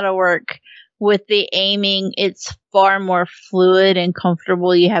whole lot of work with the aiming. It's far more fluid and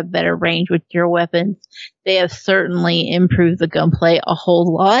comfortable. You have better range with your weapons. They have certainly improved the gunplay a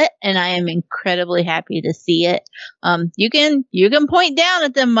whole lot, and I am incredibly happy to see it. You can point down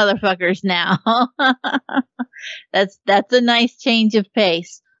at them motherfuckers now. That's a nice change of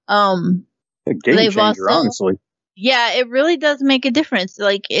pace. A game changer, honestly. Yeah, it really does make a difference.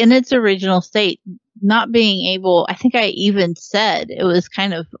 Like in its original state, not being able, I think I even said it was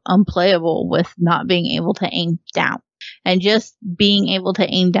kind of unplayable with not being able to aim down. And just being able to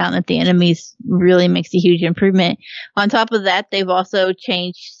aim down at the enemies really makes a huge improvement. On top of that, they've also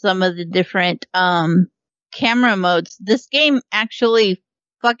changed some of the different camera modes. This game actually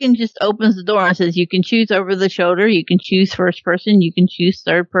fucking just opens the door and says you can choose over the shoulder, you can choose first person, you can choose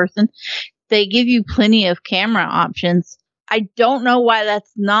third person. They give you plenty of camera options. I don't know why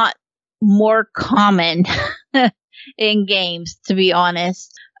that's not more common in games, to be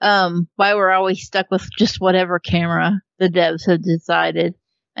honest. Why we're always stuck with just whatever camera the devs have decided,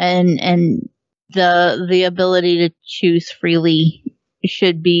 and the ability to choose freely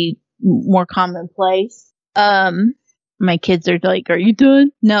should be more commonplace. My kids are like, "Are you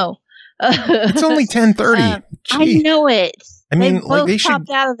done?" No. It's only 10:30. I know it. I mean, they popped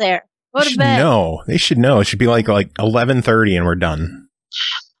out of there. Go to bed. No, they should know. It should be like 11:30 and we're done.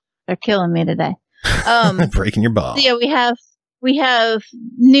 They're killing me today. Breaking your ball. So yeah, we have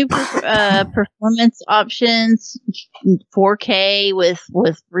new performance options, 4K with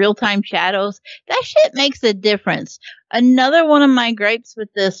real-time shadows. That shit makes a difference. Another one of my gripes with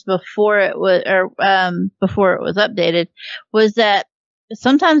this before it was updated was that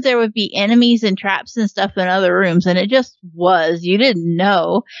sometimes there would be enemies and traps and stuff in other rooms, and it just was. You didn't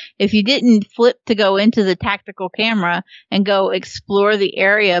know. If you didn't flip to go into the tactical camera and go explore the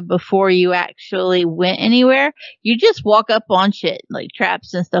area before you actually went anywhere, you just walk up on shit, like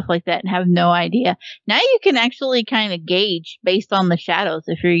traps and stuff like that, and have no idea. Now you can actually kind of gauge based on the shadows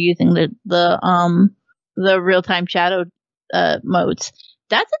if you're using the real-time shadow modes.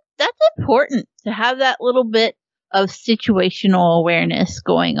 That's important to have that little bit of situational awareness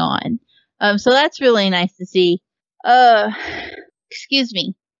going on. So that's really nice to see. Excuse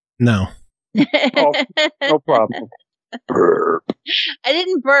me. No. Oh, no problem. Burp. I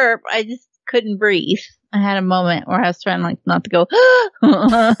didn't burp. I just couldn't breathe. I had a moment where I was trying not to go.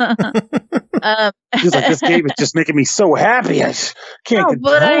 He's like, this game is just making me so happy. I can't. No,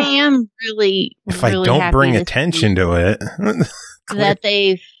 but I am really. If really I don't happy bring to attention to it, that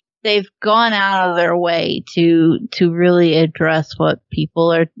they've gone out of their way to really address what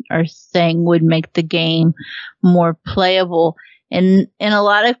people are saying would make the game more playable. And in a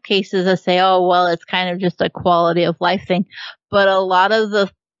lot of cases, I say, oh, well, it's kind of just a quality of life thing. But a lot of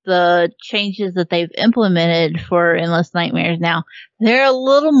the changes that they've implemented for Endless Nightmares now, they're a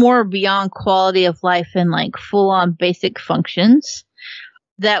little more beyond quality of life and like full on basic functions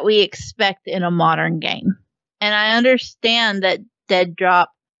that we expect in a modern game. And I understand that Dead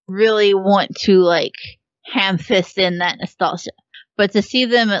Drop really want to like ham fist in that nostalgia, but to see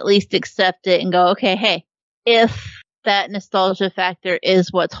them at least accept it and go, okay, hey, if that nostalgia factor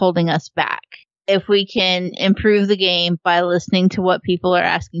is what's holding us back, if we can improve the game by listening to what people are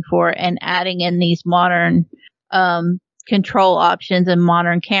asking for and adding in these modern control options and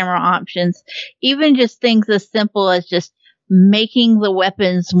modern camera options, even just things as simple as just making the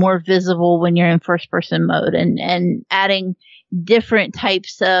weapons more visible when you're in first person mode and adding different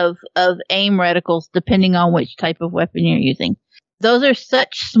types of aim reticles depending on which type of weapon you're using. Those are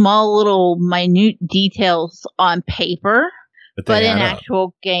such small little minute details on paper, but in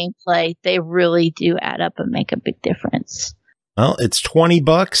actual gameplay, they really do add up and make a big difference. Well, it's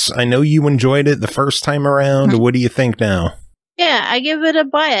 $20. I know you enjoyed it the first time around. What do you think now? Yeah, I give it a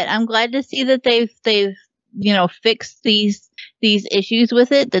buy it. I'm glad to see that they've fixed these issues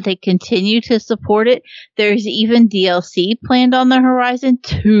with it, that they continue to support it. There's even DLC planned on the horizon,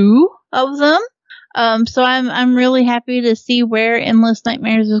 2 of them. So I'm really happy to see where Endless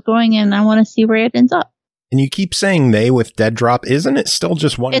Nightmares is going, and I want to see where it ends up. And you keep saying they with Dead Drop. Isn't it still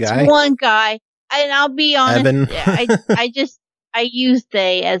just one guy? It's one guy. and I'll be honest, Evan. I use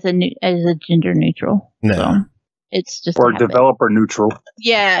they as a gender neutral. No. So it's just Or a habit. developer neutral.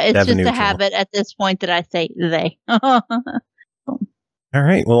 Yeah, it's Dev just neutral. a habit at this point that I say they. All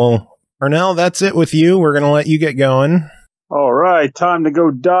right. Well, Pernell, that's it with you. We're going to let you get going. All right, time to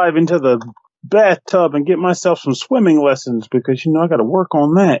go dive into the bathtub and get myself some swimming lessons because, I got to work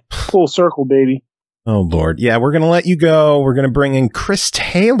on that. Full circle, baby. Oh, Lord. Yeah, we're going to let you go. We're going to bring in Chris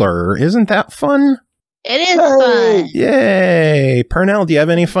Taylor. Isn't that fun? It is fun. Yay. Pernell, do you have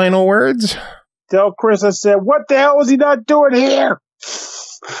any final words? Tell Chris I said, what the hell was he not doing here?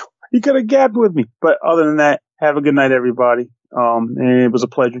 He could have gabbed with me. But other than that, have a good night, everybody. And it was a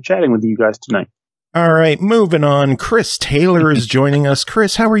pleasure chatting with you guys tonight. All right, moving on. Chris Taylor is joining us.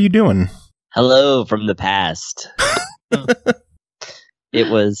 Chris, how are you doing? Hello from the past. It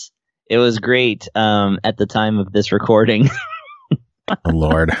was great at the time of this recording. Oh,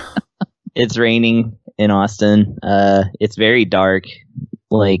 Lord. It's raining in Austin. It's very dark,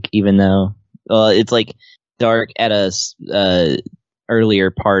 even though it's dark at a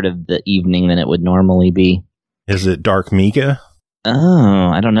earlier part of the evening than it would normally be. Is it Dark Mika? Oh,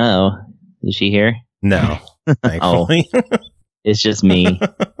 I don't know. Is she here? No, thankfully. It's just me.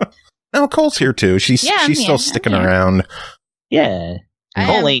 No, Cole's here too. She's still sticking around. Yeah.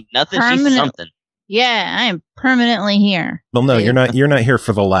 Cole ain't nothing. She's something. Yeah, I am permanently here. Well, no, you're not. You're not here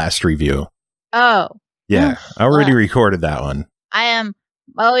for the last review. Oh. Yeah, I already recorded that one. I am.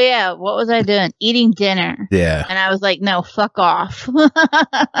 Oh yeah, what was I doing? Eating dinner. Yeah. And I was like, no, fuck off.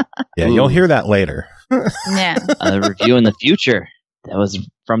 Yeah, you'll hear that later. Yeah. A review in the future. That was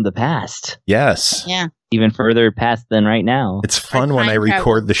from the past. Yes. Yeah. Even further past than right now. It's fun when I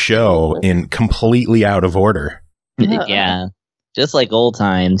record the show in completely out of order. Yeah. Just like old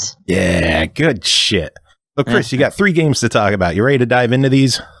times. Yeah, good shit. So, Chris, you got 3 games to talk about. You ready to dive into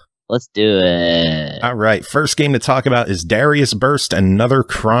these? Let's do it. All right. First game to talk about is Darius Burst, Another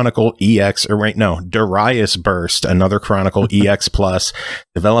Chronicle EX. Darius Burst, Another Chronicle EX Plus.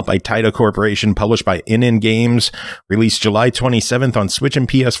 Developed by Taito Corporation, published by In Games. Released July 27th on Switch and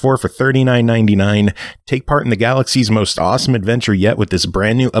PS4 for $39.99. Take part in the galaxy's most awesome adventure yet with this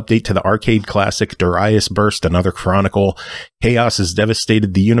brand new update to the arcade classic Darius Burst, Another Chronicle. Chaos has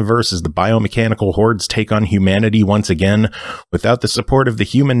devastated the universe as the biomechanical hordes take on humanity once again. Without the support of the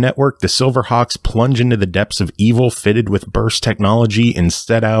human network, the Silverhawks plunge into the depths of evil fitted with burst technology and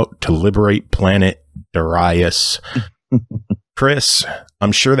set out to liberate planet Darius. Chris,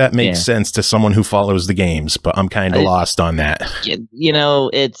 I'm sure that makes sense to someone who follows the games, but I'm kind of lost on that.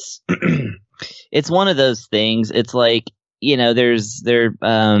 It's it's one of those things. It's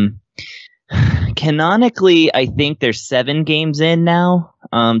canonically, I think there's 7 games in now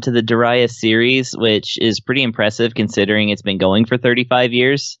to the Darius series, which is pretty impressive considering it's been going for 35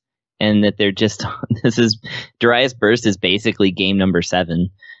 years. And that they're just Darius Burst is basically game number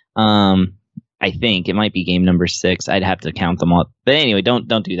 7. I think it might be game number 6. I'd have to count them up. But anyway, don't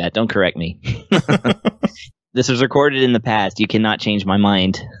do that. Don't correct me. This was recorded in the past. You cannot change my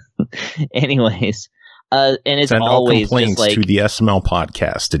mind. Anyways, and it's Send always all complaints just to the SML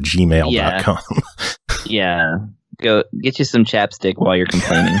podcast at gmail.com. Yeah. Go get you some chapstick while you're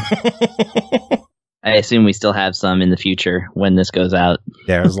complaining. I assume we still have some in the future when this goes out.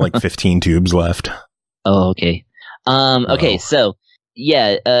 Yeah, there's 15 tubes left. Oh, okay. Okay, so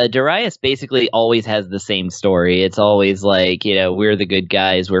Darius basically always has the same story. It's always we're the good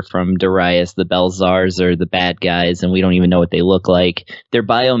guys. We're from Darius. The Belzars are the bad guys, and we don't even know what they look like. They're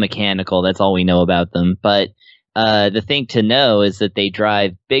biomechanical. That's all we know about them. But the thing to know is that they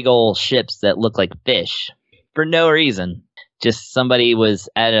drive big old ships that look like fish for no reason. Just somebody was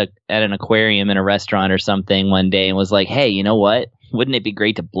at an aquarium in a restaurant or something one day and was like, hey, you know what? Wouldn't it be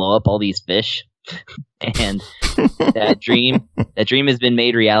great to blow up all these fish? And that dream has been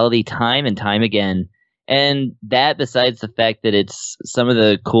made reality time and time again. And that, besides the fact that it's some of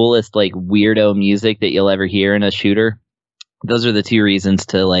the coolest weirdo music that you'll ever hear in a shooter, those are the 2 reasons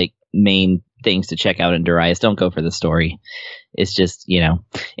to main things to check out in Darius. Don't go for the story. It's just,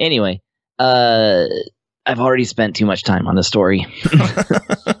 Anyway, I've already spent too much time on the story.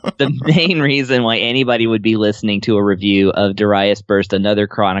 The main reason why anybody would be listening to a review of Darius Burst, Another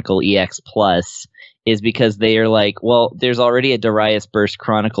Chronicle EX Plus, is because they are well, there's already a Darius Burst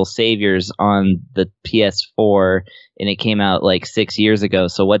Chronicle Saviors on the PS4, and it came out 6 years ago,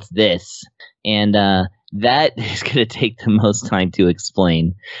 so what's this? And that is going to take the most time to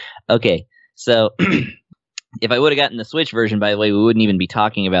explain. Okay, so if I would have gotten the Switch version, by the way, we wouldn't even be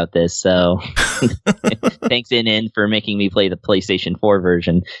talking about this, so thanks NN for making me play the PlayStation 4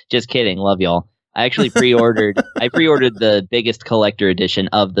 version. Just kidding, love y'all. I actually pre-ordered. I pre-ordered the biggest collector edition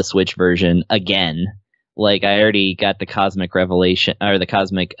of the Switch version again. Like I already got the Cosmic Revelation or the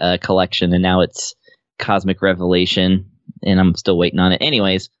Cosmic Collection, and now it's Cosmic Revelation, and I'm still waiting on it.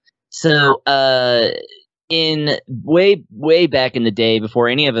 Anyways, so in way back in the day, before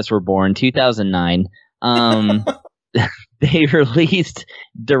any of us were born, 2009, they released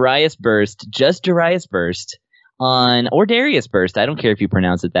Darius Burst, just Darius Burst. Or Darius Burst. I don't care if you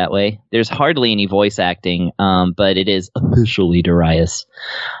pronounce it that way. There's hardly any voice acting, but it is officially Darius.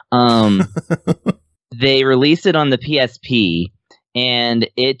 They released it on the PSP, and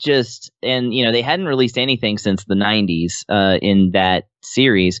they hadn't released anything since the 90s in that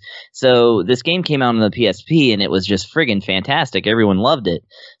series. So this game came out on the PSP, and it was just friggin' fantastic. Everyone loved it.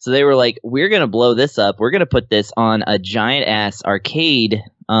 So they were like, we're going to blow this up. We're going to put this on a giant-ass arcade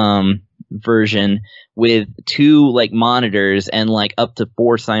version with 2 like monitors and like up to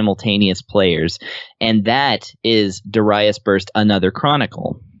 4 simultaneous players, and that is Darius Burst: Another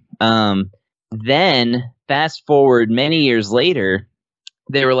Chronicle. Then fast forward many years later,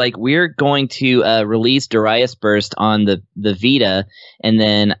 they were like, we're going to release Darius Burst on the Vita, and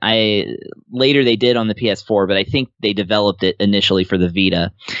then later they did on the PS4, but I think they developed it initially for the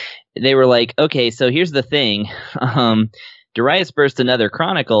Vita. They were like, okay, so here's the thing. Darius Burst: Another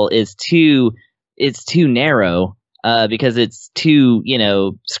Chronicle is too narrow because it's 2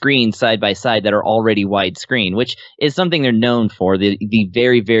 screens side by side that are already widescreen, which is something they're known for. The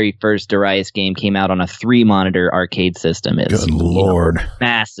very, very first Darius game came out on a 3-monitor arcade system. It's good lord,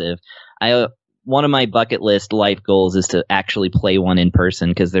 massive. One of my bucket list life goals is to actually play one in person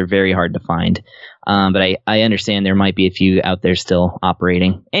because they're very hard to find. But I understand there might be a few out there still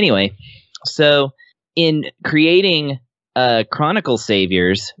operating. Anyway, so in creating Chronicle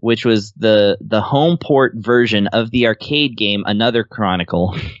Saviors, which was the home port version of the arcade game Another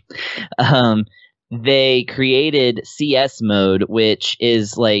Chronicle, they created CS mode, which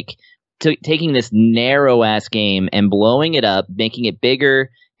is like taking this narrow ass game and blowing it up, making it bigger,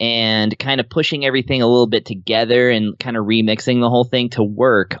 and kind of pushing everything a little bit together and kind of remixing the whole thing to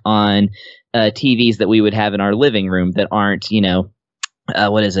work on TVs that we would have in our living room that aren't,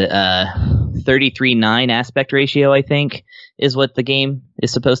 33:9 aspect ratio, I think, is what the game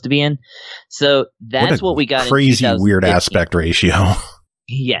is supposed to be in. So that's what we got. Crazy weird aspect ratio.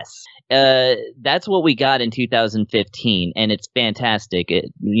 Yes. That's what we got in 2015, and it's fantastic.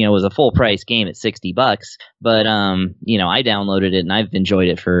 It was a full price game at $60, but I downloaded it and I've enjoyed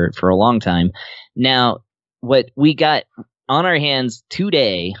it for a long time. Now, what we got on our hands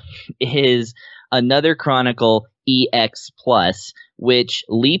today is Another Chronicle EX Plus, which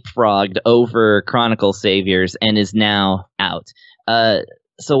leapfrogged over Chronicle Saviors and is now out.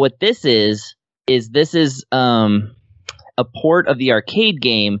 So what this is a port of the arcade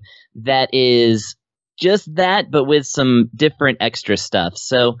game that is just that, but with some different extra stuff.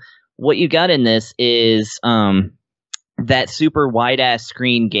 So what you got in this is that super wide-ass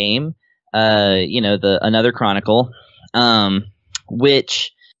screen game, the Another Chronicle,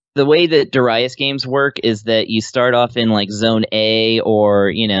 which... The way that Darius games work is that you start off in like zone A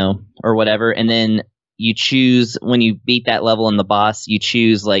or whatever, and then you choose when you beat that level in the boss, you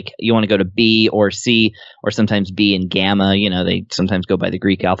choose like you want to go to B or C or sometimes B and Gamma. They sometimes go by the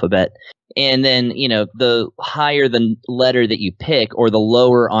Greek alphabet. And then, the higher the letter that you pick or the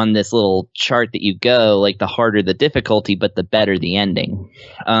lower on this little chart that you go, like the harder the difficulty, but the better the ending.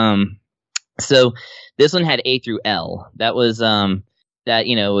 So this one had A through L. That was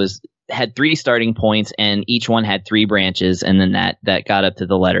had 3 starting points, and each one had 3 branches, and then that got up to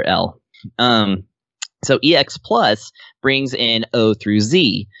the letter L. So EX Plus brings in O through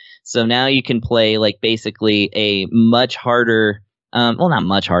Z. So now you can play like basically a much harder, not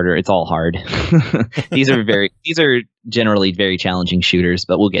much harder, it's all hard. These are generally very challenging shooters,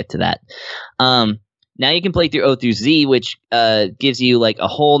 but we'll get to that. Now you can play through O through Z, which gives you like a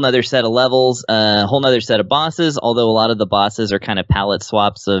whole nother set of levels, a whole nother set of bosses, although a lot of the bosses are kind of palette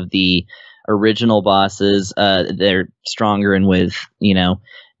swaps of the original bosses. They're stronger and with,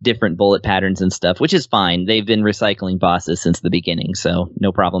 different bullet patterns and stuff, which is fine. They've been recycling bosses since the beginning, so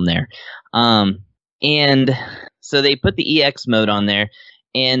no problem there. And so they put the EX mode on there,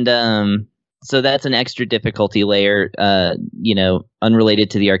 and so that's an extra difficulty layer,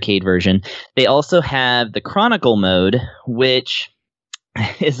 unrelated to the arcade version. They also have the Chronicle mode, which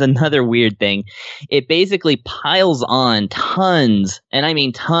is another weird thing. It basically piles on tons, and I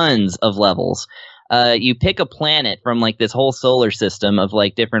mean tons of levels. You pick a planet from like this whole solar system of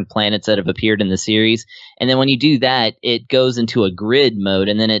like different planets that have appeared in the series. And then when you do that, it goes into a grid mode,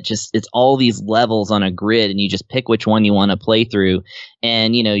 and then it's all these levels on a grid, and you just pick which one you want to play through.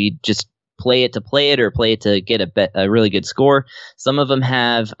 And, you just play it to play it or play it to get a really good score. Some of them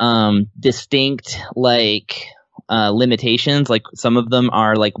have distinct like limitations. Like some of them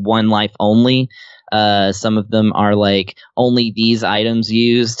are like 1 life only. Some of them are like only these items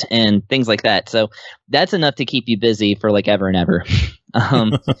used and things like that. So that's enough to keep you busy for like ever and ever.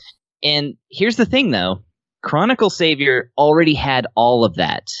 And here's the thing though, Chronicle Savior already had all of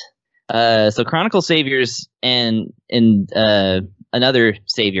that. So Chronicle Saviors and another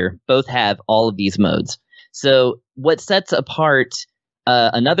Savior both have all of these modes. So what sets apart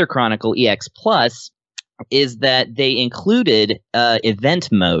another Chronicle EX Plus is that they included event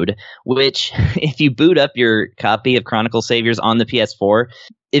mode, which if you boot up your copy of Chronicle Saviors on the PS4,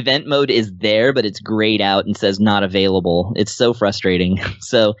 event mode is there, but it's grayed out and says not available. It's so frustrating.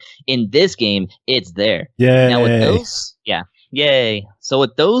 So in this game, it's there. Yay. Now with those, yay. So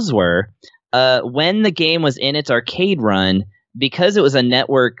what those were, when the game was in its arcade run, because it was a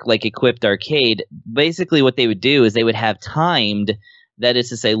network like equipped arcade, basically what they would do is they would have timed, that is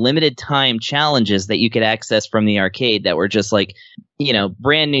to say, limited time challenges that you could access from the arcade that were just like,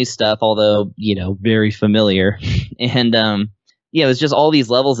 brand new stuff, although, very familiar. And, it was just all these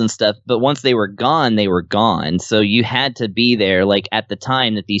levels and stuff. But once they were gone, they were gone. So you had to be there like at the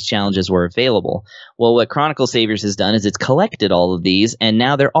time that these challenges were available. Well, what Chronicle Saviors has done is it's collected all of these and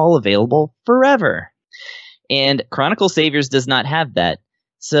now they're all available forever. And Chronicle Saviors does not have that.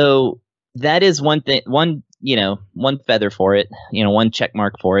 So that is one thing, one feather for it, one check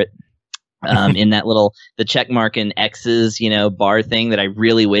mark for it. In that the check mark and X's, bar thing that I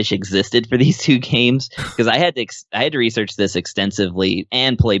really wish existed for these two games, because I had to research this extensively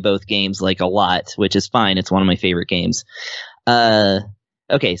and play both games like a lot, which is fine. It's one of my favorite games.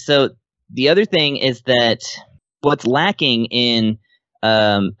 Okay, so the other thing is that what's lacking in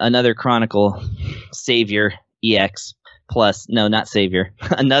another Chronicle Savior EX Plus, no, not Savior,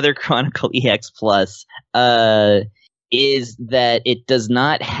 another Chronicle EX Plus, is that it does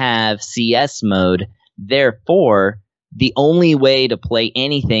not have CS mode. Therefore, the only way to play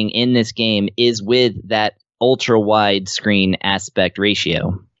anything in this game is with that ultra wide screen aspect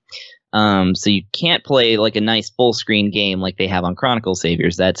ratio. So you can't play like a nice full screen game like they have on Chronicle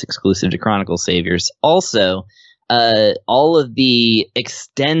Saviors. That's exclusive to Chronicle Saviors. Also, all of the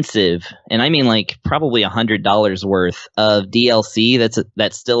extensive, and I mean like probably $100 worth of DLC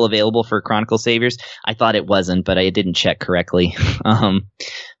that's still available for Chronicle Saviors. I thought it wasn't, but I didn't check correctly.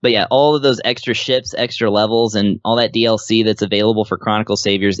 But yeah, all of those extra ships, extra levels, and all that DLC that's available for Chronicle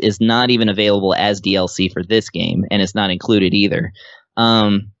Saviors is not even available as DLC for this game, and it's not included either.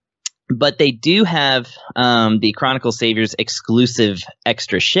 But they do have the Chronicle Saviors exclusive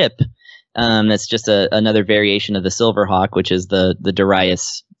extra ship. That's just another variation of the Silverhawk, which is the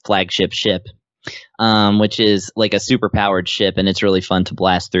Darius flagship ship, which is like a super powered ship, and it's really fun to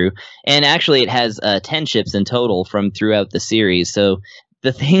blast through. And actually, it has 10 ships in total from throughout the series. So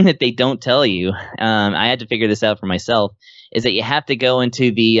the thing that they don't tell you, I had to figure this out for myself, is that you have to go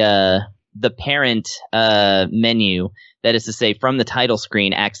into the parent menu. That is to say, from the title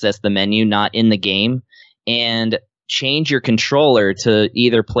screen, access the menu, not in the game, and change your controller to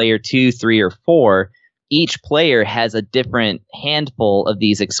either player 2, 3, or 4. Each player has a different handful of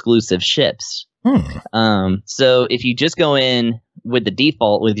these exclusive ships. So if you just go in with the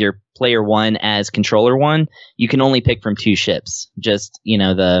default with your player 1 as controller 1, you can only pick from 2 ships. Just,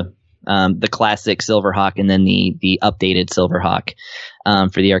 the classic Silverhawk and then the updated Silverhawk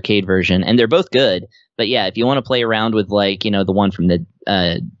for the arcade version. And they're both good. But yeah, if you want to play around with like, the one from the,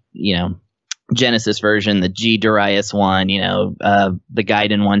 Genesis version, the G Darius one, the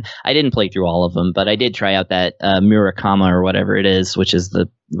Gaiden one. I didn't play through all of them, but I did try out that Murakama or whatever it is, which is the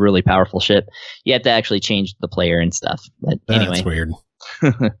really powerful ship. You have to actually change the player and stuff. But anyway. That's weird.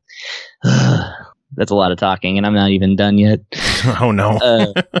 That's a lot of talking, and I'm not even done yet. Oh, no.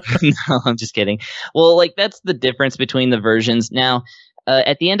 No, I'm just kidding. Well, like, that's the difference between the versions. Now,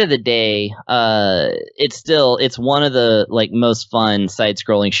 at the end of the day, it's one of the like most fun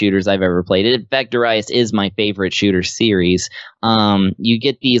side-scrolling shooters I've ever played. In fact, Darius is my favorite shooter series. You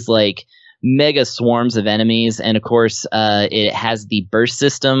get these like mega swarms of enemies, and of course, it has the burst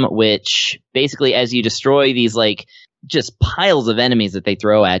system, which basically, as you destroy these like just piles of enemies that they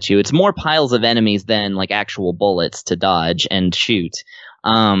throw at you, it's more piles of enemies than like actual bullets to dodge and shoot.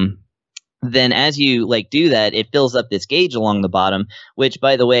 Then as you like do that, it fills up this gauge along the bottom, which,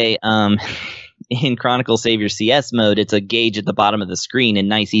 by the way, in Chronicle Savior CS mode, it's a gauge at the bottom of the screen in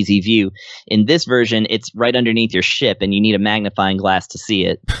nice, easy view. In this version, it's right underneath your ship, and you need a magnifying glass to see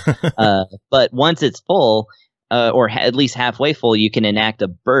it. But once it's full, or at least halfway full, you can enact a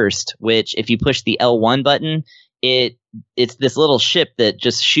burst, which if you push the L1 button, it it's this little ship that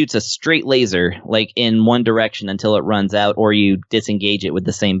just shoots a straight laser like in one direction until it runs out, or you disengage it with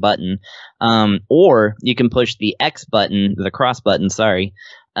the same button. Or you can push the X button, the cross button, sorry,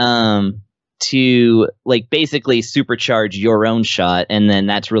 to like basically supercharge your own shot, and then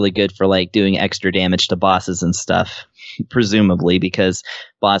that's really good for like doing extra damage to bosses and stuff, presumably, because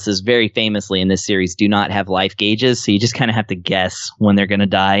bosses very famously in this series do not have life gauges, so you just kind of have to guess when they're gonna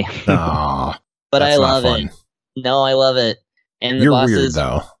die. Aw, but I that's not love fun. it. No, I love it. And the You're bosses, weird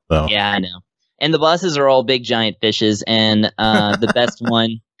though. So. yeah, I know. And the bosses are all big giant fishes, and the best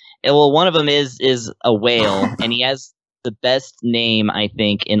one, well, one of them is a whale, and he has the best name, I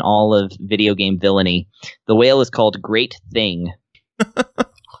think, in all of video game villainy. The whale is called Great Thing.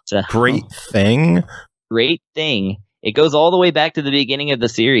 So, Great Thing? Great Thing. It goes all the way back to the beginning of the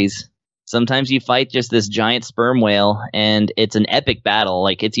series. Sometimes you fight just this giant sperm whale, and it's an epic battle.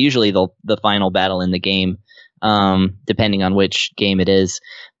 Like, it's usually the final battle in the game, depending on which game it is.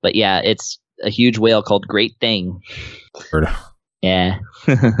 But yeah, it's a huge whale called Great Thing. Word. Yeah.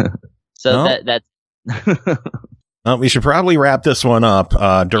 So No. that's... We should probably wrap this one up.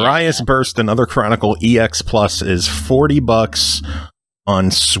 Darius Burst, another Chronicle EX Plus, is $40 on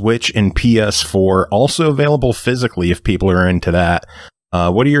Switch and PS4. Also available physically if people are into that.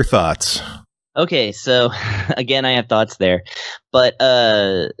 What are your thoughts? Okay, so again, I have thoughts there, but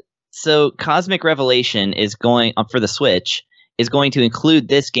so Cosmic Revelation is going for the Switch is going to include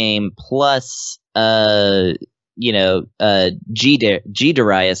this game plus G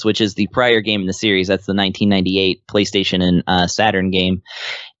Darius, which is the prior game in the series. That's the 1998 PlayStation and Saturn game.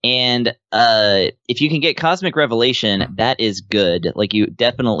 And if you can get Cosmic Revelation, that is good. Like, you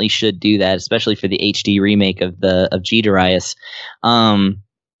definitely should do that, especially for the HD remake of G Darius.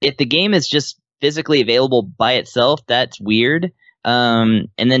 If the game is just physically available by itself, that's weird. And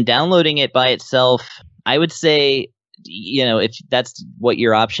then downloading it by itself, I would say, if that's what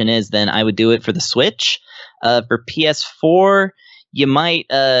your option is, then I would do it for the Switch. For PS4, you might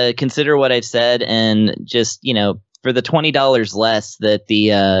consider what I've said and just, for the $20 less that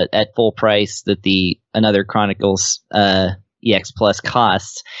the at full price that the another Chronicles EX Plus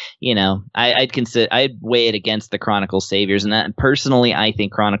costs, I'd weigh it against the Chronicle Saviors, and that personally I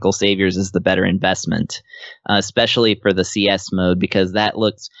think Chronicle Saviors is the better investment, especially for the CS mode, because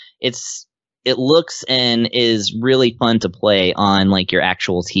it looks and is really fun to play on like your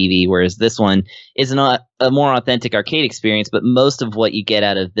actual TV, whereas this one is not a more authentic arcade experience, but most of what you get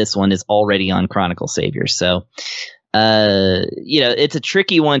out of this one is already on Chronicle Saviors. So, it's a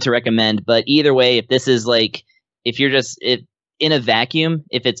tricky one to recommend, but either way, if this is like, if you're just in a vacuum,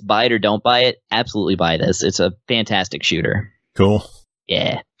 if it's buy it or don't buy it, absolutely buy this. It's a fantastic shooter. Cool.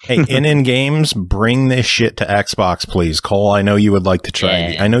 Yeah. Hey, in games, bring this shit to Xbox, please. Cole, I know you would like to try.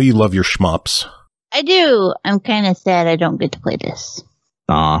 Yeah. I know you love your shmups. I do. I'm kind of sad I don't get to play this.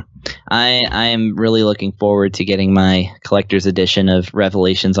 Aw. I'm really looking forward to getting my collector's edition of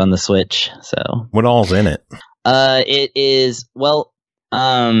Revelations on the Switch. So What all's in it? it is,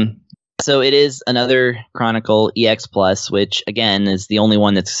 so it is another Chronicle EX Plus, which again is the only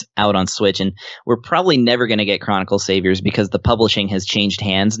one that's out on Switch, and we're probably never going to get Chronicle Saviors because the publishing has changed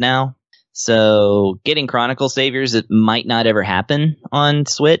hands now. So getting Chronicle Saviors, it might not ever happen on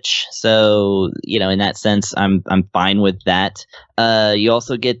Switch. So, in that sense, I'm fine with that. You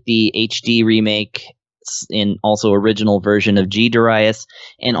also get the HD remake in also original version of G Darius,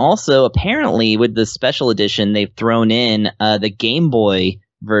 and also apparently with the special edition, they've thrown in the Game Boy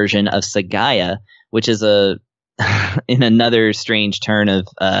version of Sagaya, which is in another strange turn of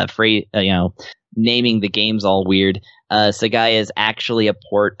naming the games all weird. Sagaya is actually a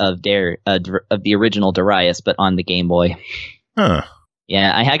port of the original Darius, but on the Game Boy. Huh.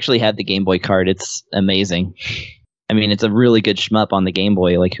 Yeah, I actually have the Game Boy card. It's amazing. I mean, it's a really good shmup on the Game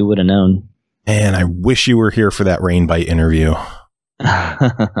Boy. Like, who would have known? Man, I wish you were here for that Rainbite interview.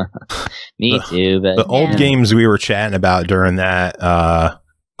 Me too. But The old games we were chatting about during that,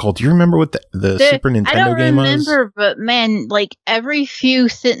 Cole, do you remember what the Super Nintendo game was? I don't remember, but man, like every few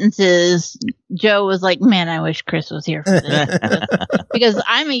sentences, Joe was like, man, I wish Chris was here for this. Because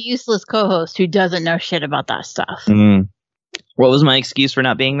I'm a useless co-host who doesn't know shit about that stuff. Mm. What was my excuse for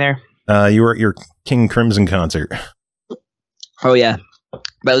not being there? You were at your King Crimson concert. Oh, yeah.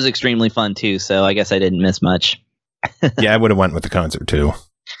 That was extremely fun, too, so I guess I didn't miss much. Yeah, I would have went with the concert, too.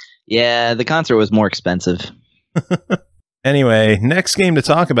 Yeah, the concert was more expensive. Anyway, next game to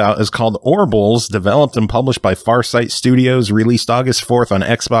talk about is called Orbles, developed and published by Farsight Studios, released August 4th on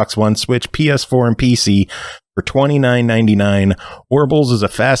Xbox One, Switch, PS4, and PC. For $29.99, Orbles is a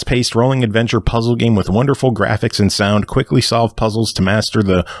fast-paced rolling adventure puzzle game with wonderful graphics and sound. Quickly solve puzzles to master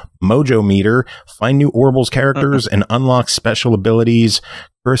the mojo meter, find new Orbles characters, and unlock special abilities.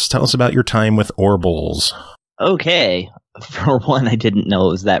 Chris, tell us about your time with Orbles. Okay. For one, I didn't know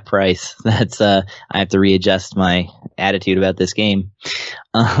it was that price. That's I have to readjust my attitude about this game.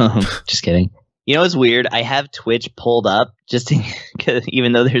 Just kidding. You know what's weird? I have Twitch pulled up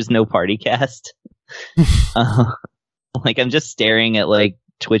even though there's no PartyCast. Like I'm just staring at like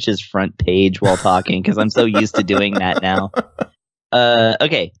Twitch's front page while talking because I'm so used to doing that now.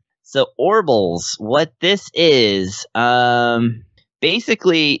 Okay, so Orbles, what this is,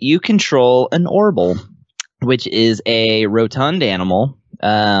 basically you control an Orble, which is a rotund animal.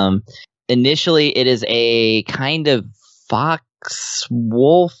 Initially, it is a kind of fox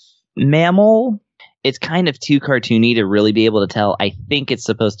wolf mammal. It's kind of too cartoony to really be able to tell. I think it's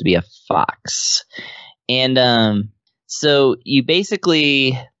supposed to be a fox. And so you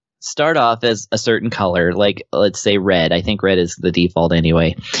basically start off as a certain color, like let's say red. I think red is the default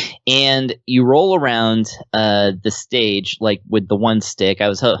anyway. And you roll around the stage like with the one stick. I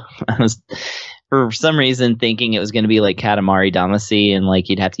was for some reason thinking it was going to be like Katamari Damacy and like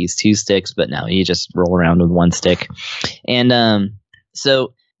you'd have to use two sticks, but no, you just roll around with one stick. And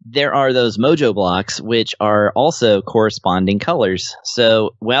so there are those mojo blocks, which are also corresponding colors.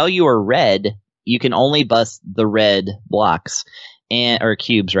 So while you are red, you can only bust the red blocks, or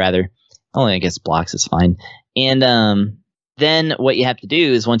cubes rather. Only I guess blocks is fine. And then what you have to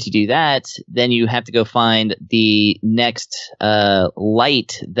do is once you do that, then you have to go find the next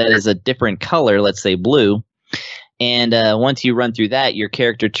light that is a different color, let's say blue. And once you run through that, your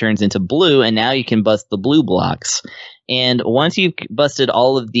character turns into blue, and now you can bust the blue blocks. And once you've busted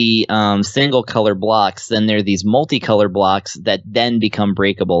all of the single color blocks, then there are these multicolor blocks that then become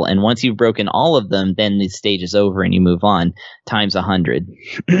breakable. And once you've broken all of them, then the stage is over and you move on times 100.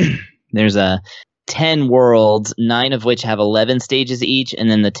 There's 10 worlds, 9 of which have 11 stages each, and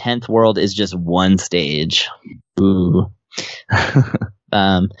then the 10th world is just one stage. Ooh.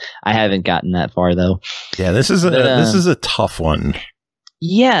 I haven't gotten that far though. Yeah, this is a tough one.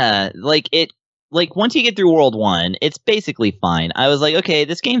 Yeah, like once you get through World 1, it's basically fine. I was like, okay,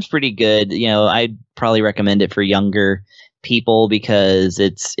 this game's pretty good. You know, I'd probably recommend it for younger people because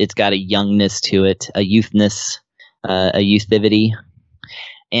it's got a youngness to it, a youthness, a youthivity.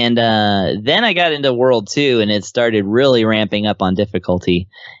 And then I got into World 2 and it started really ramping up on difficulty.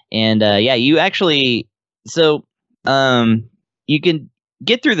 And yeah, you actually you can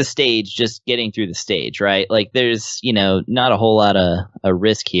get through the stage just getting through the stage, right? Like there's, not a whole lot of a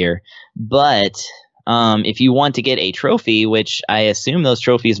risk here. But if you want to get a trophy, which I assume those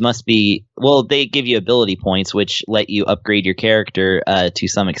trophies must be, well, they give you ability points, which let you upgrade your character to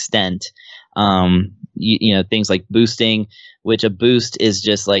some extent. Things like boosting, which a boost is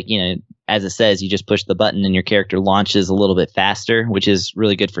just like, as it says, you just push the button and your character launches a little bit faster, which is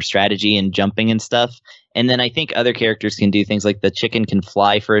really good for strategy and jumping and stuff. And then I think other characters can do things like the chicken can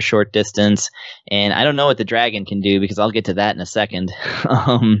fly for a short distance. And I don't know what the dragon can do because I'll get to that in a second.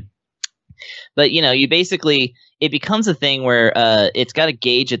 But, you basically, it becomes a thing where it's got a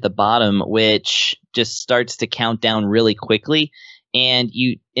gauge at the bottom, which just starts to count down really quickly. And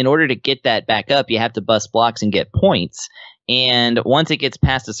in order to get that back up, you have to bust blocks and get points. And once it gets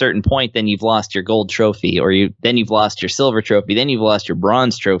past a certain point, then you've lost your gold trophy, or then you've lost your silver trophy, then you've lost your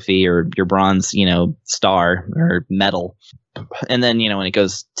bronze trophy, or your bronze, star or medal. And then, when it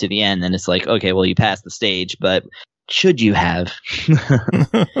goes to the end, then it's like, okay, well, you passed the stage, but should you have?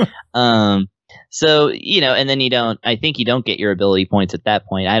 So, and then I think you don't get your ability points at that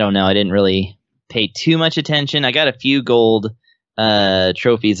point. I don't know. I didn't really pay too much attention. I got a few gold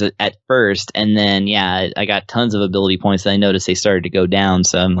trophies at first, and then I got tons of ability points. I noticed they started to go down,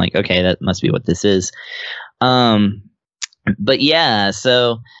 so I'm like, okay, that must be what this is. But yeah,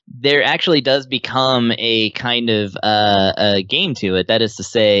 so there actually does become a kind of a game to it. That is to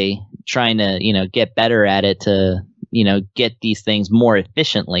say, trying to get better at it to get these things more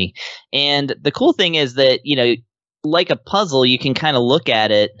efficiently. And the cool thing is that like a puzzle, you can kind of look at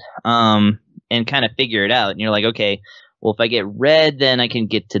it and kind of figure it out. And you're like, okay, well, if I get red, then I can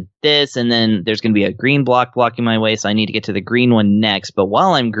get to this, and then there's going to be a green block blocking my way, so I need to get to the green one next. But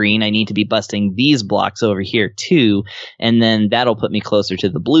while I'm green, I need to be busting these blocks over here too, and then that'll put me closer to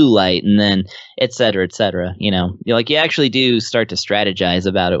the blue light, and then et cetera, et cetera. You actually do start to strategize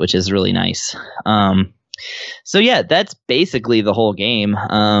about it, which is really nice. So yeah, that's basically the whole game.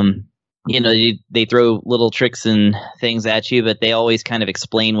 They throw little tricks and things at you, but they always kind of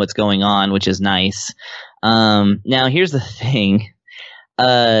explain what's going on, which is nice. Now here's the thing.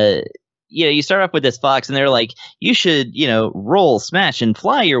 you start off with this fox, and they're like, you should, roll, smash, and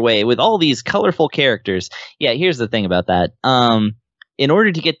fly your way with all these colorful characters. Yeah, here's the thing about that. In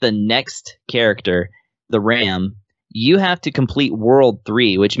order to get the next character, the ram, you have to complete World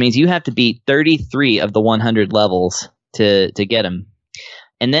 3, which means you have to beat 33 of the 100 levels to get him.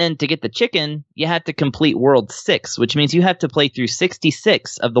 And then to get the chicken, you have to complete World 6, which means you have to play through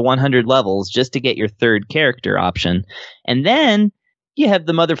 66 of the 100 levels just to get your third character option. And then you have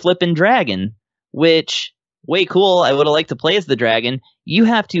the mother flippin' dragon, which, way cool. I would have liked to play as the dragon. You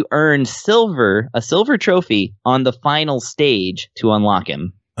have to earn a silver trophy on the final stage to unlock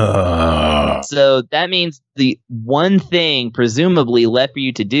him. So that means the one thing presumably left for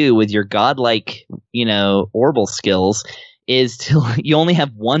you to do with your godlike, Orbital skills is you only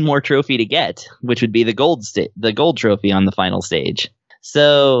have one more trophy to get, which would be the gold trophy on the final stage.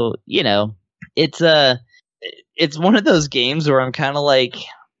 So, it's one of those games where I'm kind of like,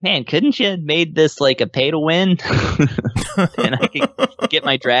 man, couldn't you have made this like a pay to win? And I could get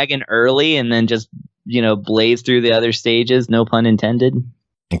my dragon early and then just, blaze through the other stages, no pun intended.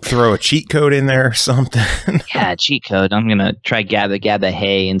 Throw a cheat code in there or something. Yeah, cheat code. I'm going to try Gabba Gabba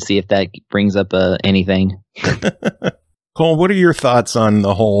Hey and see if that brings up anything. Cole, what are your thoughts on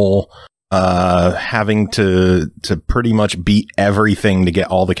the whole having to pretty much beat everything to get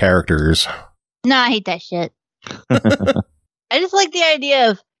all the characters? No, I hate that shit. I just like the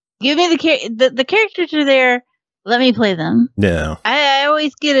idea of give me the characters are there. Let me play them. Yeah. I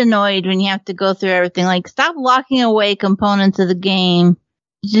always get annoyed when you have to go through everything. Like, stop locking away components of the game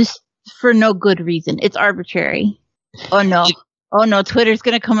just for no good reason. It's arbitrary. Oh no, Twitter's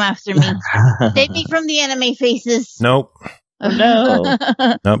gonna come after me. Save me from the anime faces. Nope. Oh no.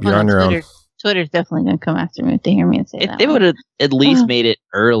 Nope, you're on your own. Twitter's definitely gonna come after me if they hear me say that. They would have at least made it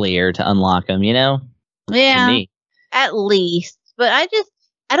earlier to unlock them, Yeah, at least. But I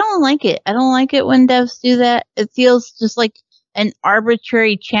don't like it. I don't like it when devs do that. It feels just like an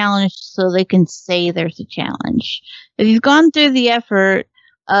arbitrary challenge so they can say there's a challenge. If you've gone through the effort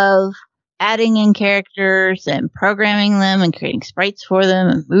of adding in characters and programming them and creating sprites for them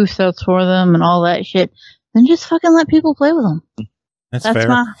and movesets for them and all that shit, then just fucking let people play with them. That's fair.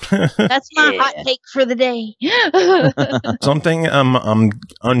 That's my hot take for the day. Something I'm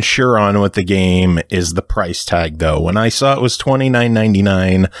unsure on with the game is the price tag, though. When I saw it was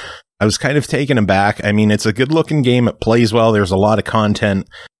 $29.99, I was kind of taken aback. I mean, it's a good-looking game. It plays well. There's a lot of content.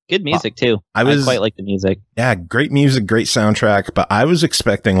 Good music, too. I quite like the music. Yeah, great music, great soundtrack. But I was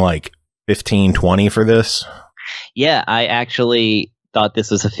expecting like $15, $20 for this. Yeah, I actually thought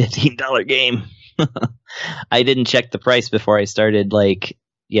this was a $15 game. I didn't check the price before I started,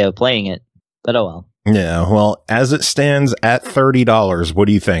 playing it. But oh well. Yeah, well, as it stands at $30, what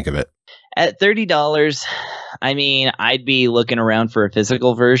do you think of it? At $30, I mean, I'd be looking around for a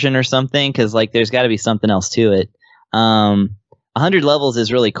physical version or something, because, there's got to be something else to it. 100 levels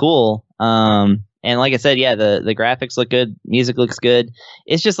is really cool. And like I said, yeah, the graphics look good. Music looks good.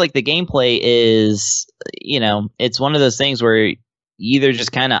 It's just like the gameplay is, it's one of those things where you either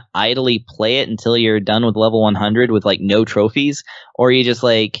just kind of idly play it until you're done with level 100 with no trophies, or you just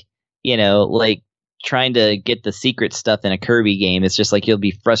trying to get the secret stuff in a Kirby game. It's just you'll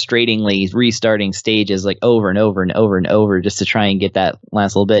be frustratingly restarting stages over and over and over and over just to try and get that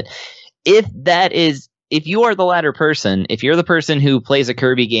last little bit. If you are the latter person, if you're the person who plays a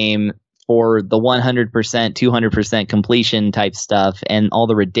Kirby game for the 100%, 200% completion type stuff and all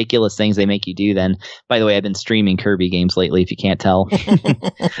the ridiculous things they make you do, then, by the way, I've been streaming Kirby games lately, if you can't tell,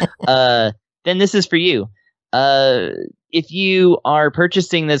 then this is for you. If you are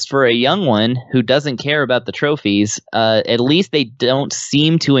purchasing this for a young one who doesn't care about the trophies, at least they don't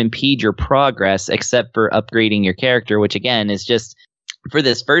seem to impede your progress except for upgrading your character, which again is just for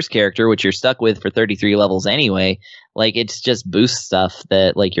this first character, which you're stuck with for 33 levels anyway. It's just boost stuff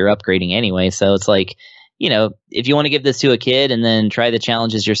that you're upgrading anyway. So it's if you want to give this to a kid and then try the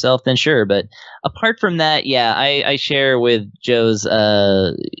challenges yourself, then sure. But apart from that, yeah, I share with Joe's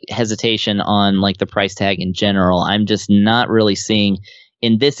hesitation on the price tag in general. I'm just not really seeing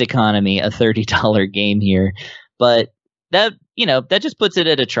in this economy a $30 game here. But that just puts it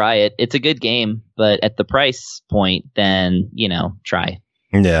at a try it. It's a good game, but at the price point, then, try.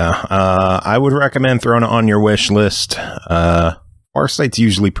 Yeah, I would recommend throwing it on your wish list. Farsight's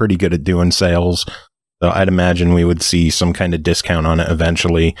usually pretty good at doing sales, so I'd imagine we would see some kind of discount on it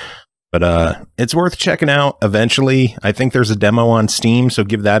eventually. But it's worth checking out eventually. I think there's a demo on Steam, so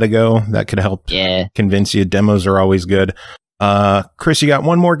give that a go. That could help convince you. Demos are always good. Chris, you got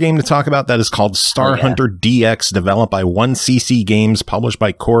one more game to talk about that is called Star Hunter DX, developed by 1CC Games, published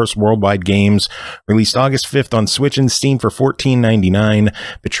by Chorus Worldwide Games, released August 5th on Switch and Steam for $14.99.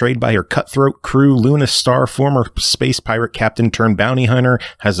 Betrayed by her cutthroat crew, Luna Star, former space pirate captain turned bounty hunter,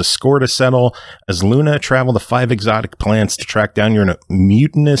 has a score to settle. As Luna travel to 5 exotic planets to track down your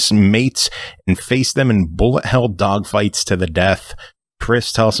mutinous mates and face them in bullet hell dogfights to the death.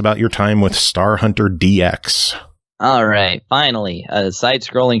 Chris, tell us about your time with Star Hunter DX. All right, finally, a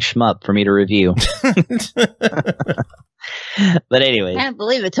side-scrolling shmup for me to review. But anyway, I can't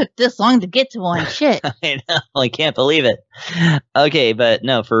believe it took this long to get to one. Shit, I know, I can't believe it. Okay, but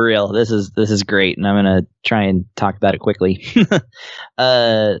no, for real, this is great, and I'm gonna try and talk about it quickly.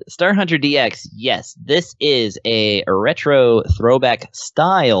 Star Hunter DX, yes, this is a retro throwback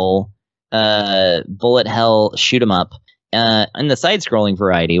style bullet hell shoot 'em up. In the side-scrolling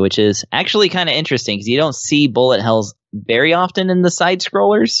variety, which is actually kind of interesting because you don't see bullet hells very often in the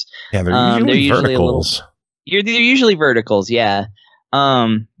side-scrollers. Yeah, they're usually verticals. They're usually verticals, yeah.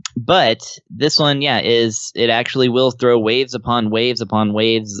 But this one, yeah, it actually will throw waves upon waves upon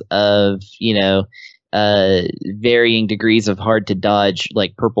waves of, varying degrees of hard to dodge,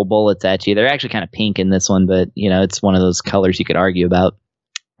 like purple bullets at you. They're actually kind of pink in this one, but, it's one of those colors you could argue about.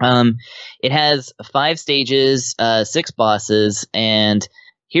 It has 5 stages, 6 bosses, and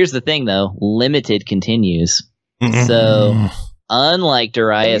here's the thing though, limited continues. So unlike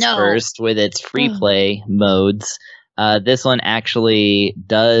Darius First with its free play modes, this one actually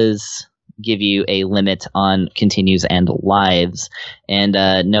does give you a limit on continues and lives, and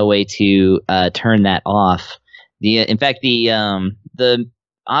no way to turn that off. In fact, the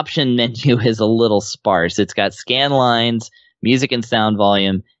option menu is a little sparse. It's got scan lines, music and sound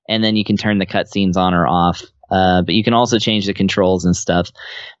volume, and then you can turn the cutscenes on or off. But you can also change the controls and stuff.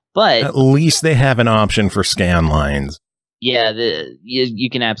 But at least they have an option for scan lines. Yeah, you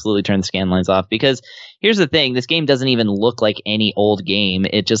can absolutely turn the scan lines off, because here's the thing. This game doesn't even look like any old game.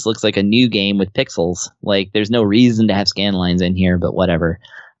 It just looks like a new game with pixels. Like, there's no reason to have scan lines in here, but whatever.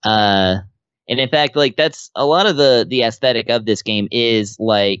 And in fact, like, that's a lot of the aesthetic of this game is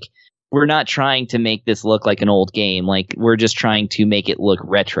like, we're not trying to make this look like an old game. Like, we're just trying to make it look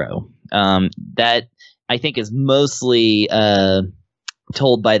retro. That I think is mostly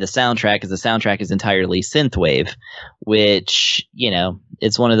told by the soundtrack, because the soundtrack is entirely synthwave, which,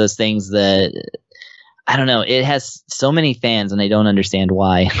 it's one of those things that, I don't know, it has so many fans and I don't understand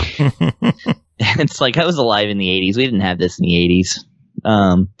why. It's like, I was alive in the 80s. We didn't have this in the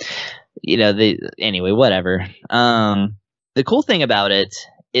 80s. Anyway, whatever. The cool thing about it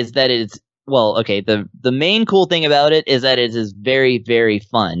is that it's, the main cool thing about it is that it is very, very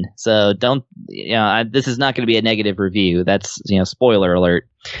fun. So don't, this is not going to be a negative review. That's, spoiler alert.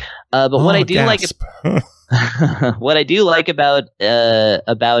 But what I do what I do like about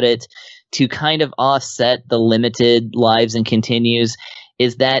it, to kind of offset the limited lives and continues,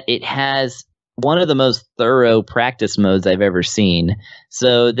 is that it has one of the most thorough practice modes I've ever seen.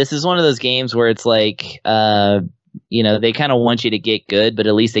 So this is one of those games where it's like, they kind of want you to get good, but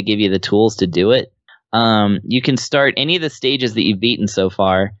at least they give you the tools to do it. You can start any of the stages that you've beaten so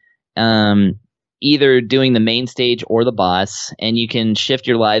far, either doing the main stage or the boss, and you can shift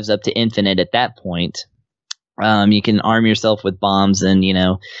your lives up to infinite at that point. You can arm yourself with bombs and,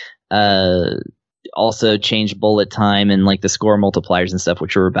 also change bullet time and like the score multipliers and stuff,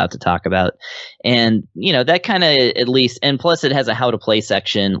 which we're about to talk about. And, that kind of at least, and plus it has a how to play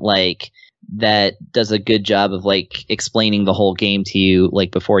section, like, that does a good job of like explaining the whole game to you,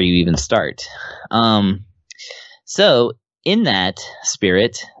 like, before you even start. So in that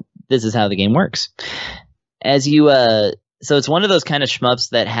spirit, this is how the game works. As you, so it's one of those kind of shmups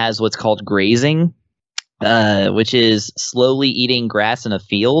that has what's called grazing, which is slowly eating grass in a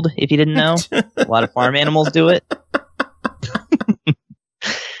field. If you didn't know, a lot of farm animals do it.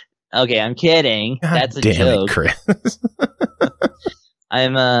 Okay, I'm kidding. That's a joke. It, Chris.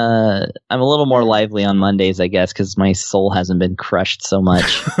 I'm a little more lively on Mondays, I guess, because my soul hasn't been crushed so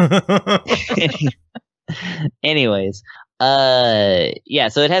much. Anyways, so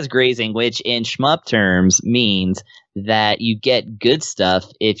it has grazing, which in shmup terms means that you get good stuff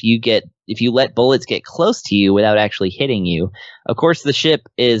if you let bullets get close to you without actually hitting you. Of course, the ship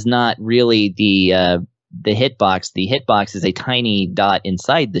is not really the hitbox. The hitbox is a tiny dot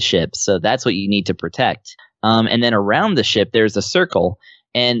inside the ship, so that's what you need to protect. And then around the ship, there's a circle.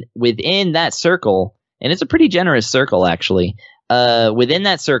 And within that circle, and it's a pretty generous circle, actually, within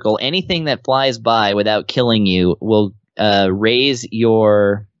that circle, anything that flies by without killing you will raise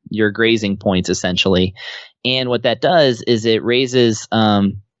your grazing points, essentially. And what that does is it raises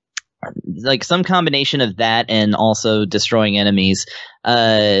like some combination of that and also destroying enemies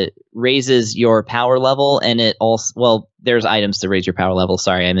raises your power level, and it also, well, there's items to raise your power level.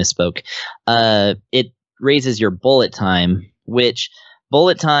 Sorry, I misspoke. It raises your bullet time, which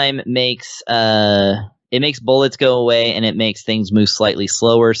bullet time makes it makes bullets go away, and it makes things move slightly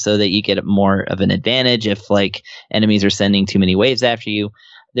slower so that you get more of an advantage if like enemies are sending too many waves after you.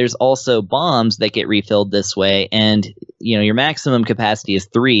 There's also bombs that get refilled this way, and your maximum capacity is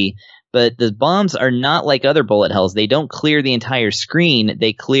 3, but the bombs are not like other bullet hells. They don't clear the entire screen.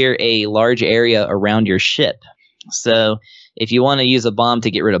 They clear a large area around your ship. So if you want to use a bomb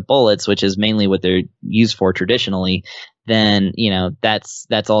to get rid of bullets, which is mainly what they're used for traditionally, then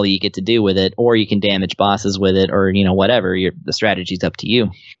that's all you get to do with it, or you can damage bosses with it, or whatever. The strategy's up to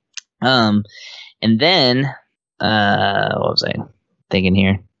you. And then what was I thinking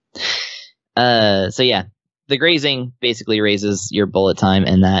here? So yeah, the grazing basically raises your bullet time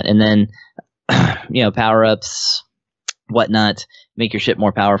and that, and then power ups, whatnot, make your ship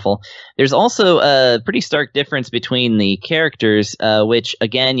more powerful. There's also a pretty stark difference between the characters, which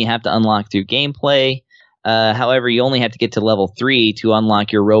again you have to unlock through gameplay. However, you only have to get to level 3 to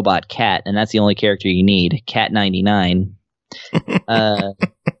unlock your robot cat, and that's the only character you need. Cat 99. The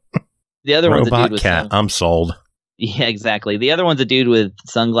other one's a dude with cat. I'm sold. Yeah, exactly. The other one's a dude with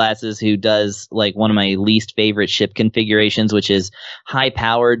sunglasses who does like one of my least favorite ship configurations, which is high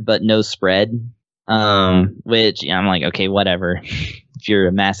powered but no spread. Which I'm like, okay, whatever. If you're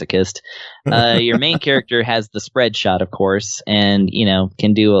a masochist, your main character has the spread shot, of course, and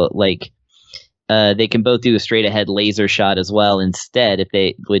can do they can both do a straight ahead laser shot as well instead,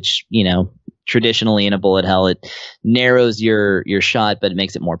 which traditionally in a bullet hell it narrows your shot, but it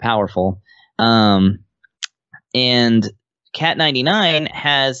makes it more powerful. And Cat 99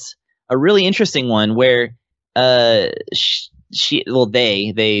 has a really interesting one where they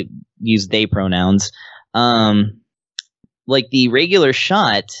use they pronouns. Like the regular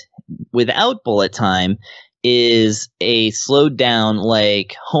shot without bullet time is a slowed down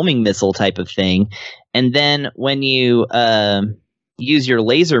like homing missile type of thing, and then when you use your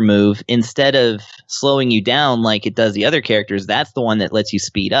laser move, instead of slowing you down like it does the other characters, that's the one that lets you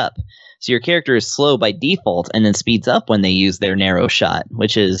speed up. So your character is slow by default and then speeds up when they use their narrow shot,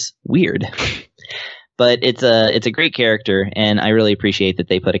 which is weird. But it's a great character, and I really appreciate that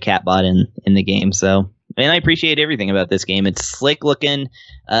they put a cat bot in the game. So, and I appreciate everything about this game. It's slick looking.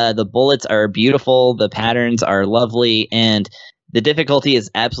 The bullets are beautiful. The patterns are lovely, and the difficulty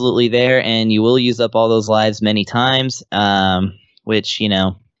is absolutely there. And you will use up all those lives many times. Which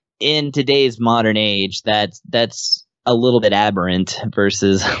in today's modern age, that's a little bit aberrant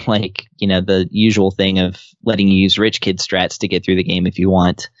versus the usual thing of letting you use rich kid strats to get through the game if you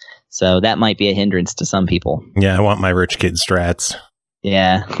want. So that might be a hindrance to some people. Yeah, I want my rich kid strats.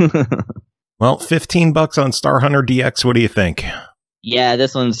 Yeah. Well, $15 on Star Hunter DX. What do you think? Yeah,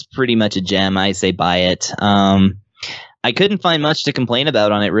 this one's pretty much a gem. I say buy it. I couldn't find much to complain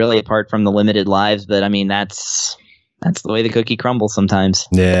about on it, really, apart from the limited lives. But I mean, that's the way the cookie crumbles sometimes.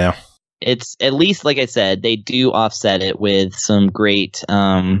 Yeah. It's at least, like I said, they do offset it with some great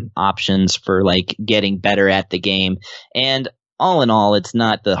options for getting better at the game. And all in all, it's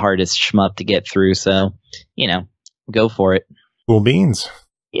not the hardest shmup to get through. So, go for it. Cool beans.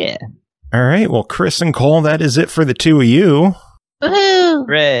 Yeah. All right. Well, Chris and Cole, that is it for the two of you. Woohoo!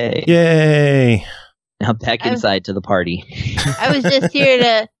 Hooray! Yay! Now back inside to the party. I was just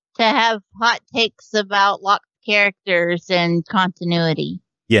here to have hot takes about locked characters and continuity.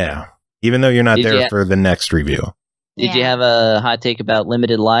 Yeah. Even though you're not there for the next review. Did you have a hot take about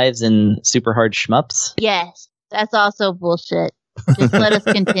limited lives and super hard shmups? Yes. That's also bullshit. Just let us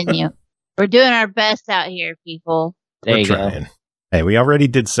continue. We're doing our best out here, people. There you go. Hey, we already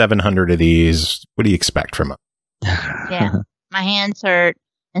did 700 of these. What do you expect from us? Yeah. My hands hurt,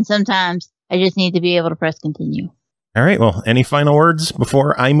 and sometimes I just need to be able to press continue. All right. Well, any final words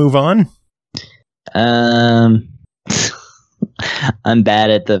before I move on? I'm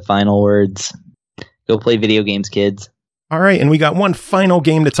bad at the final words. Go play video games, kids. All right, and we got one final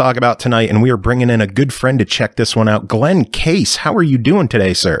game to talk about tonight, and we are bringing in a good friend to check this one out. Glenn Case, how are you doing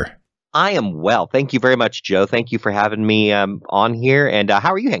today, sir? I am well. Thank you very much, Joe. Thank you for having me on here. And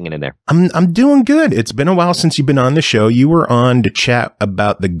how are you hanging in there? I'm doing good. It's been a while since you've been on the show. You were on to chat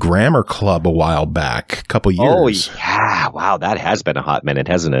about the Grammar Club a while back, a couple years. Oh, yeah. Wow, that has been a hot minute,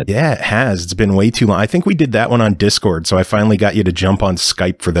 hasn't it? Yeah, it has. It's been way too long. I think we did that one on Discord, so I finally got you to jump on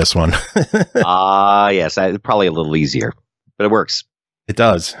Skype for this one. Yes. Probably a little easier, but it works. It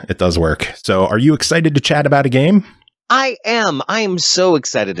does. It does work. So are you excited to chat about a game? I am so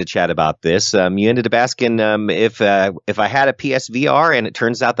excited to chat about this. You ended up asking if I had a PSVR, and it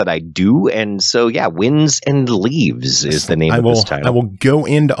turns out that I do. And so, yeah, Wins and Leaves is the name of this title. I will go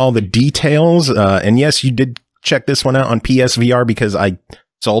into all the details. And yes, you did check this one out on PSVR because I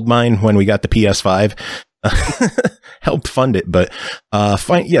sold mine when we got the PS5. Helped fund it, but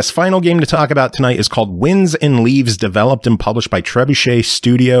final game to talk about tonight is called Wins and Leaves, developed and published by Trebuchet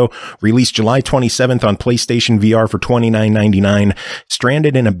Studio, released July 27th on PlayStation VR for $29.99.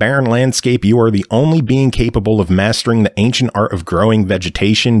 Stranded in a barren landscape, you are the only being capable of mastering the ancient art of growing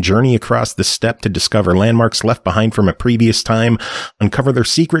vegetation. Journey across the steppe to discover landmarks left behind from a previous time, uncover their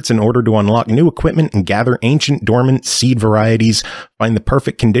secrets in order to unlock new equipment, and gather ancient dormant seed varieties. Find the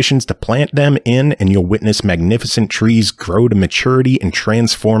perfect conditions to plant them in, and you'll witness magnificent trees grow to maturity and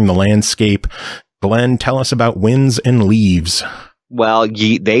transform the landscape. Glenn, tell us about Wins and Leaves. Well,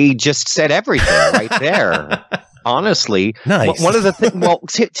 they just said everything right there. Honestly, nice. One of the things, well,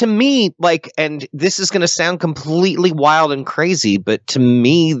 to me, like, and this is going to sound completely wild and crazy, but to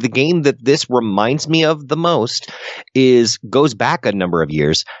me, the game that this reminds me of the most goes back a number of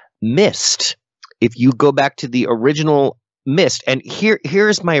years. Myst. If you go back to the original Myst, and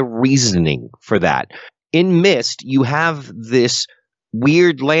here's my reasoning for that. In Myst, you have this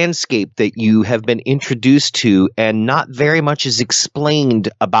weird landscape that you have been introduced to, and not very much is explained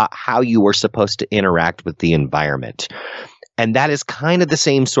about how you are supposed to interact with the environment. And that is kind of the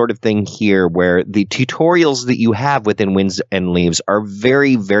same sort of thing here, where the tutorials that you have within Winds and Leaves are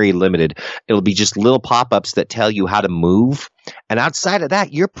very, very limited. It'll be just little pop-ups that tell you how to move. And outside of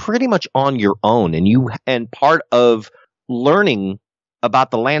that, you're pretty much on your own. And part of learning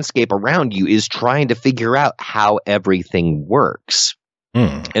about the landscape around you is trying to figure out how everything works.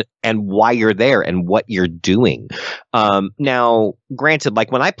 And why you're there and what you're doing. Now, granted,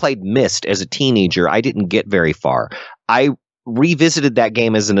 like when I played Myst as a teenager, I didn't get very far. I revisited that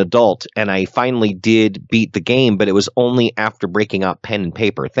game as an adult, and I finally did beat the game, but it was only after breaking out pen and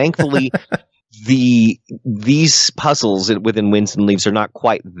paper. Thankfully, these puzzles within Winds and Leaves are not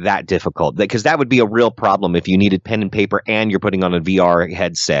quite that difficult, because that would be a real problem if you needed pen and paper and you're putting on a VR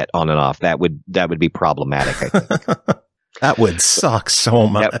headset on and off. That would be problematic, I think. That would suck so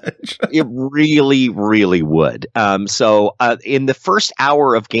much. It really, really would. So in the first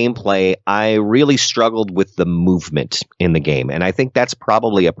hour of gameplay, I really struggled with the movement in the game. And I think that's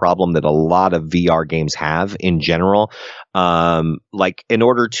probably a problem that a lot of VR games have in general. Like in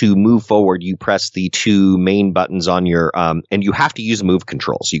order to move forward, you press the two main buttons on your, and you have to use move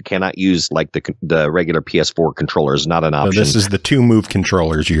controls. You cannot use like the regular PS4 controller is not an option. So this is the two move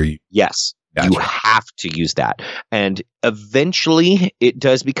controllers you're using. Yes. Gotcha. You have to use that. And eventually it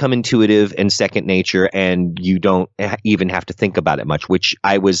does become intuitive and second nature, and you don't even have to think about it much, which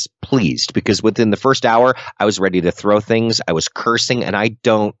I was pleased, because within the first hour, I was ready to throw things. I was cursing, and I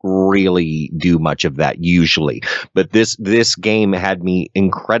don't really do much of that usually. But this game had me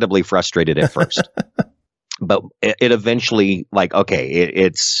incredibly frustrated at first. But it eventually, like, okay,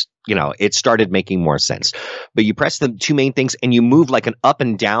 it's... it started making more sense. But you press the two main things and you move like an up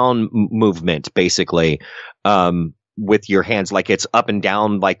and down movement, basically, with your hands. Like it's up and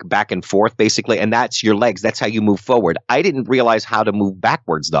down, like back and forth, basically. And that's your legs. That's how you move forward. I didn't realize how to move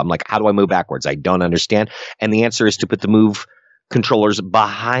backwards, though. I'm like, how do I move backwards? I don't understand. And the answer is to put the move controllers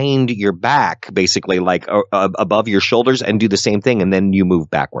behind your back, basically, like above your shoulders, and do the same thing, and then you move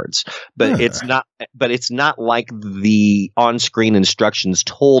backwards. But it's not like the on-screen instructions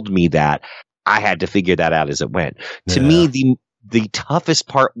told me that. I had to figure that out as it went. To me, the toughest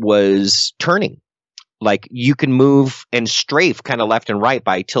part was turning. Like you can move and strafe kind of left and right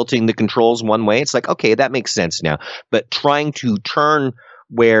by tilting the controls one way. It's like, okay, that makes sense now. But trying to turn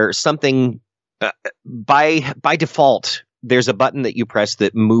where something by default, there's a button that you press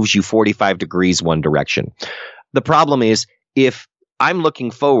that moves you 45 degrees one direction. The problem is if I'm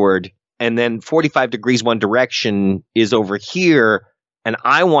looking forward and then 45 degrees one direction is over here, and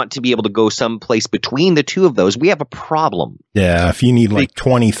I want to be able to go someplace between the two of those, we have a problem. Yeah, if you need like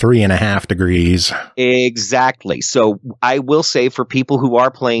 23 and a half degrees. Exactly. So I will say, for people who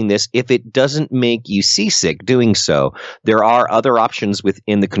are playing this, if it doesn't make you seasick doing so, there are other options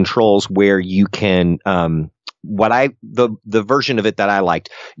within the controls where you can... the version of it that I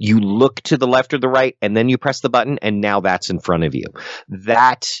liked, you look to the left or the right, and then you press the button, and now that's in front of you.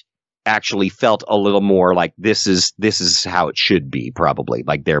 That actually felt a little more like this is how it should be, probably,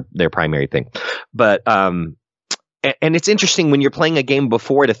 like their primary thing. But and it's interesting when you're playing a game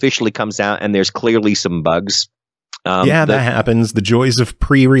before it officially comes out, and there's clearly some bugs. That happens. The joys of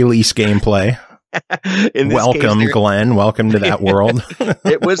pre-release gameplay. Welcome, case, Glenn. Welcome to that world.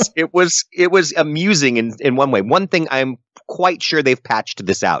 It was amusing in one way. One thing I'm quite sure they've patched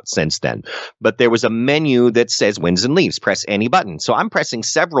this out since then, but there was a menu that says wins and leaves. Press any button. So I'm pressing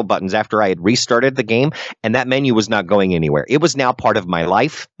several buttons after I had restarted the game, and that menu was not going anywhere. It was now part of my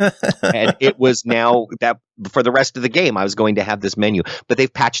life, and it was now that for the rest of the game I was going to have this menu. But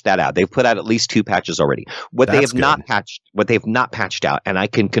they've patched that out. They've put out at least 2 patches already. What they have not patched out, and I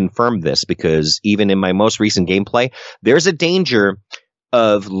can confirm this because even in my most recent gameplay, there's a danger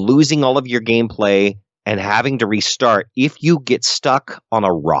of losing all of your gameplay and having to restart if you get stuck on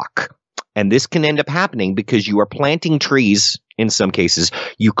a rock. And this can end up happening because you are planting trees in some cases.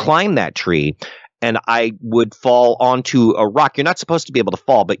 You climb that tree, and I would fall onto a rock. You're not supposed to be able to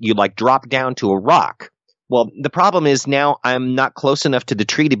fall, but you drop down to a rock. Well, the problem is now I'm not close enough to the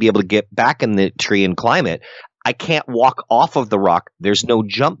tree to be able to get back in the tree and climb it. I can't walk off of the rock. There's no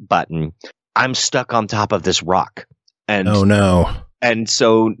jump button. I'm stuck on top of this rock. And oh, no. And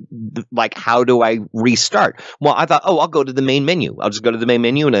so, how do I restart? Well, I thought, I'll go to the main menu. I'll just go to the main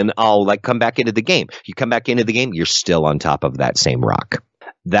menu and then I'll come back into the game. You come back into the game, you're still on top of that same rock.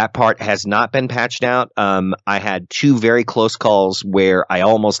 That part has not been patched out. I had 2 very close calls where I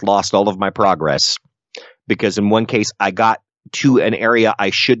almost lost all of my progress because in one case I got to an area I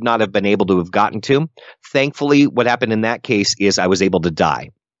should not have been able to have gotten to. Thankfully, what happened in that case is I was able to die.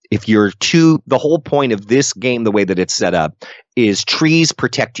 If you're the whole point of this game, the way that it's set up, is trees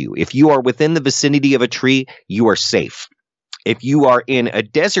protect you. If you are within the vicinity of a tree, you are safe. If you are in a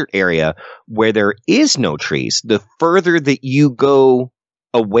desert area where there is no trees, the further that you go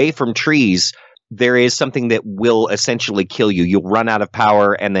away from trees, there is something that will essentially kill you. You'll run out of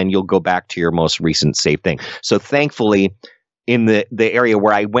power, and then you'll go back to your most recent safe thing. So thankfully, in the area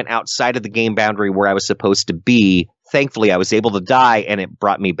where I went outside of the game boundary where I was supposed to be, thankfully, I was able to die, and it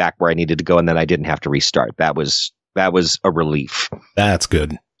brought me back where I needed to go, and then I didn't have to restart. That was a relief. That's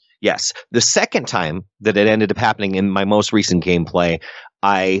good. Yes. The second time that it ended up happening in my most recent gameplay,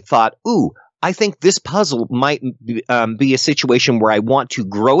 I thought, I think this puzzle might be a situation where I want to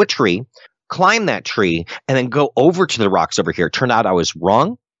grow a tree, climb that tree, and then go over to the rocks over here. It turned out I was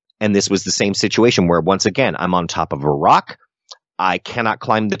wrong, and this was the same situation where, once again, I'm on top of a rock. I cannot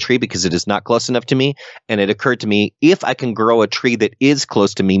climb the tree because it is not close enough to me. And it occurred to me, if I can grow a tree that is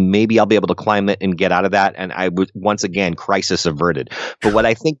close to me, maybe I'll be able to climb it and get out of that. And I would, once again, crisis averted. But what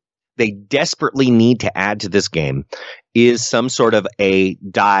I think they desperately need to add to this game is some sort of a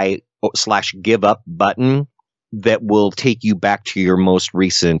die/give up button that will take you back to your most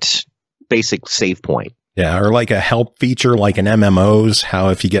recent basic save point. Yeah, or like a help feature like in MMOs, how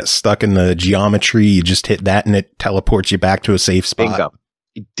if you get stuck in the geometry, you just hit that and it teleports you back to a safe spot. Bingo.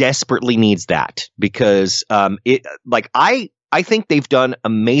 It desperately needs that because I think they've done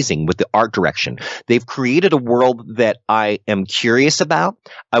amazing with the art direction. They've created a world that I am curious about.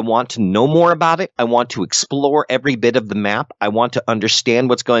 I want to know more about it. I want to explore every bit of the map. I want to understand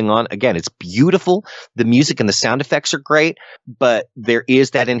what's going on. Again, it's beautiful. The music and the sound effects are great, but there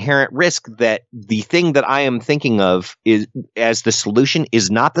is that inherent risk that the thing that I am thinking of is as the solution is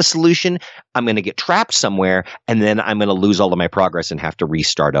not the solution. I'm going to get trapped somewhere, and then I'm going to lose all of my progress and have to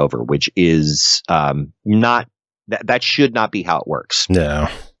restart over, which is not. That should not be how it works. No.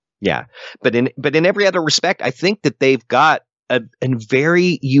 Yeah. But in every other respect, I think that they've got a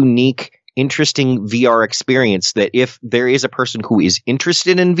very unique, interesting VR experience that if there is a person who is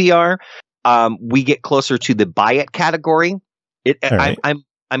interested in VR, we get closer to the buy it category. Right.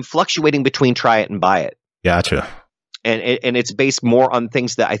 I'm fluctuating between try it and buy it. Gotcha. And it's based more on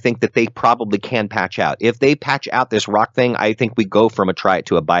things that I think that they probably can patch out. If they patch out this rock thing, I think we go from a try it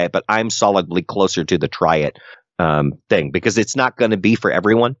to a buy it, but I'm solidly closer to the try it thing because it's not going to be for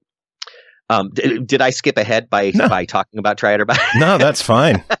everyone. Did I skip ahead by talking about try it or buy it? No, that's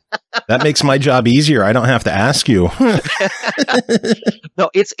fine. That makes my job easier. I don't have to ask you. No,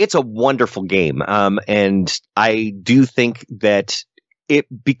 it's a wonderful game. And I do think that it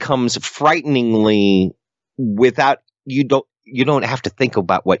becomes frighteningly without you don't have to think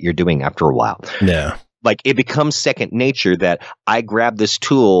about what you're doing after a while. Yeah. Like it becomes second nature that I grab this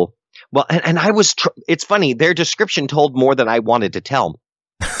tool. Well, and I was, it's funny, their description told more than I wanted to tell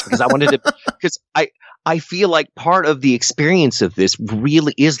because I feel like part of the experience of this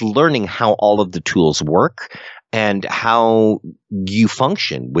really is learning how all of the tools work and how you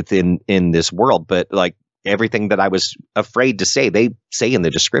function in this world. But like everything that I was afraid to say, they say in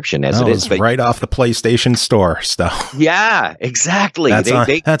the description as it is. But right off the PlayStation Store stuff. Yeah, exactly.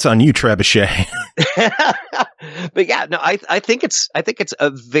 That's on you, Trebuchet. But yeah, no, I think it's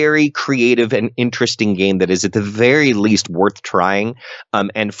a very creative and interesting game that is at the very least worth trying.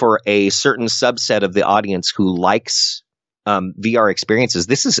 And for a certain subset of the audience who likes VR experiences,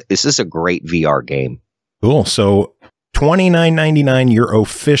 this is a great VR game. Cool. So $29.99, your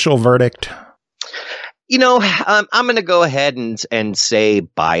official verdict. I'm going to go ahead and say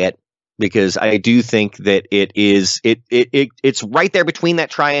buy it, because I do think that it's right there between that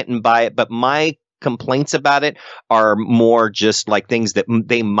try it and buy it. But my complaints about it are more just like things that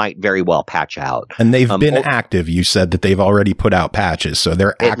they might very well patch out. And they've been active. You said that they've already put out patches, so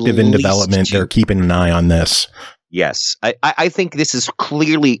they're active in development. They're keeping an eye on this. Yes, I think this is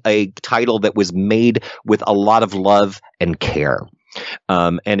clearly a title that was made with a lot of love and care.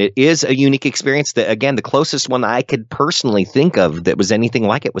 And it is a unique experience that, again, the closest one I could personally think of that was anything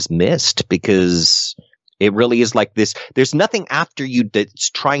like it was Myst, because it really is like this. There's nothing after you that's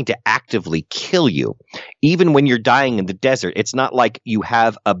trying to actively kill you. Even when you're dying in the desert, it's not like you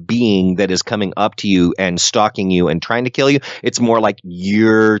have a being that is coming up to you and stalking you and trying to kill you. It's more like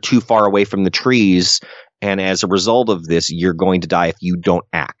you're too far away from the trees. And as a result of this, you're going to die if you don't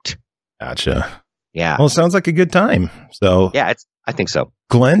act. Gotcha. Yeah. Well, it sounds like a good time. So yeah, I think so.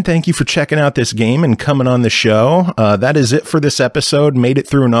 Glenn, thank you for checking out this game and coming on the show. That is it for this episode. Made it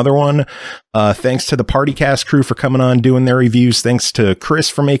through another one. Thanks to the PartyCast crew for coming on, doing their reviews. Thanks to Chris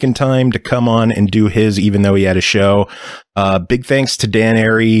for making time to come on and do his, even though he had a show. Big thanks to Dan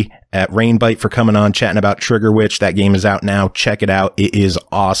Airey at Rainbite for coming on, chatting about Trigger Witch. That game is out now. Check it out. It is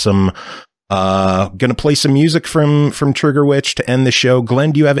awesome. Gonna play some music from Trigger Witch to end the show.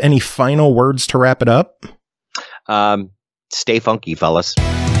 Glenn, do you have any final words to wrap it up? Stay funky, fellas.